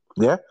bought.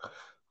 Yeah?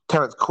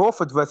 Terence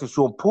Crawford versus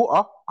Sean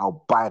Porter,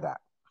 I'll buy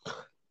that.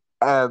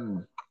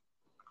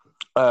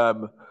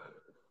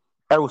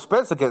 Errol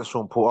Spence against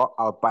Sean Porter,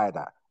 I'll buy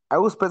that.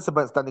 Errol Spence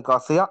against Danny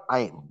Garcia, I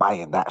ain't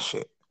buying that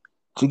shit.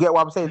 Do you get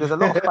what I'm saying? There's a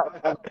lot of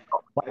fights.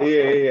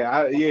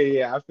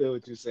 I feel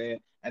what you're saying,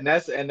 and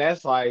that's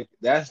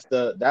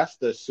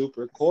the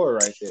super core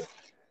right there.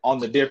 On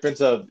the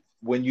difference of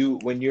when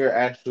you're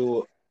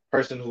actual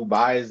person who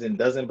buys and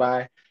doesn't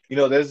buy. You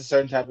know, there's a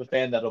certain type of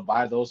fan that'll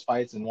buy those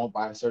fights and won't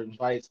buy certain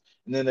fights,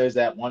 and then there's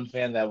that one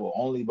fan that will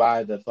only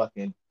buy the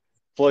fucking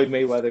Floyd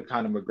Mayweather,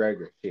 Conor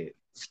McGregor shit.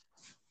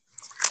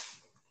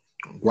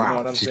 Wow. You know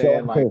what I'm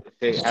saying? Like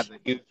they have a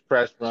huge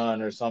press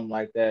run or something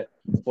like that.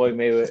 Floyd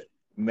Mayweather,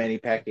 Manny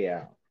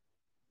Pacquiao.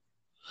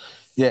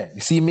 Yeah,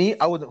 you see me?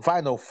 I wouldn't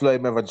buy no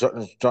Floyd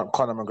Mayweather,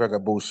 Conor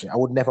McGregor bullshit. I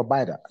would never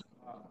buy that.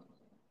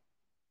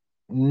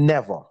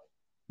 Never.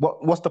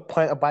 What's the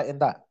point of biting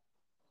that?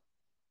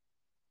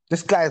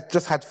 This guy's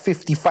just had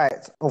 50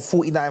 fights or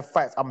 49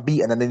 fights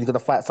unbeaten, and then you're gonna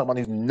fight someone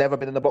who's never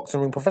been in the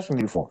boxing ring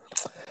professionally before.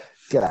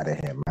 Get out of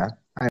here, man.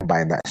 I ain't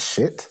buying that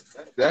shit.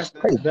 That's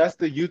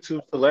the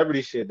YouTube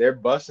celebrity shit. They're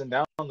busting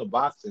down on the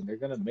boxing. They're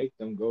gonna make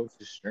them go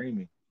to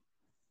streaming.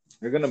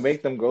 They're gonna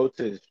make them go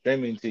to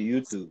streaming to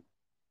YouTube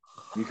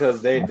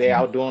because they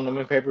outdoing them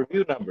in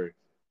pay-per-view numbers.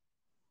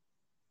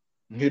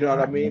 You know what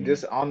I mean?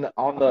 Just on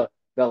the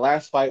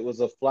last fight was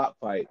a flop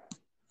fight.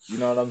 You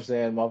know what I'm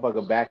saying?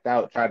 Motherfucker backed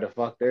out, tried to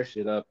fuck their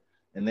shit up,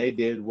 and they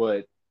did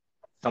what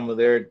some of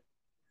their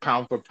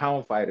pound for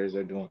pound fighters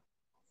are doing.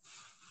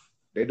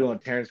 They're doing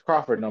Terence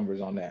Crawford numbers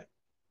on that.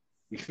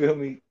 You feel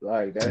me?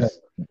 Like that's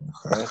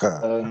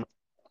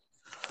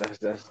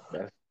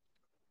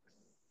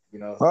you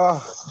know,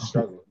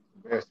 struggle.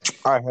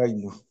 I hear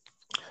you.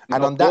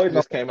 And on Floyd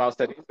just came out,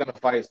 said he's gonna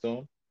fight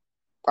soon.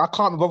 I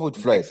can't be bothered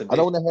with Floyd. I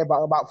don't want to hear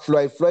about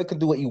Floyd. Floyd can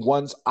do what he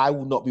wants. I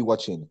will not be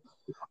watching.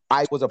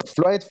 I was a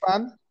Floyd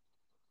fan.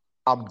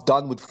 I'm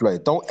done with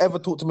Floyd. Don't ever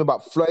talk to me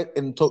about Floyd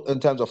in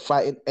terms of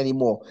fighting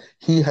anymore.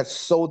 He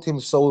sold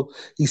himself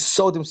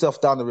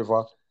down the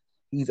river.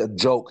 He's a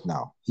joke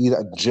now. He's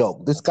a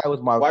joke. This guy was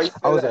my. Why you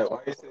say that?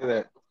 Why you say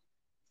that?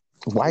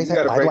 Why is you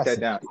that? Gotta break that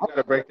down. You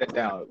gotta break that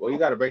down. Well, you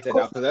gotta break that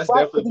down because that's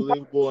definitely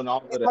believable and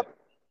all of that.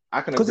 I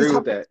can agree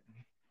with that.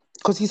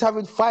 Because he's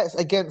having fights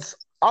against.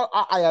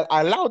 I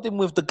allowed him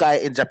with the guy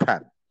in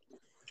Japan.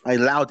 I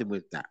allowed him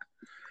with that.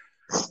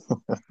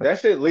 That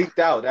shit leaked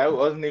out. That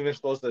wasn't even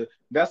supposed to.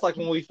 That's like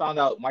when we found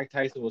out Mike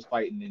Tyson was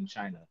fighting in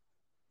China.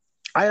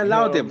 I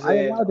allowed him. I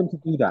allowed him to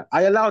do that.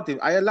 I allowed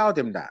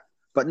him that.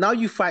 But now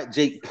you fight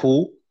Jake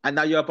Paul, and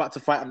now you're about to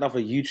fight another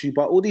YouTuber.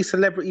 All these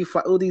celebrity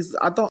fight, all these.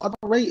 I don't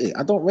rate it.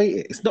 I don't rate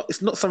it.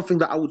 It's not something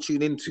that I would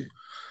tune into.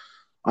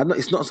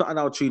 It's not something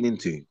I would tune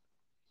into.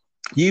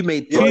 You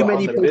made too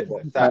many people.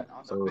 On the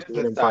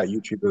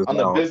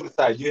business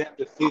side, you have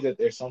to see that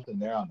there's something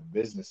there on the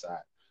business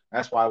side.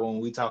 That's why when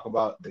we talk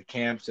about the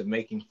camps and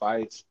making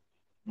fights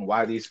and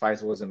why these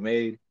fights wasn't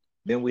made,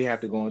 then we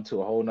have to go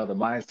into a whole nother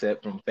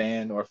mindset from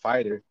fan or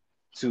fighter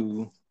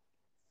to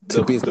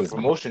the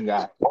promotion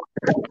guy.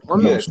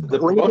 Yes, the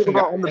promotion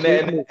guy. And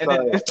then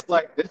this is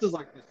like the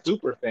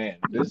super fan.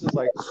 This is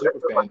like the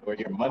super fan where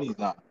your money's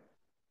not.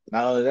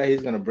 Not only that,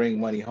 he's gonna bring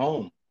money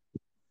home.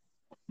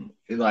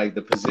 Like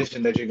the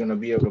position that you're gonna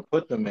be able to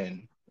put them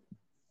in.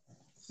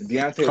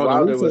 Deontay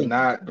Wilder was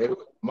not.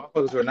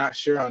 Motherfuckers were not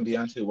sure on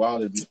Deontay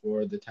Wilder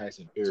before the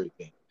Tyson Fury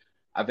thing.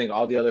 I think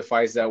all the other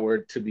fights that were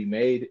to be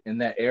made in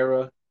that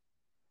era,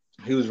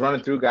 he was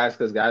running through guys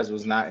because guys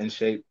was not in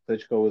shape.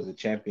 Klitschko was a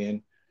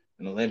champion,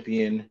 an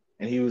Olympian,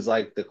 and he was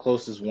like the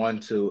closest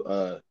one to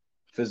a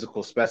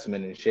physical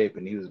specimen in shape,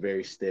 and he was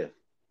very stiff.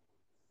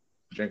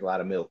 Drink a lot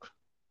of milk.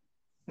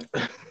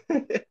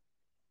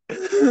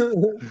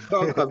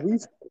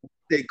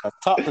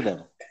 Talk to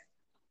them.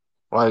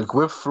 Like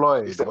with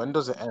Floyd, when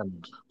does it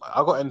end?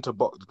 I got into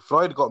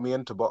Floyd got me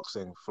into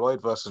boxing.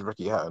 Floyd versus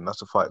Ricky Hatton.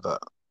 That's a fight that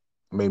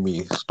made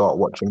me start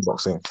watching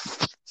boxing.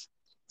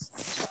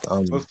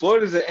 But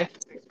Floyd is an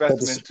interesting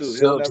specimen too. He'll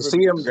So to never see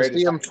be the him,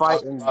 greatest I've talked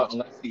fighting. about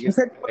unless he Let's gets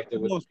hear the connected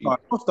question, with no the people. star.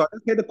 No star.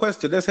 Let's hear the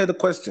question. Let's hear the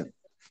question.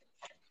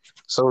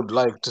 So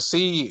like to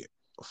see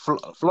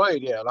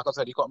Floyd, yeah, like I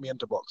said, he got me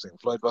into boxing.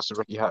 Floyd versus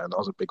Ricky Hatton, that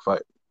was a big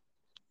fight.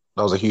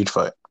 That was a huge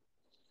fight.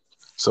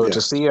 So Yeah.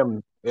 to see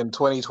him in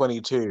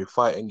 2022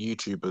 fighting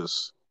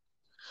YouTubers,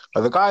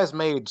 like the guy's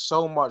made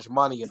so much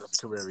money in his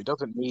career. He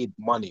doesn't need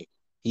money.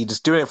 He's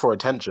just doing it for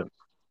attention.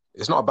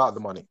 It's not about the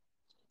money.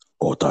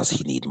 Or does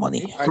he need He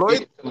money? might Floyd,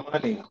 need the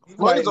money. He Floyd's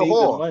might a need the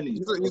whore. money.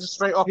 He's a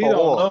straight up a He don't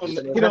whore. know. He's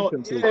an He don't.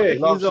 attention seeker. Yeah, He he's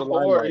loves a the whore.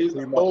 limelight He's too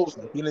a much. whore.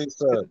 Like, he needs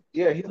to.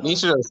 Yeah, He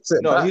should just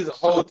sit no. back. He's a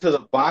whore to the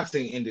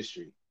boxing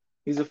industry.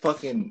 He's a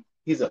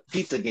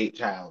Pizzagate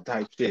child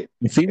type shit.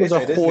 If he They was a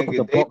said this whore to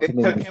the nigga. They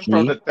boxing took him from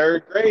industry, the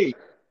third grade.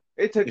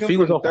 They took if him he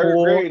was from a third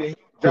whore, grade and he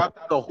dropped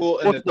out of school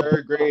in the the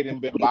third grade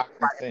and been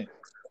boxing since.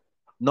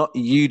 not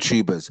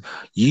YouTubers.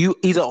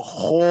 He's a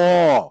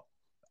whore.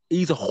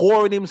 He's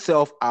whoring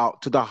himself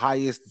out to the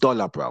highest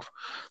dollar, bruv.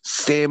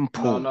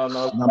 Simple.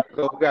 No.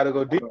 We gotta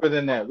go deeper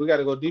than that. We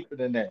gotta go deeper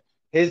than that.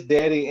 His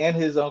daddy and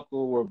his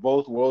uncle were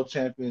both world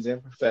champions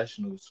and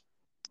professionals,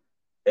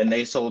 and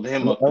they sold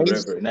him up the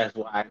river, and that's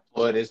why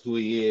Floyd is who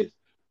he is.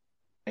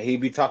 And he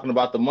be talking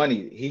about the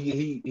money.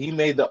 He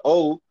made the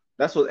O.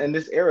 That's what in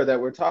this era that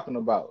we're talking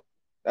about.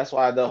 That's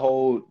why the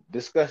whole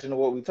discussion of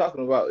what we're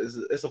talking about is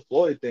it's a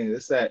Floyd thing.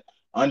 It's that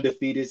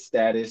undefeated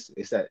status.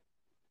 It's that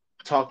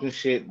talking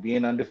shit,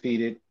 being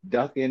undefeated,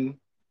 ducking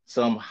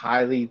some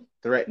highly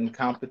threatened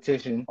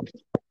competition,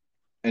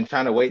 and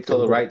trying to wait till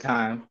the right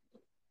time.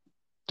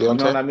 You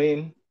know what I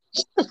mean?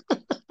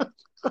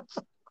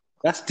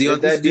 That's Deontay. Is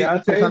that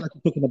Deontay? Like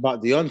talking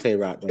about Deontay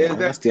right now. Is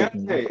that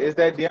Deontay? Is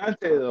that Deontay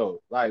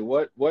though? Like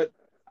what?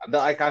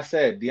 Like I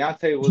said,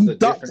 Deontay was a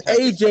different type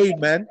AJ,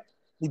 man.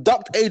 He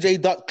ducked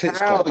AJ, ducked Klitschko.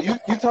 How?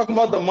 You talking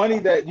about the money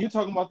that he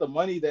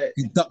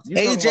ducked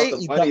AJ,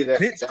 he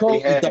ducked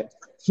Klitschko,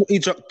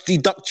 he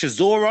ducked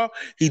Chisora,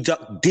 he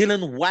ducked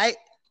Dylan White.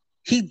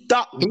 He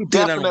ducked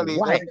Dylan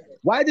White.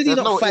 Why did he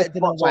not fight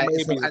Dylan White?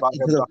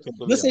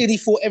 You're saying he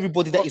fought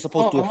everybody that he's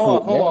supposed to have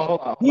fought. Hold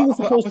on. He was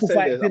supposed to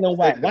fight Dylan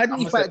White. Why did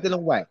he fight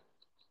Dylan White?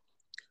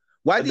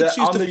 Why did he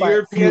choose to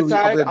fight Fury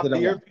other than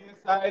Dylan White?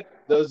 Side,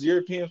 those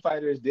European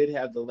fighters did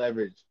have the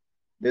leverage.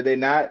 Did they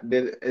not?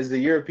 Is the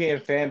European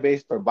fan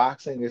base for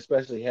boxing,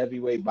 especially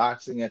heavyweight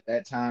boxing at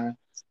that time,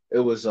 it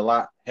was a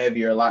lot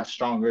heavier, a lot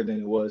stronger than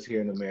it was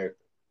here in America.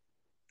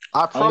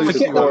 I promise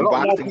you, a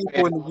lot more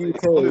people in the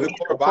UK.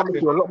 A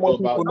lot more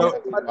people know.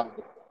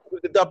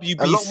 The WBC.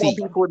 A lot more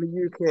people in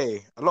the UK.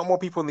 A lot more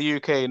people in the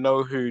UK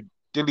know who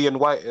Dillian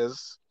White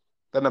is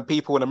than the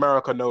people in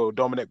America know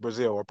Dominic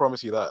Brazil. I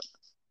promise you that.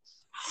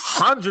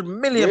 100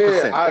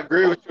 million%. I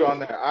agree with you on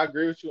that.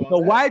 So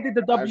why did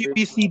the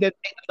WBC then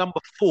make the number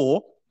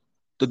 4,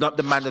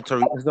 the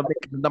mandatory, as the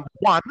number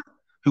 1,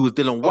 who was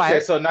Dylan White? Okay,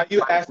 so now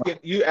you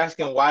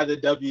asking why the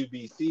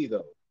WBC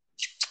though?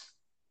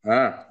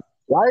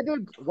 Why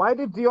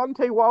did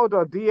Deontay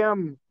Wilder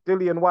DM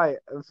Dillian White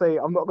and say,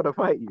 "I'm not gonna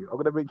fight you. I'm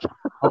gonna make.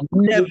 I'm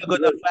never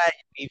gonna fight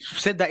you." He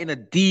said that in a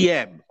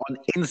DM on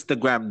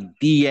Instagram.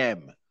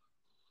 DM.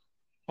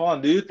 Hold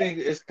on. Do you think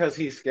it's because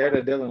he's scared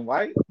of Dylan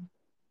White?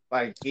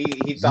 Like he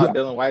thought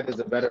Dylan White is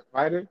a better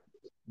fighter?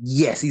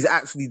 Yes, he's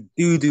actually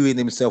doo-dooing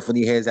himself when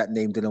he hears that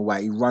name, Dylan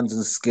White. He runs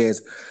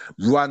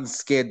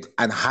scared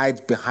and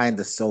hides behind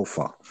the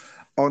sofa.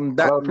 On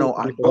that note,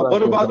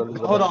 what about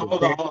hold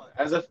on.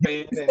 As a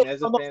fan and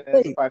as a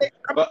fighter,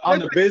 but on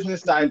the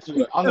business side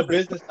to it,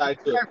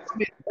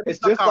 it's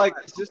just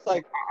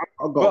like.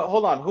 But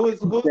hold on, who's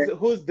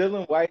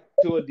Dylan White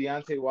to a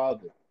Deontay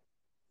Wilder?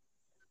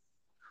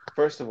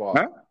 First of all.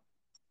 Huh?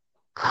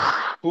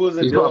 Who is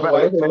a Dylan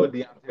White to a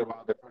Deontay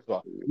Wilder? First of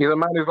all, he's a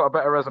man who's got a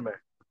better resume.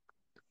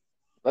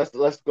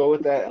 Let's go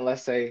with that and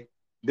let's say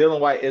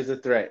Dylan White is a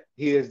threat.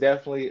 He is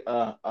definitely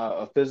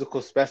a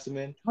physical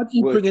specimen. How do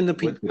you bring in the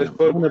people? With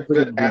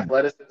good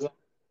athleticism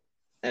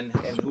and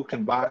who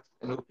can box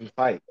and who can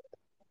fight.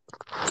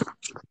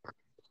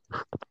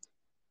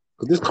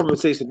 This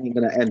conversation ain't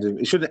gonna end with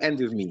it. Shouldn't end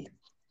with me.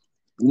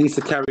 It needs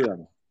to carry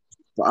on.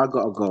 But I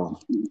gotta go.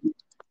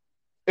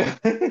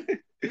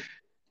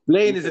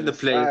 Blaine is in the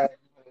place.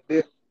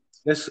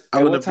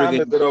 I want to bring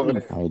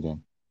in. How you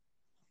doing?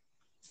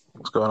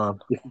 What's going on?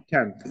 If you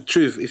can,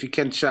 truth, if you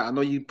can chat. I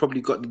know you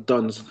probably got the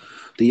dons,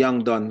 the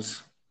young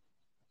dons,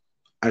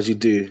 as you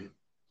do.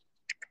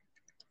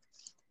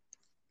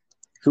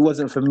 If it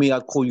wasn't for me,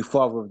 I'd call you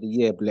Father of the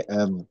Year,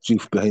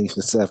 Truth beneath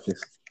the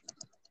surface.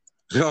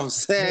 You know what I'm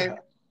saying?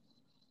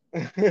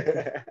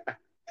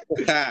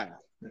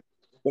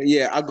 But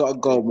yeah, I gotta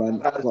go,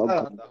 man. I gotta go,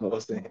 man.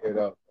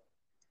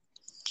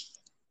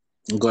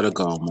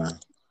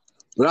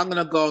 But I'm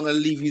gonna go. I'm gonna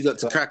leave you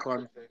to crack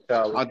on.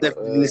 I'll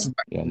definitely listen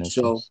back to the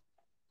show. Sense.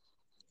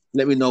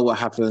 Let me know what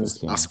happens.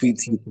 Okay. I'll speak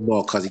to you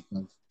tomorrow,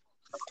 cousin.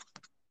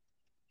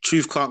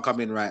 Truth can't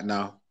come in right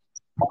now.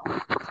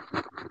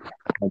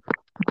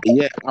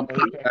 Yeah, I'll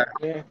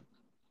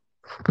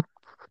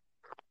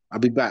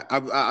be back.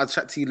 I'll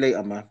chat to you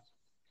later, man.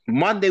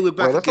 Monday we're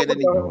back again. Let's talk a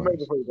little bit of MMA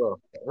before you go.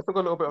 Let's talk a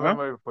little bit of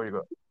MMA before you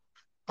go.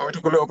 Oh, we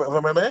talk a little bit of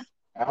MMA?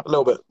 I'm A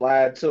little bit.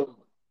 live too.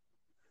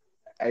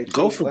 Hey,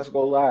 Go Chief, for let's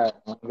go live.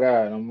 Oh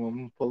God, I'm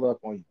gonna pull up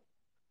on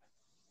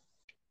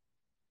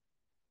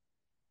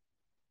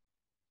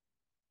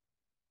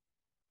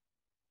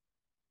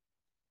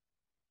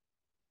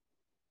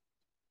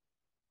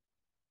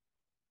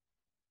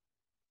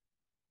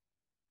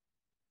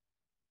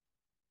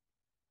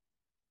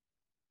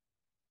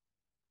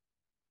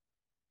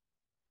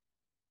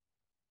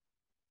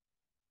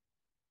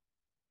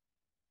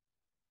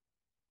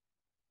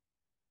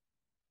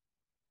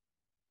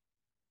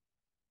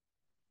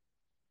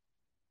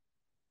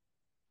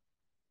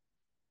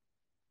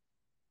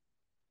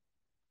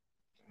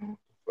you.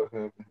 What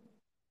happened?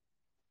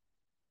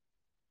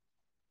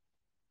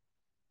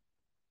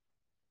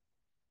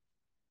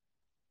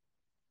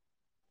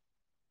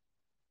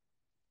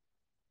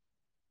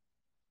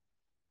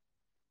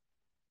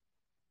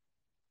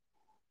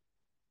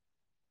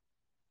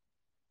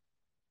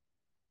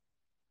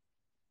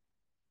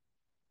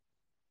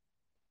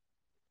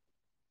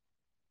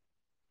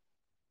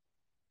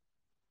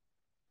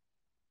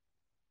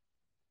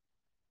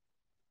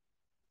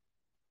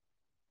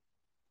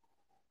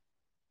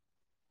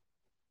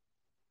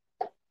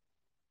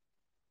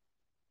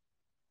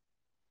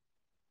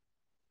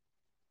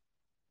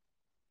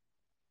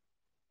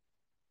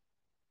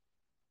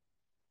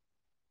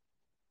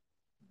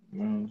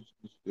 Man,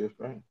 it's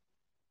different.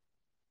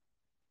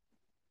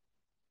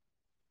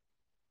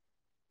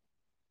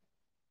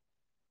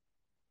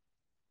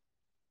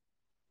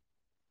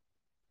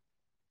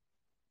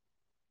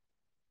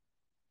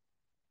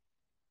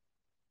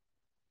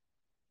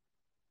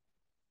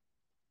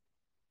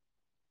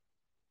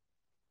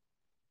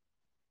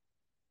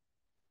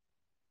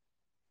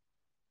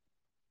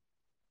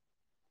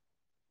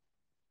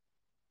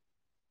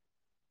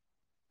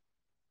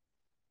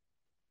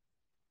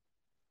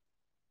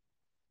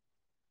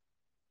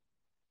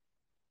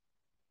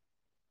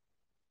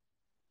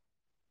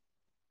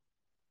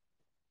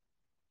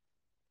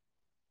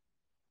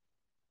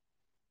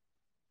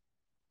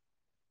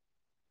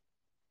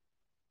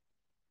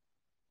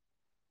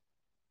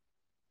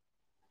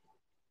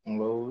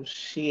 Oh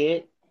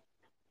shit.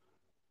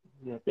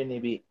 Yeah, Benny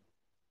B.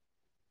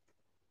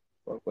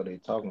 Fuck what they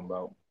talking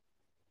about?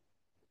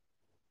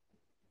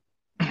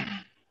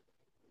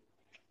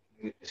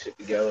 Get this shit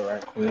together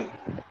right quick.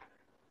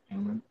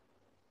 Mhm.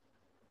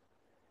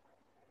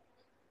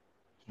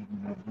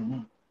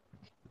 Mhm.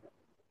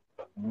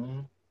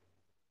 Mhm.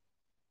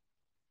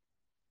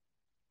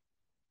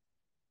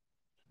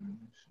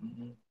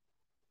 Mhm.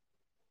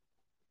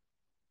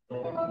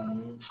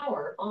 Mhm.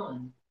 Power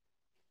on.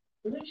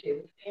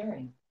 Bluetooth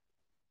pairing.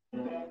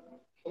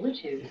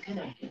 Bluetooth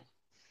connected.